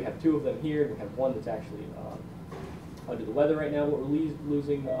 Unfortunately, we have 2 of them here. We have 1 that's actually under the weather right now, but we're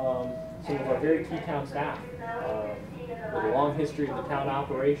losing some of our very key town staff with a long history of the town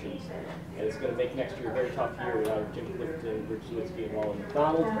operations. And it's going to make next year a very tough year without Jim Clifton, Rich Zwitzky, and Wally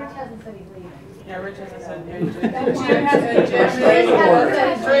McDonald. Rich hasn't said he's leaving. Yeah, Rich hasn't said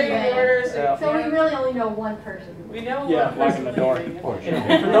So we really only know one person. We know Yeah, one locking the door. person.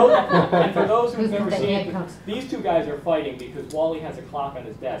 And for those who've never seen it, these 2 guys are fighting because Wally has a clock on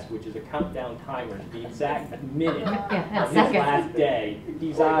his desk, which is a countdown timer to the exact minute of his last day.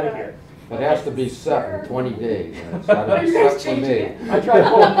 He's out of here. It has to be set in 20 days, and it's got to be set for me. I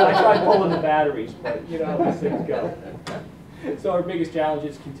tried pulling the batteries, but you know how these things go. So our biggest challenge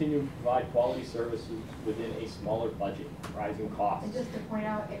is continuing to provide quality services within a smaller budget, rising costs. And just to point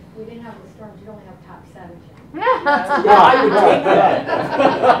out, if we didn't have the storms, you'd only have top 7. I would take that.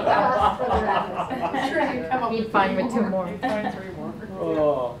 Just for the record. He'd fine with 2 more. Find 3 more.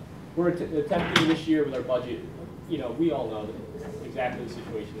 Oh, we're attempting this year with our budget. You know, we all know that exactly the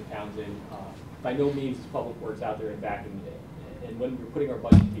situation the town's in. By no means is Public Works out there and backing it. And when we're putting our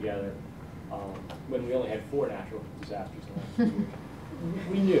budget together, when we only had 4 natural disasters in the last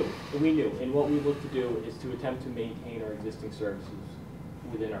 2 years, we knew. And what we look to do is to attempt to maintain our existing services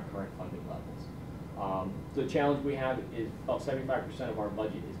within our current funding levels. The challenge we have is about 75% of our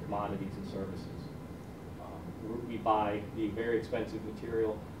budget is commodities and services. We buy the very expensive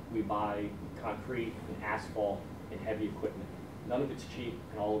material. We buy concrete and asphalt and heavy equipment. None of it's cheap,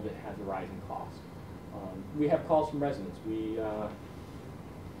 and all of it has a rising cost. We have calls from residents. We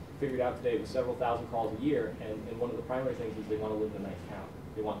figured out today with several thousand calls a year, and one of the primary things is they want to live in a nice town.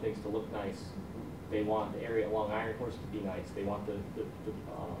 They want things to look nice. They want the area along Iron Horse to be nice. They want the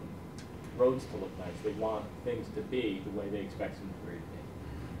roads to look nice. They want things to be the way they expect Simsbury to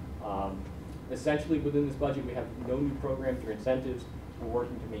be. Essentially, within this budget, we have no new programs or incentives. We're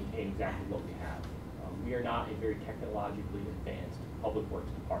working to maintain exactly what we have. We are not a very technologically advanced public works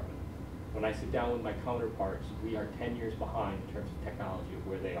department. When I sit down with my counterparts, we are 10 years behind in terms of technology of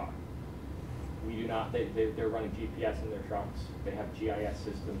where they are. We do not, they're running GPS in their trucks. They have GIS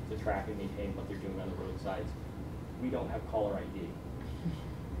systems to track and maintain what they're doing on the roadsides. We don't have caller ID.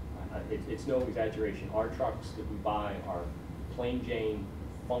 It's no exaggeration. Our trucks that we buy are plain Jane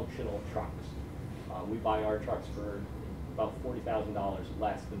functional trucks. We buy our trucks for about $40,000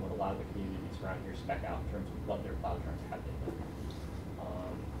 less than what a lot of the communities around here spec out in terms of what their plow trucks have been.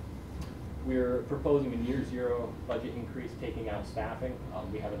 We're proposing a near zero budget increase, taking out staffing.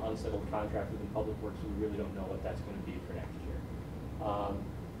 We have an unsettled contract within Public Works, so we really don't know what that's going to be for next year.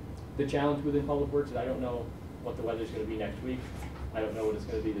 The challenge within Public Works is I don't know what the weather's going to be next week. I don't know what it's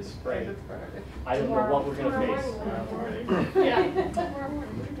going to be this spring. I don't know what we're going to face.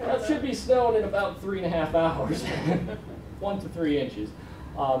 Well, it should be snowing in about 3.5 hours, 1 to 3 inches.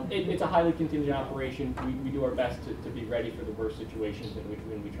 It's a highly contingent operation. We do our best to be ready for the worst situations,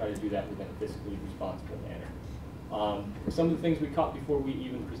 and we try to do that within a fiscally responsible manner. Some of the things we caught before we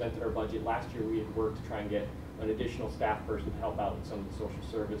even presented our budget, last year we had worked to try and get an additional staff person to help out with some of the social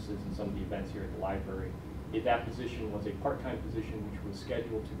services and some of the events here at the library. That position was a part-time position which was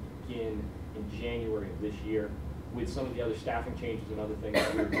scheduled to begin in January of this year. with some of the other staffing changes and other things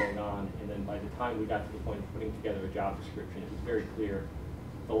that were going on. And then by the time we got to the point of putting together a job description, it was very clear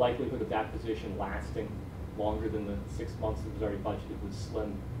the likelihood of that position lasting longer than the 6 months that was already budgeted was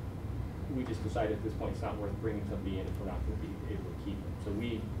slim. We just decided at this point it's not worth bringing somebody in if we're not going to be able to keep them. So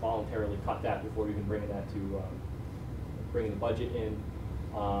we voluntarily cut that before even bringing that to bringing the budget in.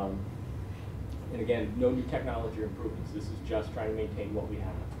 And again, no new technology or improvements. This is just trying to maintain what we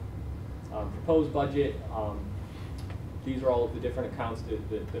have. Proposed budget. These are all of the different accounts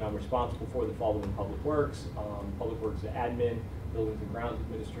that I'm responsible for that fall within Public Works. Public Works admin, Buildings and Grounds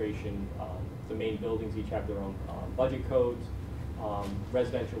Administration. The main buildings each have their own budget codes.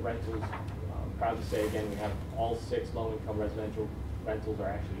 Residential rentals. Proud to say again, we have all 6 low-income residential rentals are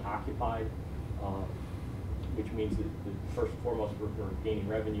actually occupied, which means that first and foremost we're gaining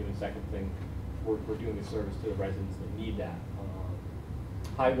revenue, and second thing, we're doing a service to the residents that need that.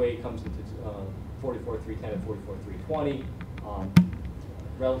 Highway comes into 44,310 and 44,320.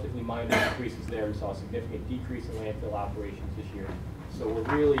 Relatively minor increases there. We saw a significant decrease in landfill operations this year. So we're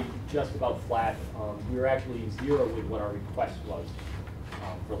really just about flat. We were actually zero with what our request was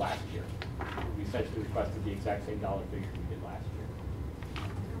for last year. We essentially requested the exact same dollar figure we did last year.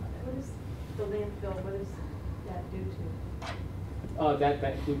 What is the landfill, what does that do to?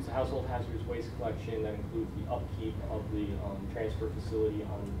 That includes the household hazardous waste collection. That includes the upkeep of the transfer facility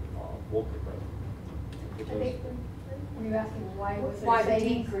on Wolcott Road. Were you asking why was Why there the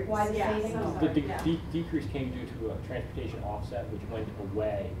savings? decrease? Why the Yeah, savings? The decrease came due to a transportation offset, which went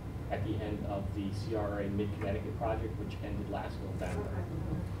away at the end of the CRA Mid-Connecticut project, which ended last November.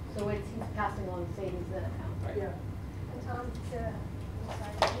 So it's he's passing on savings to that account. Right. Yeah. And Tom,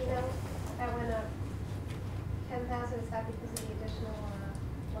 that went up 10,000, is that because of the additional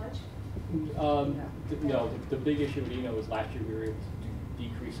lunch? No, the big issue with Eno was last year we were able to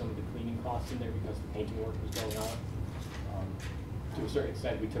decrease some of the cleaning costs in there because the painting work was going on. To a certain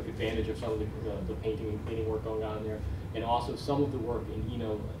extent, we took advantage of some of the painting and cleaning work going on in there. And also some of the work in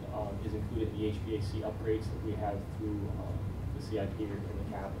Eno is included in the HVAC upgrades that we have through the CIP and the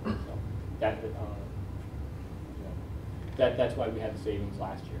capital. So that's why we had the savings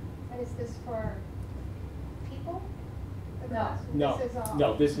last year. And is this for people? No. This is all.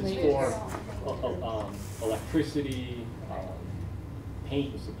 No, this is for all. electricity,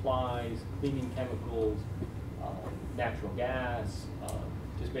 paint and supplies, cleaning chemicals, natural gas,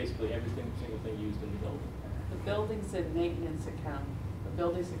 just basically every single thing used in the building. The buildings and maintenance account, the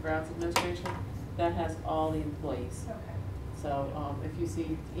Buildings and Grounds Administration, that has all the employees. Okay. So if you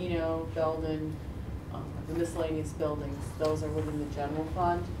see Eno, Belden, the miscellaneous buildings, those are within the general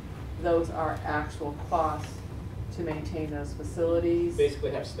fund. Those are actual costs to maintain those facilities.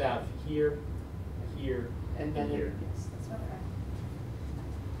 Basically have staff here, here, And then here. yes, that's right.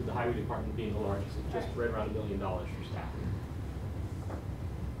 With the highway department being the largest, it's just right around $1 million for staff.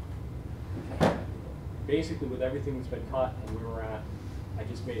 Basically, with everything that's been cut and where we're at, I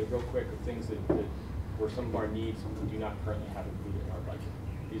just made it real quick of things that were some of our needs we do not currently have included in our budget.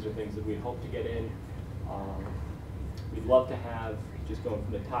 These are things that we hope to get in. We'd love to have, just going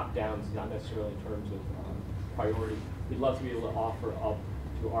from the top down, not necessarily in terms of priority, we'd love to be able to offer up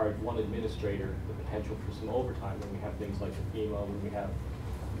to our one administrator the potential for some overtime when we have things like the FEMA, when we have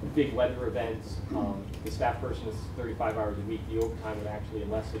big weather events. The staff person is 35 hours a week. The overtime would actually,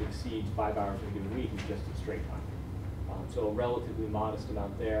 unless it exceeds 5 hours in a given week, is just a straight time. So a relatively modest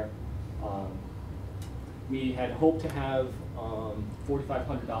amount there. We had hoped to have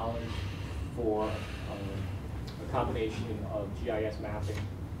 $4,500 for a combination of GIS mapping,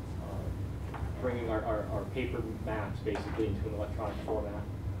 bringing our paper maps basically into an electronic format.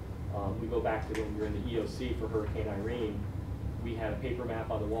 We go back to when we were in the EOC for Hurricane Irene. We had a paper map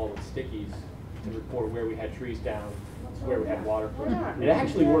on the wall with stickies to record where we had trees down, where we had water. It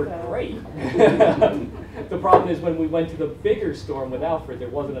actually worked great. The problem is when we went to the bigger storm with Alfred, there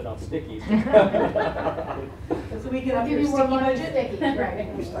wasn't enough stickies. So we can Give you more money to sticky,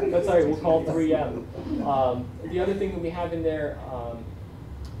 right? That's all right, we'll call 3M. The other thing that we have in there,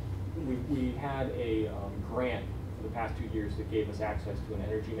 we had a grant for the past 2 years that gave us access to an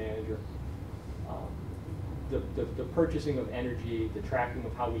energy manager. The purchasing of energy, the tracking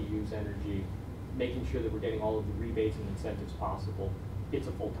of how we use energy, making sure that we're getting all of the rebates and incentives possible, it's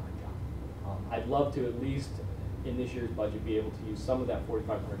a full-time job. I'd love to at least in this year's budget be able to use some of that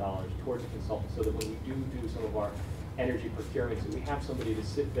 $4,500 towards a consultant so that when we do some of our energy procurements, that we have somebody to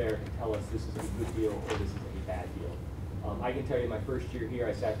sit there and tell us this is a good deal or this is a bad deal. I can tell you my first year here,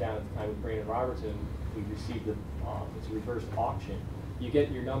 I sat down at the time with Brandon Robertson. We received it's a reverse auction. You get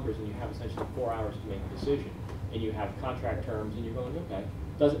your numbers and you have essentially 4 hours to make a decision. And you have contract terms and you're going, okay,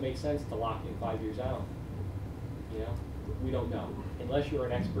 does it make sense to lock in 5 years out? know? We don't know. Unless you're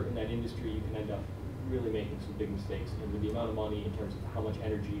an expert in that industry, you can end up really making some big mistakes. And with the amount of money in terms of how much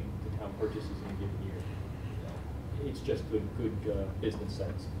energy the town purchases in a given year, it's just good business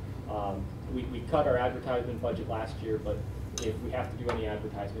sense. We cut our advertisement budget last year, but if we have to do any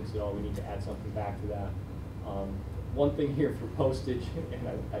advertisements at all, we need to add something back to that. One thing here for postage, and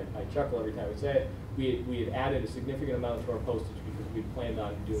I chuckle every time I say it, we had added a significant amount to our postage because we planned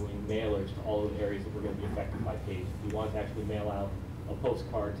on doing mailers to all of the areas that were going to be affected by paving. We wanted to actually mail out a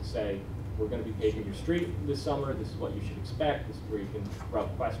postcard to say, we're going to be paving your street this summer, this is what you should expect, this is where you can throw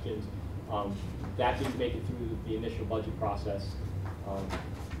out questions. That didn't make it through the initial budget process.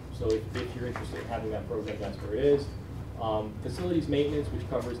 So if you're interested in having that program, that's where it is. Facilities maintenance, which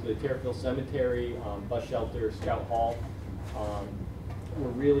covers the Terrifield Cemetery, bus shelter, Scout Hall. We're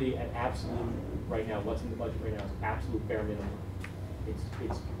really at absolute, right now, what's in the budget right now is absolute bare minimum.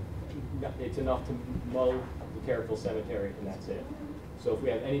 It's enough to mow the Terrifield Cemetery, and that's it. So if we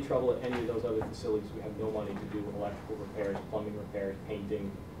have any trouble at any of those other facilities, we have no money to do electrical repairs, plumbing repairs,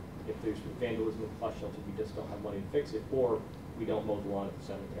 painting. If there's vandalism at the bus shelter, we just don't have money to fix it, or we don't mow the lawn at the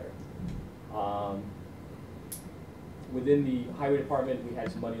cemetery. Within the highway department, we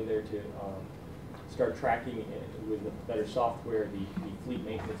had some money in there to start tracking with better software, the fleet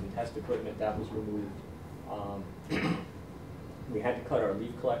maintenance and test equipment. That was removed. We had to cut our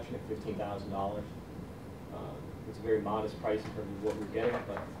leaf collection at $15,000. It's a very modest price in terms of what we're getting,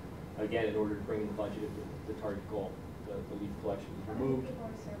 but again, in order to bring in the budget of the target goal, the leaf collection was removed. How many people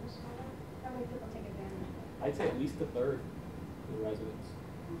are service for that? How many people take advantage of it? I'd say at least a third of the residents.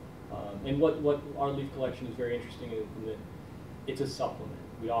 And what our leaf collection is very interesting in that it's a supplement.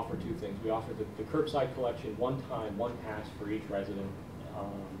 We offer two things. We offer the curbside collection one time, one pass for each resident,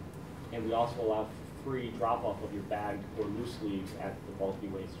 and we also allow free drop-off of your bagged or loose leaves at the bulky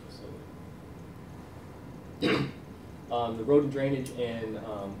waste facility. The road and drainage and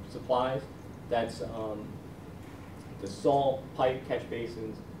supplies, that's the salt, pipe, catch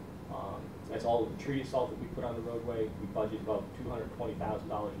basins, that's all of the treated salt that we put on the roadway. We budget about $220,000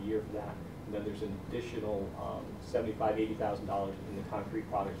 a year for that. And then there's an additional $75,000, $80,000 in the concrete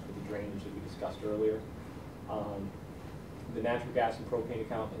products for the drainage that we discussed earlier. The natural gas and propane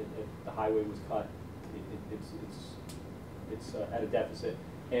account at the highway was cut. It's at a deficit.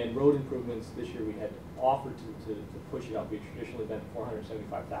 And road improvements, this year we had offered to push it up. We had traditionally been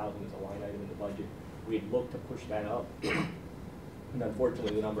 $475,000 as a line item in the budget. We had looked to push that up. And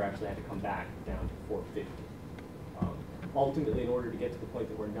unfortunately, the number actually had to come back down to $450. Ultimately, in order to get to the point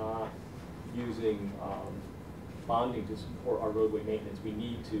that we're not using bonding to support our roadway maintenance, we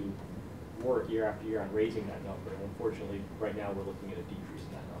need to work year after year on raising that number. And unfortunately, right now, we're looking at a decrease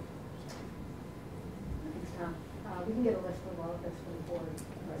in that number. Thanks, Tom. We can get a list of all of this for the board.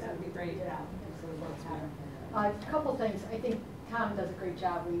 That would be great. Get out, so we won't have it. A couple things. I think Tom does a great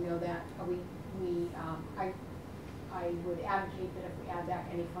job. We know that. I would advocate that if we add back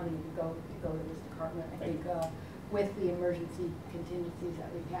any funding to go to this department. I think with the emergency contingencies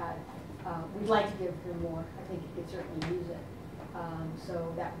that we've had, we'd like to give him more. I think he could certainly use it.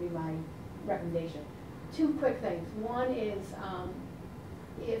 So that would be my recommendation. Two quick things. One is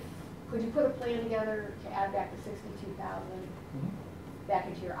could you put a plan together to add back the $62,000 back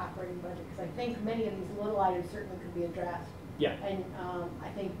into your operating budget? Because I think many of these little items certainly could be addressed. Yeah. And I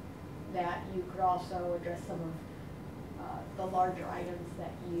think that you could also address some of the larger items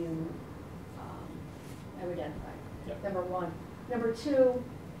that you have identified. Yep. Number one. Number two,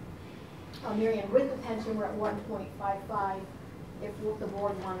 Marianne, with the pension, we're at 1.55. If the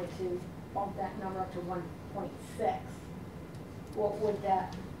board wanted to bump that number up to 1.6, what would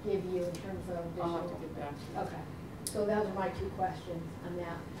that give you in terms of additional? I'll have to get back to you. Okay. So those are my two questions on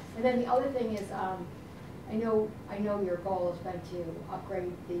that. And then the other thing is, I know your goal has been to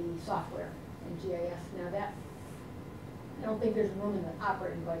upgrade the software in GIS. Now that, I don't think there's room in the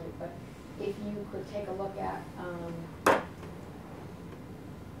operating budget, but if you could take a look at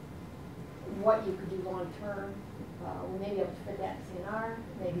what you could do long term, we may be able to fit that in CNR.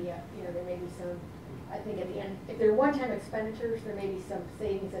 Maybe there may be some. I think at the end, if there are one-time expenditures, there may be some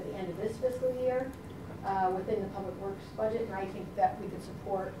savings at the end of this fiscal year within the public works budget, and I think that we could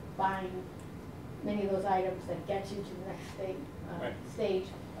support buying many of those items that get you to the next stage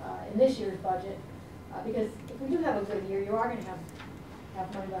in this year's budget. Because if we do have a good year, you are going to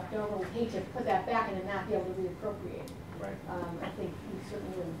have money left over. We hate to put that back and then not be able to reappropriate. Right. I think we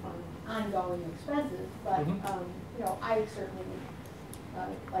certainly wouldn't fund ongoing expenses, but I would certainly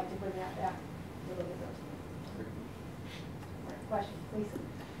like to bring that back to look at those things. All right, question, Lisa.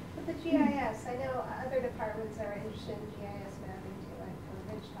 With the GIS, I know other departments are interested in GIS mapping too, like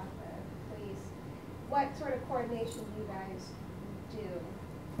Rich talked about police. what sort of coordination do you guys do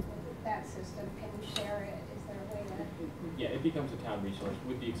with that system? Can you share it? Is there a way to? Yeah, it becomes a town resource,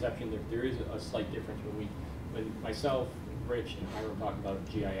 with the exception that there is a slight difference when myself, Rich, and Hiram talk about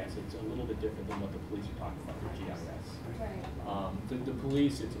GIS, it's a little bit different than what the police are talking about with GIS. Right. The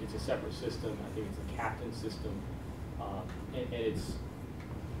police, it's a separate system. I think it's a captain system, and it's,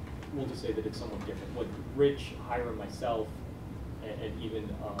 we'll just say that it's somewhat different. What Rich, Hiram, myself, and even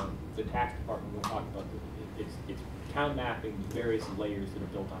the tax department will talk about, it's town mapping the various layers that are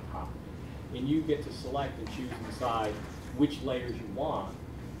built on top of it. And you get to select and choose and decide which layers you want,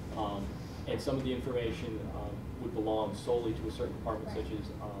 and some of the information would belong solely to a certain department, such as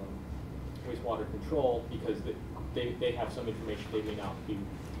wastewater control, because they have some information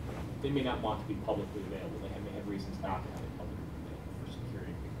they may not want to be publicly available. They may have reasons not to have it publicly available for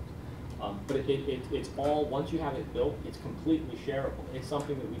security reasons. But it's all, once you have it built, it's completely shareable. It's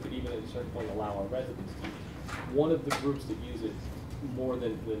something that we could even at a certain point allow our residents to use. One of the groups that use it more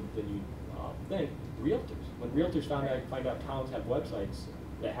than you think, realtors. When realtors find out towns have websites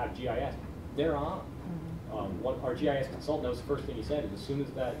that have GIS, they're on. What our GIS consultant, that was the first thing he said, is as soon as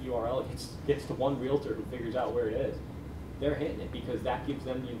that URL gets to one realtor who figures out where it is, they're hitting it, because that gives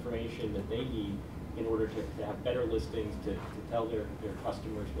them the information that they need in order to have better listings, to tell their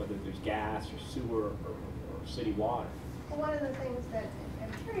customers whether there's gas or sewer or city water. Well, one of the things that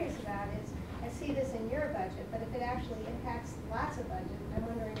I'm curious about is, I see this in your budget, but if it actually impacts lots of budgets, I'm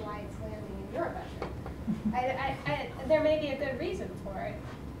wondering why it's landing in your budget. There may be a good reason for it,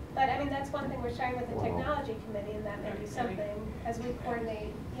 but I mean, that's one thing we're sharing with the technology committee, and that may be something as we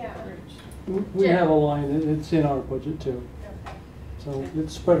coordinate, yeah. We have a line, it's in our budget too. Okay. So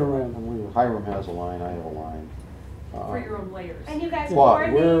it's spread around. Hiram has a line, I have a line. For your own layers. And you guys But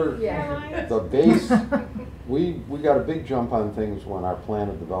coordinate your lines? the base, we got a big jump on things when our plan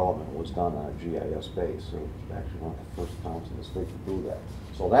of development was done on a GIS base. So it's actually one of the first towns in the state to do that.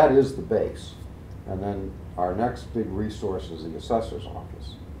 So that is the base. And then our next big resource is the assessor's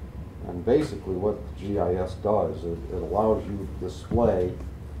office. And basically what GIS does, it allows you to display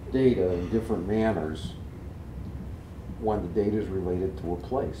data in different manners when the data is related to a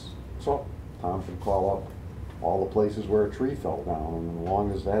place. So Tom can call up all the places where a tree fell down, and as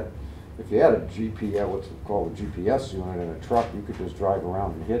long as that, if you had a GPS, what's called a GPS unit in a truck, you could just drive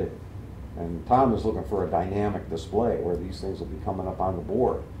around and hit it. And Tom is looking for a dynamic display where these things will be coming up on the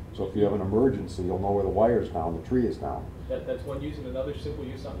board. So if you have an emergency, you'll know where the wire's down, the tree is down. That's one use, and another simple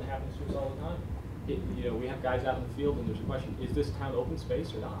use, something that happens to us all the time. We have guys out in the field, and there's a question: is this town open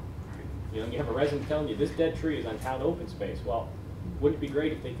space or not? You have a resident telling you this dead tree is on town open space. Well, wouldn't it be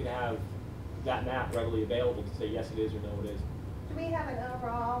great if they could have that map readily available to say yes it is or no it is? Do we have an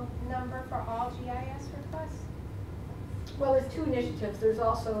overall number for all GIS requests? Well, there's two initiatives. There's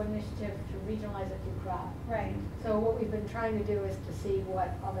also an initiative to regionalize it through CROP. Right. So what we've been trying to do is to see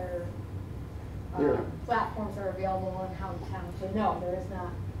what other platforms are available and how the town, so no, there is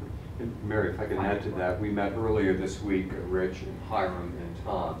not. And Mary, if I can add to that, we met earlier this week, Rich and Hiram and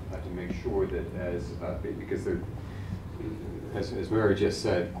Tom, to make sure that because they're, as Mary just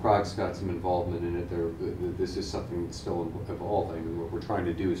said, CROG's got some involvement in it. This is something that's still evolving, and what we're trying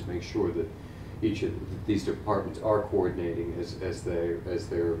to do is make sure that each of these departments are coordinating as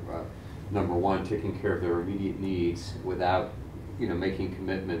they're number one, taking care of their immediate needs without making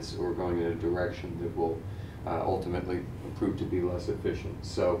commitments or going in a direction that will ultimately prove to be less efficient.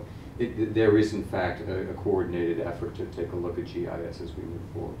 So there is in fact a coordinated effort to take a look at GIS as we move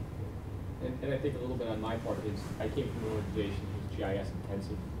forward. And I think a little bit on my part is, I came from an organization that's GIS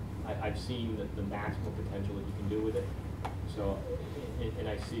intensive. I've seen the maximum potential that you can do with it. So, and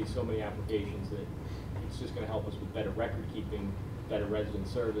I see so many applications that it's just going to help us with better record keeping, better resident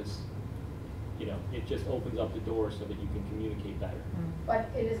service. It just opens up the door so that you can communicate better. But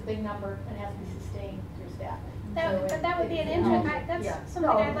it is a big number and has to be sustained through staffing. But that would be an interest, that's something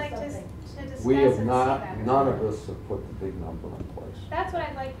I'd like to discuss We and have see not, that. none of us have put the big number in place. That's what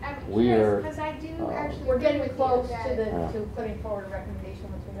I'd like, I'm We are, curious, because I do actually. We're getting agree with close you to that- to putting forward a recommendation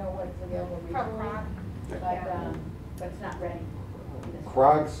once we know what's available From regionally. CROG. But it's not ready.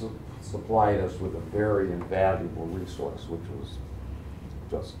 CROG supplied us with a very invaluable resource, which was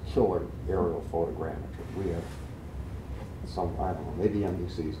just killer aerial photogrammetry. We have some, I don't know, maybe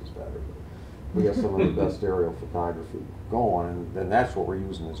NBC's is better, but we have some of the best aerial photography going, and then that's what we're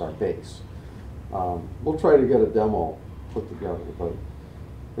using as our base. We'll try to get a demo put together, but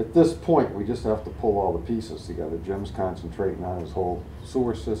at this point, we just have to pull all the pieces together. Jim's concentrating on his whole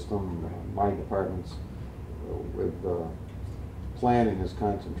sewer system, my department's with planning is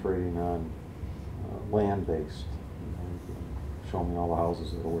concentrating on land-based. Show me all the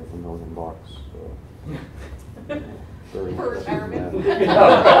houses that are worth $1 million. Very For retirement.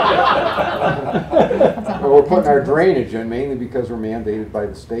 Well, we're putting our drainage in mainly because we're mandated by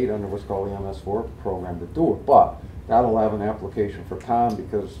the state under what's called the MS4 program to do it. But that'll have an application for Tom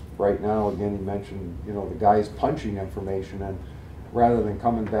because right now, again, he mentioned, you know, the guy's punching information, and rather than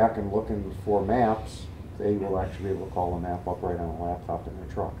coming back and looking for maps, they will actually be able to call the map up right on a laptop in their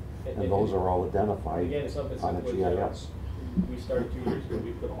truck. And those are all identified Again, it's something on the simple as, GIS. we started 2 years ago,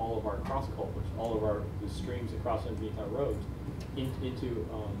 we put all of our cross culverts, all of the streams across underneath our roads into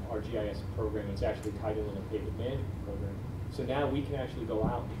our GIS program. It's actually tied in with a pavement management program. So now we can actually go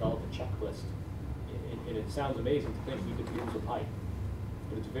out and develop a checklist. And it sounds amazing to think we could use a pipe.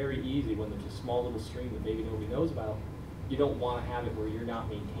 But it's very easy when there's a small little stream that maybe nobody knows about. You don't want to have it where you're not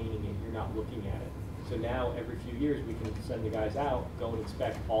maintaining it, you're not looking at it. So now every few years we can send the guys out, go and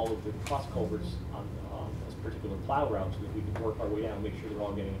inspect all of the cross culverts on this particular plow route so that we can work our way down and make sure they're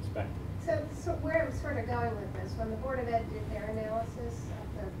all getting inspected. So where I'm sort of going with this, when the Board of Ed did their analysis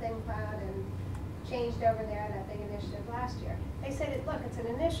of the thing cloud and changed over there, that big initiative last year, they said, look, it's an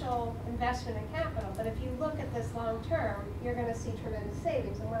initial investment in capital, but if you look at this long term, you're going to see tremendous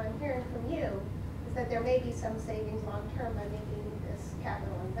savings. And what I'm hearing from you is that there may be some savings long term by making this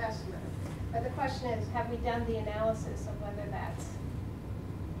capital investment. But the question is, have we done the analysis of whether that's,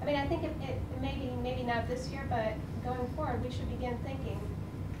 I mean, I think it maybe not this year, but going forward, we should begin thinking,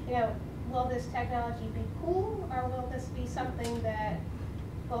 you know, will this technology be cool, or will this be something that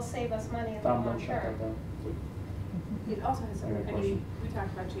will save us money in the long term? It also has, I mean, we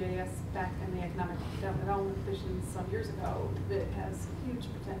talked about GIS back in the Economic Development Division some years ago, that has huge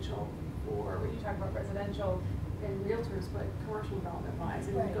potential for, when you talk about residential and realtors, but commercial development wise,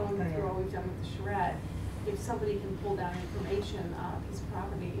 and Right. going through what we've done with the charrette, if somebody can pull down information on a piece of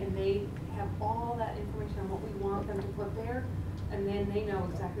property and they have all that information on what we want them to put there, and then they know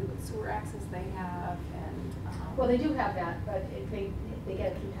exactly what sewer access they have and. Well, they do have that, but they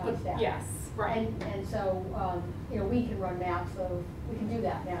get it through town staff. Yes, right. And so, you know, we can run maps of, we can do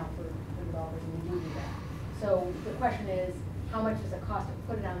that now for developers, and we do that. So the question is, how much does it cost to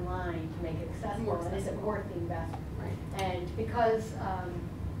put it online to make it accessible, and is it worth the investment? Right. And because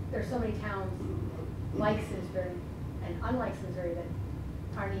there's so many towns like Simsbury and unlike Simsbury that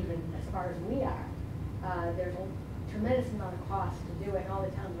aren't even as far as we are, there's a tremendous amount of cost to do it, and all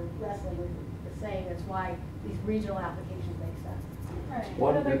the towns are wrestling with the same. That's why these regional applications make sense. Right.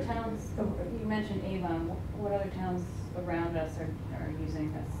 What other towns, you mentioned Avon, what other towns around us are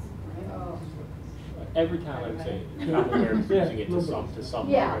using this? Oh. Every town, I would say, I'm aware is using it to some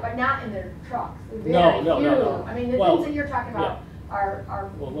Yeah, degree. but not in their trucks. Very No. few. I mean, the Well, things that you're talking about are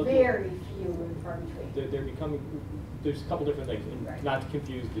Well, look, very few and far between. They're becoming, there's a couple different things, and Right. not to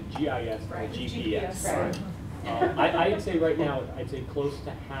confuse the GIS Right, and the GPS. GPS. Right. I'd say right now, I'd say close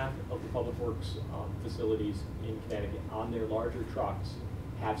to half of the public works facilities in Connecticut on their larger trucks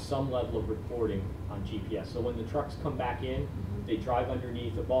have some level of reporting on GPS. So when the trucks come back in, they drive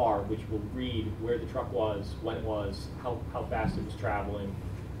underneath a bar which will read where the truck was, when it was, how fast it was traveling.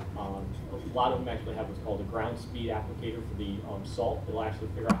 A lot of them actually have what's called a ground speed applicator for the salt. It'll actually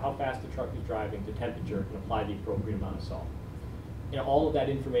figure out how fast the truck is driving to temperature and apply the appropriate amount of salt. And all of that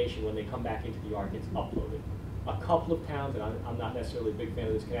information, when they come back into the yard, gets uploaded. A couple of towns, and I'm not necessarily a big fan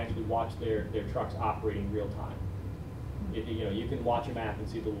of this, can actually watch their trucks operating real time. You know, you can watch a map and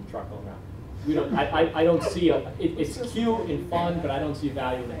see the little truck going around. We don't. I don't see it's cute and fun, but I don't see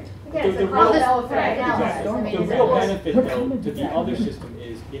value in it. Again, it's a real- cost benefit analysis. Exactly. I mean, The is real it- benefit, though, to the other system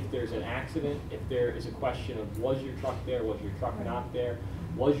is if there's an accident, if there is a question of was your truck there, was your truck not there,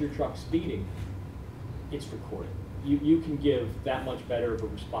 was your truck speeding, it's recorded. You can give that much better of a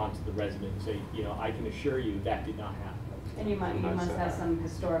response to the resident and say, you know, I can assure you that did not happen. And you must have some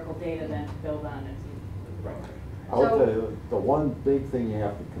historical data then to build on as you. Right. I would tell you, the one big thing you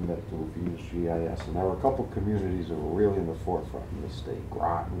have to commit to if you use GIS, and there were a couple communities that were really in the forefront in the state,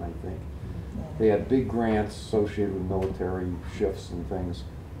 Groton, I think. They had big grants associated with military shifts and things.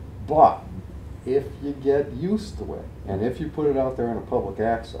 But if you get used to it, and if you put it out there in a public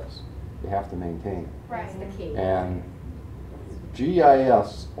access, you have to maintain it. Right. That's the key. And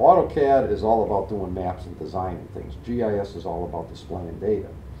GIS, AutoCAD is all about doing maps and designing things. GIS is all about displaying data.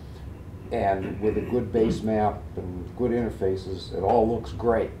 And with a good base map and good interfaces, it all looks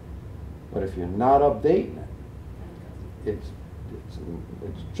great. But if you're not updating it, it's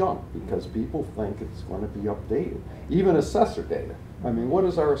junk because people think it's going to be updated. Even assessor data. I mean, what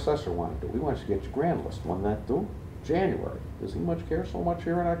does our assessor want to do? He wants to get your grand list. When that due? January. Does he much care so much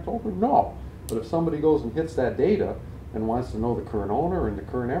here in October? No. But if somebody goes and hits that data and wants to know the current owner and the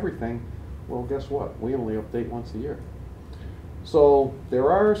current everything, well, guess what? We only update once a year. So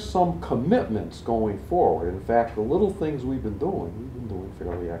there are some commitments going forward. In fact, the little things we've been doing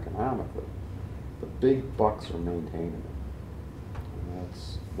fairly economically. The big bucks are maintaining it. And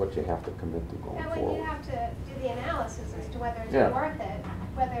that's what you have to commit to going And when forward. you have to do the analysis as to whether it's Yeah. worth it,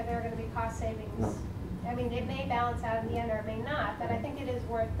 whether there are gonna be cost savings. No. I mean, it may balance out in the end or it may not, but I think it is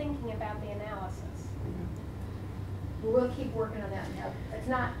worth thinking about the analysis. We'll keep working on that and have, it's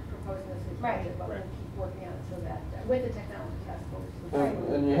not proposed in this week's Right. budget, but we'll keep working on it so that, with the technology task force.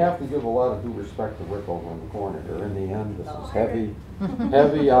 And you have to give a lot of due respect to Rick over in the corner here. In the end, this is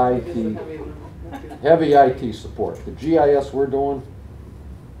heavy IT support. The GIS we're doing,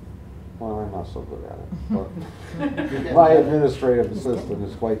 well, I'm not so good at it, but my administrative assistant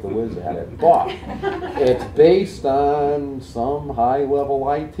is quite the whiz at it. But it's based on some high-level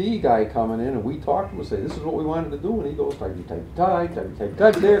IT guy coming in, and we talk to him and say, this is what we wanted to do, and he goes, type,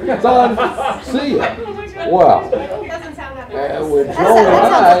 there, done, see ya. Well, Doesn't sound that bad. with Joe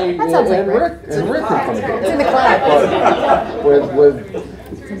and I, that sounds like and Rick can come in. It's in the cloud. But with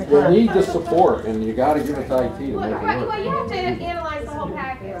need the support, and you gotta give it to IT to make it Well, work. you have to analyze the whole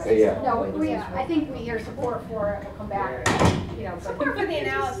package. Yeah. No, I think we hear support for it, we'll come back, you know. Support for the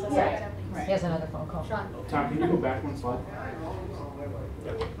analysis of it, at least. Here's another phone call. Sean? Tom, can you go back one slide?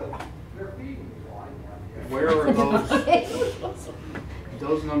 Where are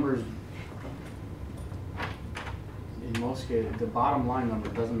those numbers, in most cases, the bottom line number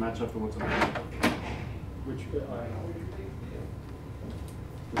doesn't match up to what's on the budget. Which, The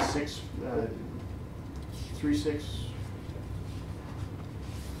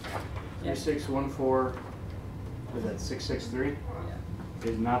 3614, is that 663?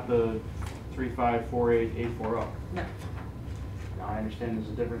 Is not the 3548840. No. Now, I understand there's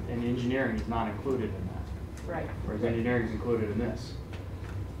a difference, and engineering is not included in that, Right. whereas engineering is included in this.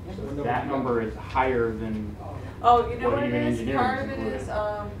 So that number is higher than, Oh, you know What what it even is? engineering Part is of it included. is,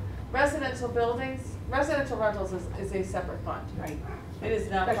 residential buildings, residential rentals is a separate fund. Right. It is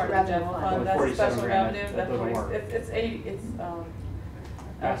not Special part of the revenue general fund. fund, Well, that's 47 special grand, revenue, that doesn't work. It's,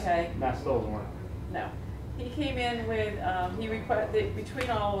 okay, that still doesn't work. no. He came in with, between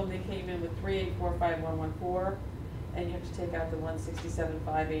all of them, they came in with 3845114, and you have to take out the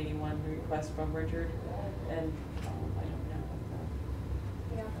 167,581 request from Richard, and, I don't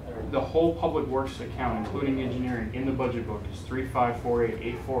know. The whole public works account, including engineering, in the budget book is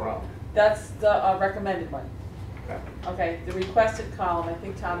 3548840. That's the recommended one. Okay. Okay, the requested column, I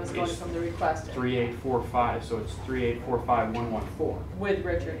think Tom is going It's from the requested, 3845, so it's 3845114 with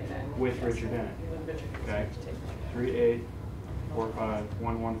Richard in it. with Richard in it. With Richard. Okay.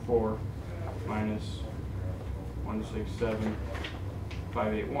 3845114 minus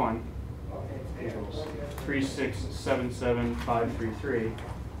 167,581 equals 3677533,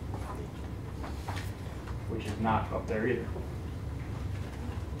 which is not up there either.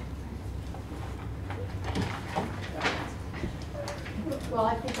 Well,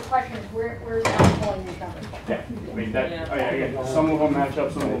 I think the question is, where's Tom pulling these numbers from? Yeah, I mean, that, Yeah. again, some of them match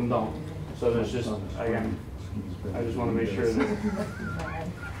up, some of them don't. So there's just, again, I just want to make sure that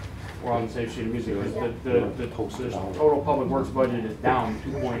we're on the same sheet of music. Because the total public works budget is down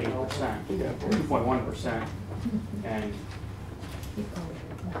 2.8%, 2.1%, and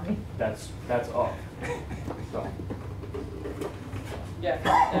that's up. So, Yeah,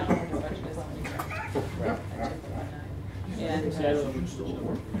 down the budget is on right. And. See, I don't know if it's still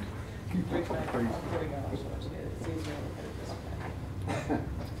working. Here we go. It's easier to look at it this way.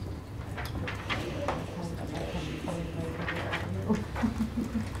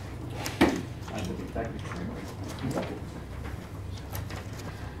 I think technically.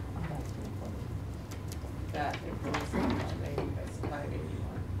 That includes, maybe that's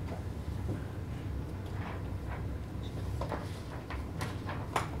 581.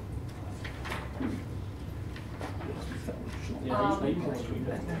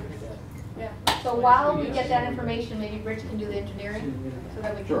 Yeah, so while we get that information, maybe Rich can do the engineering, so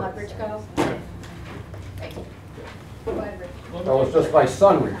that we can Sure. let Rich go. Thank you. Go ahead, Rich. That was just my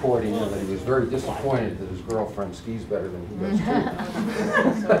son reporting in that he was very disappointed that his girlfriend skis better than he does too.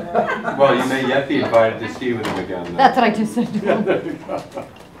 Well, you may yet be invited to ski with him again. then. That's what I just said to him.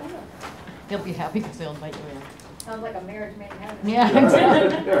 He'll be happy because he'll invite you in. Sounds like a marriage made in heaven. Yeah,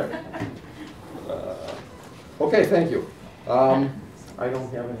 exactly. Okay, thank you. I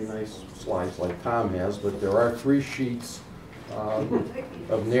don't have any nice slides like Tom has, but there are 3 sheets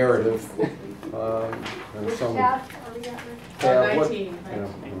of narrative and Which some. tab are we at, Rich? tab, what- 19. yeah.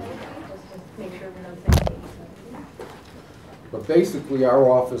 Just to make sure we're on the same page. But basically, our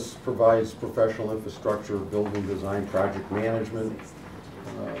office provides professional infrastructure, building design, project management,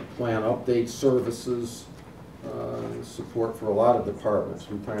 plan update services, support for a lot of departments.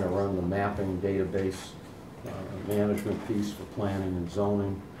 We kind of run the mapping database management piece for planning and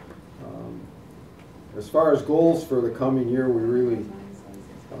zoning. As far as goals for the coming year, we really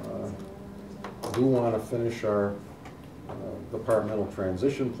do want to finish our departmental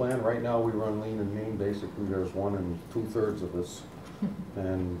transition plan. Right now we run lean and mean. Basically there's 1 2/3 of us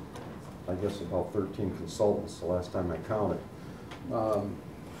and I guess about 13 consultants the last time I counted.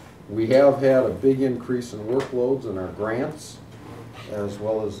 We have had a big increase in workloads in our grants as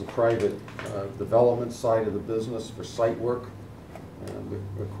well as the private development side of the business for site work. And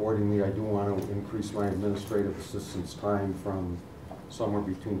accordingly, I do want to increase my administrative assistant's time from somewhere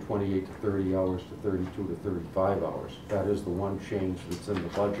between 28 to 30 hours to 32 to 35 hours. That is the one change that's in the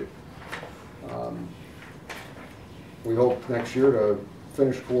budget. We hope next year to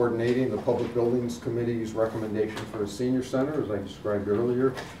finish coordinating the Public Buildings Committee's recommendation for a senior center, as I described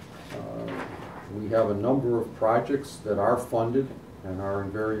earlier. We have a number of projects that are funded and are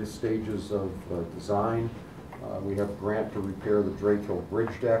in various stages of design. We have a grant to repair the Drake Hill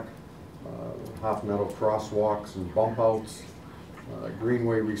Bridge deck, Hoff Meadow crosswalks and bump outs,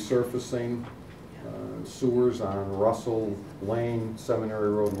 greenway resurfacing, sewers on Russell Lane, Seminary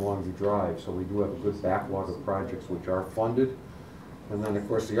Road, and Longview Drive. So we do have a good backlog of projects which are funded. And then, of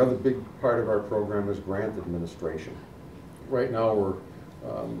course, the other big part of our program is grant administration. Right now, we're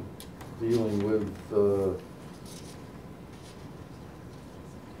dealing with,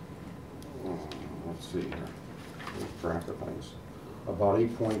 let's see here, lose track of things, about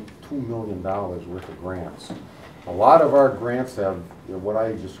 $8.2 million worth of grants. A lot of our grants have what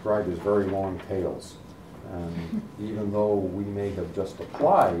I describe as very long tails. And even though we may have just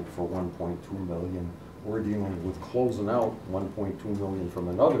applied for $1.2 million, we're dealing with closing out $1.2 million from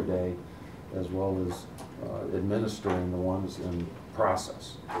another day, as well as administering the ones in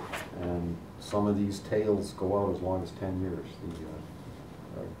process. And some of these tails go out as long as 10 years.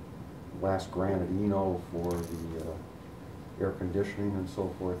 The last grant at Eno for the air conditioning and so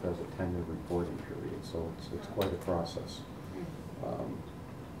forth has a 10-year reporting period, so it's quite a process.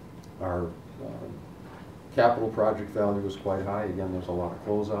 Our capital project value is quite high. Again, there's a lot of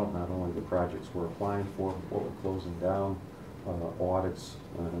closeout, not only the projects we're applying for, but what we're closing down, audits,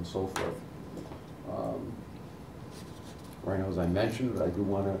 and so forth. Right now, as I mentioned, I do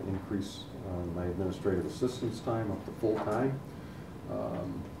want to increase my administrative assistant's time up to full time.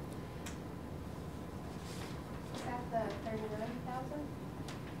 Is that the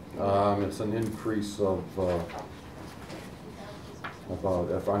 39,000? It's an increase of about,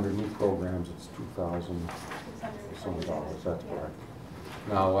 if under new programs, it's $2,000 some dollars. That's correct.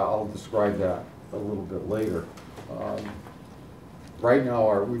 Now, I'll describe that a little bit later. Right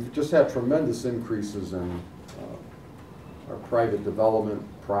now, we've just had tremendous increases in our private development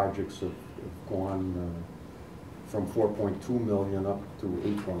projects have gone from $4.2 million up to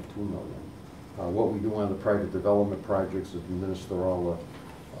 $8.2 million. What we do on the private development projects is administer all the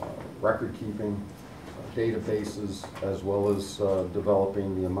record keeping, databases, as well as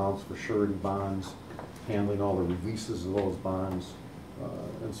developing the amounts for surety bonds, handling all the releases of those bonds,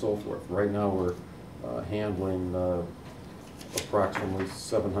 and so forth. Right now we're handling approximately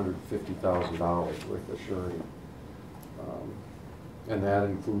 $750,000 worth of surety. And that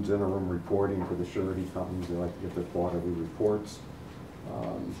includes interim reporting to the surety companies. They like to get their quarterly reports.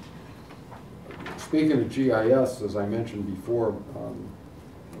 Speaking of GIS, as I mentioned before,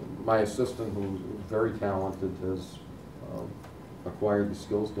 my assistant, who's very talented, has acquired the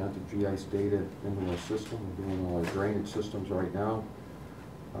skills to enter GIS data into our system. We're doing all our drainage systems right now.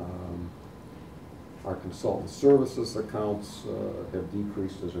 Our consultant services accounts have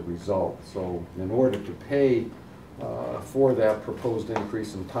decreased as a result. So in order to pay for that proposed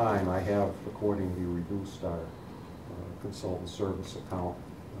increase in time, I have accordingly reduced our consultant service account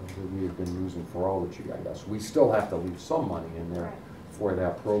that we have been using for all the GIS. We still have to leave some money in there for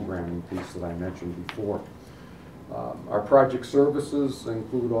that programming piece that I mentioned before. Our project services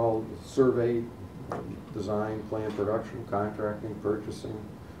include all survey, design, plan, production, contracting, purchasing,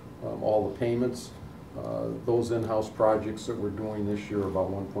 all the payments. Those in-house projects that we're doing this year are about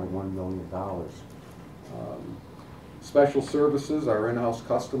 $1.1 million. Special services, our in-house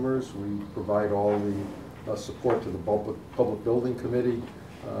customers, we provide all the support to the Public Building Committee.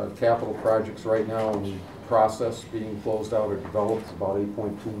 Capital projects right now in process being closed out or developed, about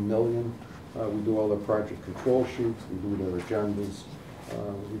 $8.2 million. We do all their project control sheets, we do their agendas,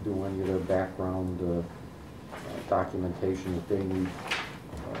 we do any of their background documentation that they need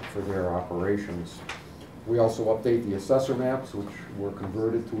for their operations. We also update the assessor maps, which were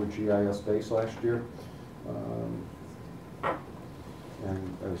converted to a GIS base last year.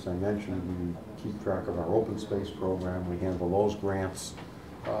 And as I mentioned, we keep track of our open space program, we handle those grants.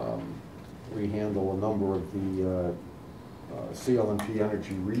 We handle a number of the CLNP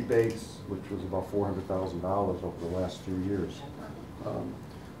energy rebates, which was about $400,000 over the last few years.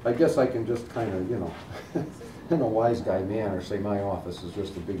 I guess I can just kind of, you know, in a wise guy manner, say my office is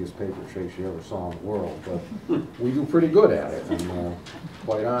just the biggest paper chase you ever saw in the world, but we do pretty good at it, and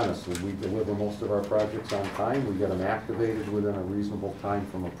quite honestly, we deliver most of our projects on time. We get them activated within a reasonable time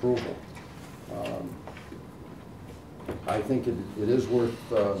from approval. I think it is worth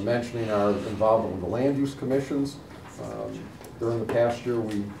mentioning our involvement with the land use commissions. During the past year,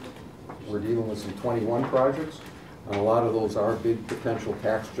 we were dealing with some 21 projects, and a lot of those are big potential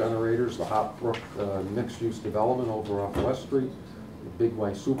tax generators. The Hopbrook mixed-use development over off West Street, the Big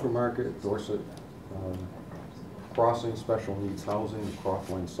Y Supermarket, Dorset Crossing Special Needs Housing, the Croft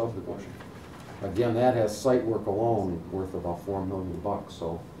Lane subdivision. Again, that has site work alone worth about $4 million.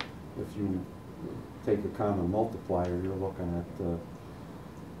 So if you take a common multiplier, you're looking at,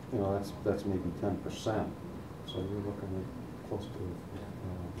 you know, that's maybe 10%. So you're looking at close to,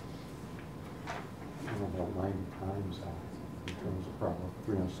 you know, about 90 times that in terms of probably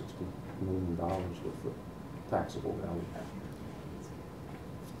 $360 million worth of taxable value.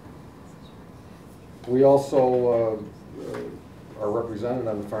 We also are represented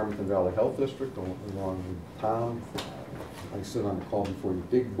on the Farmington Valley Health District along with Tom. I sit on the Call Before You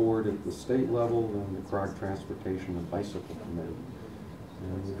Dig board at the state level and the CROG Transportation and Bicycle Committee.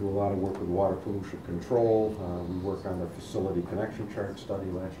 And we do a lot of work with water pollution control. We work on the facility connection chart study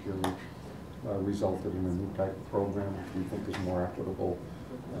last year, which resulted in a new type of program which we think is more equitable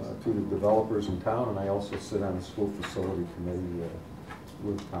to the developers in town. And I also sit on the school facility committee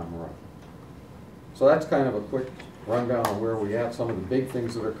with Tom Rudd. So that's kind of a quick rundown on where we're at. Some of the big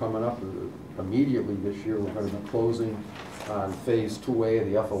things that are coming up immediately this year. We're going to be closing on phase 2A of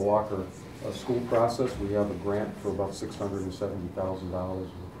the Ethel Walker school process. We have a grant for about $670,000. We're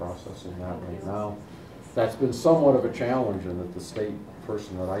processing that right now. That's been somewhat of a challenge in that the state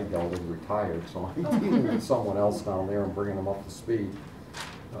person that I dealt with retired, so I'm dealing with someone else down there and bringing them up to speed.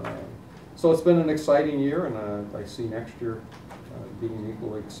 So it's been an exciting year, and I see next year being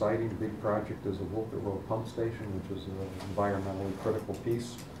equally exciting. The big project is the Wilker Road Pump Station, which is an environmentally critical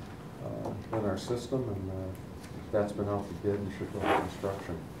piece in our system, and that's been out to bid and should go to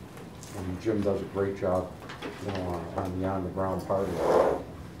construction. And Jim does a great job, you know, on the on-the-ground part of it.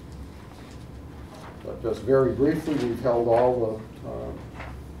 But just very briefly, we've held all the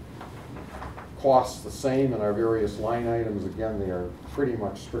costs the same in our various line items. Again, they are pretty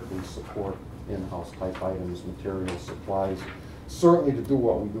much strictly support in-house type items, materials, supplies. Certainly to do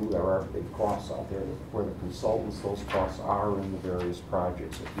what we do, there are big costs out there. Where the consultants, those costs are in the various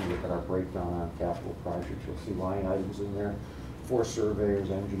projects. If you look at our breakdown on capital projects, you'll see line items in there for surveyors,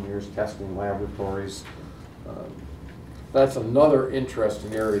 engineers, testing laboratories. That's another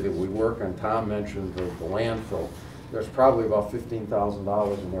interesting area that we work on. Tom mentioned the landfill. There's probably about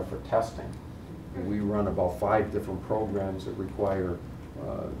 $15,000 in there for testing. We run about 5 different programs that require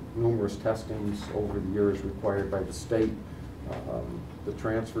numerous testings over the years required by the state. The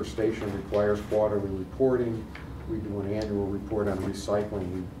transfer station requires quarterly reporting. We do an annual report on recycling.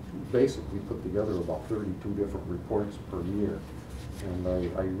 We basically put together about 32 different reports per year. And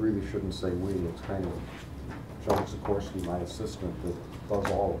I really shouldn't say we, it's kind of John Sikorsky, my assistant, that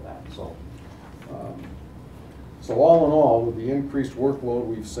does all of that. So all in all, with the increased workload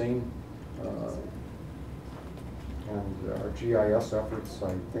we've seen and our GIS efforts,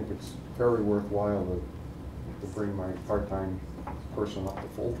 I think it's very worthwhile to bring my part-time person up to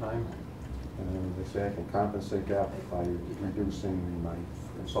full-time. And they say I can compensate that by reducing my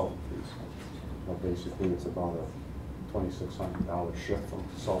consultant fees. Well, basically, it's about a $2,600 shift from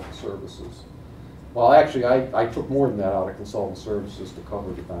consultant services. Well, actually, I took more than that out of consultant services to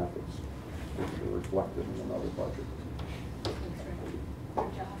cover the benefits, which are reflected in another budget.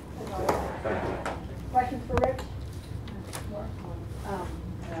 Good job. Thank you. Questions for Rich? I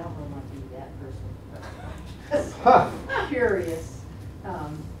don't want to be that person. Curious,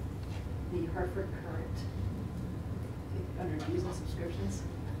 the Hartford Current, under dues and subscriptions,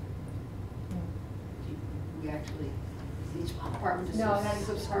 we actually, is each department just No, not each department.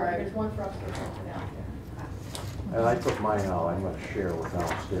 subscribe? There's one for upstairs, one for downstairs. And I took mine out. I'm going to share with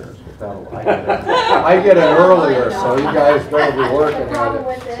downstairs, but I get it earlier, so you guys better be working The problem at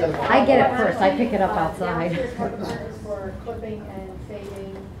with it. it, I get it first. I pick it up outside. Downstairs department is for clipping and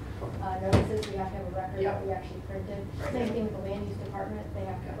saving notices. We have to have a record that we actually printed. Same thing with the land use department. They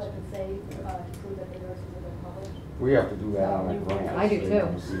have to clip and save to prove that the notices have been published. We have to do that on a grant. I do too.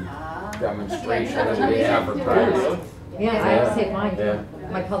 Demonstration of the advertising. Yeah, I have to save mine Yeah. too.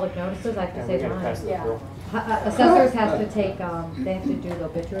 My public notices, I have to And we save gotta mine. pass that Yeah. bill. Assessors have to take, they have to do the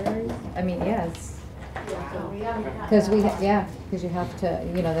obituaries. I mean, yes, Yeah, so we haven't had because that. yeah, because you have to,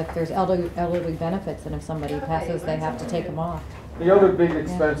 you know, if there's elderly benefits, and if somebody passes, they have to take them off. The other big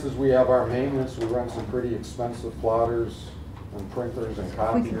expenses we have are maintenance. We run some pretty expensive plotters and printers and We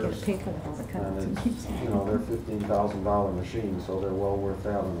can get copiers. paid for all the And cuts. it's, you know, they're $15,000 machines, so they're well worth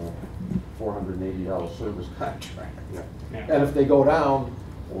having a $480 service contract. Yeah. And if they go down,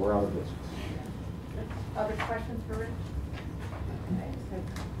 we're out of business. Other questions for Rich?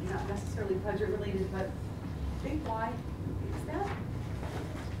 Not necessarily budget related, but Big Y, is that,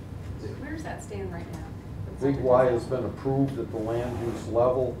 where does that stand right now? Big Y has been approved at the land use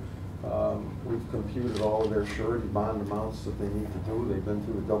level. We've computed all of their surety bond amounts that they need to do. They've been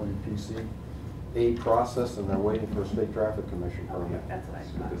through the WPCA process, and they're waiting for a state traffic commission Okay, permit. that's what I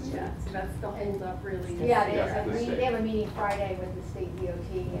thought, yeah, so that's the hold up really. Yeah, Yeah, the they state. have a meeting Friday with the state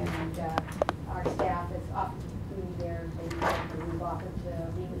DOT, and our staff is off doing their, they need to move off into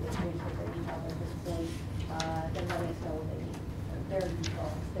meet with the police if they need help at this point. Then let us know what they need, their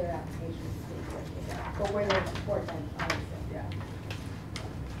controls, their applications, but we're there to support them, obviously. Yeah.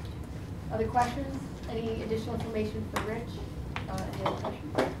 Other questions? Any additional information for Rich? Any other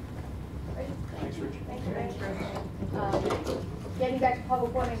questions? Right. Thanks, Rich. Thanks, Rich. Getting back to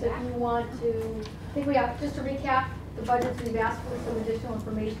public works, if you want to, I think we have, just to recap, the budgets, we've asked for some additional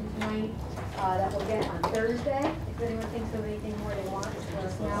information tonight that we'll get on Thursday. If anyone thinks of anything more they want, just let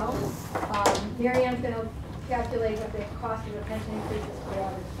us know. Mary Ann's going to calculate what the cost of the pension increases for the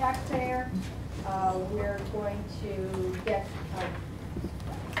average taxpayer. We're going to get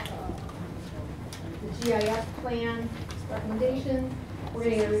the GIS plan recommendations. We're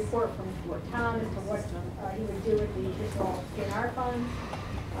going to get a report from Tom as to what he would do with the additional CNR funds.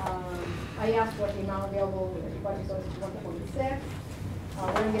 I asked what the amount available if the budget goes to 146.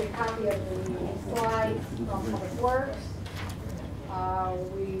 We're going to get a copy of the slides from Public Works.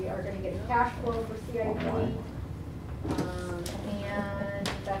 We are going to get a cash flow for CIP. And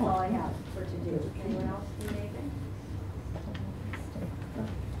that's all I have for to do. Anyone else need anything?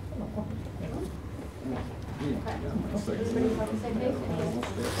 Okay. Everybody's on the same page?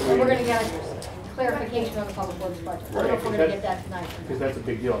 And we're gonna get a clarification on the public works budget. I don't know if we're gonna get that tonight. Because that's a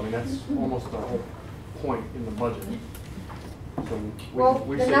big deal. I mean, that's almost the whole point in the budget. So Well,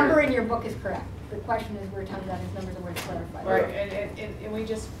 we the sit number here- in your book is correct. The question is, we're talking about his numbers and we're clarifying. Right, and we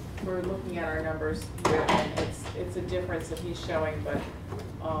just, we're looking at our numbers here, and it's a difference that he's showing, but,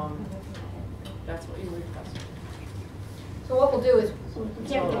 that's what you requested. So what we'll do is, we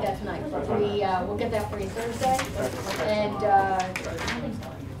can't get that tonight, but we'll get that for you Thursday. And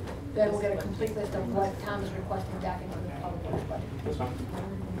then we'll get a complete list of what Tom is requesting back into the public works budget. That's fine.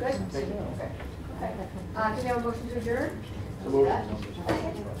 Good? Thank you. Okay. Can we have a motion to adjourn? So moved.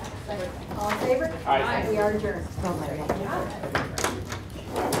 All in favor? Aye. We are adjourned.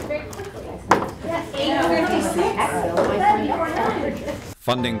 Very quickly. Yes,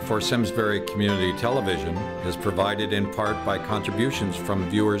 Funding for Simsbury Community Television is provided in part by contributions from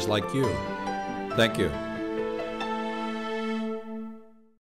viewers like you. Thank you.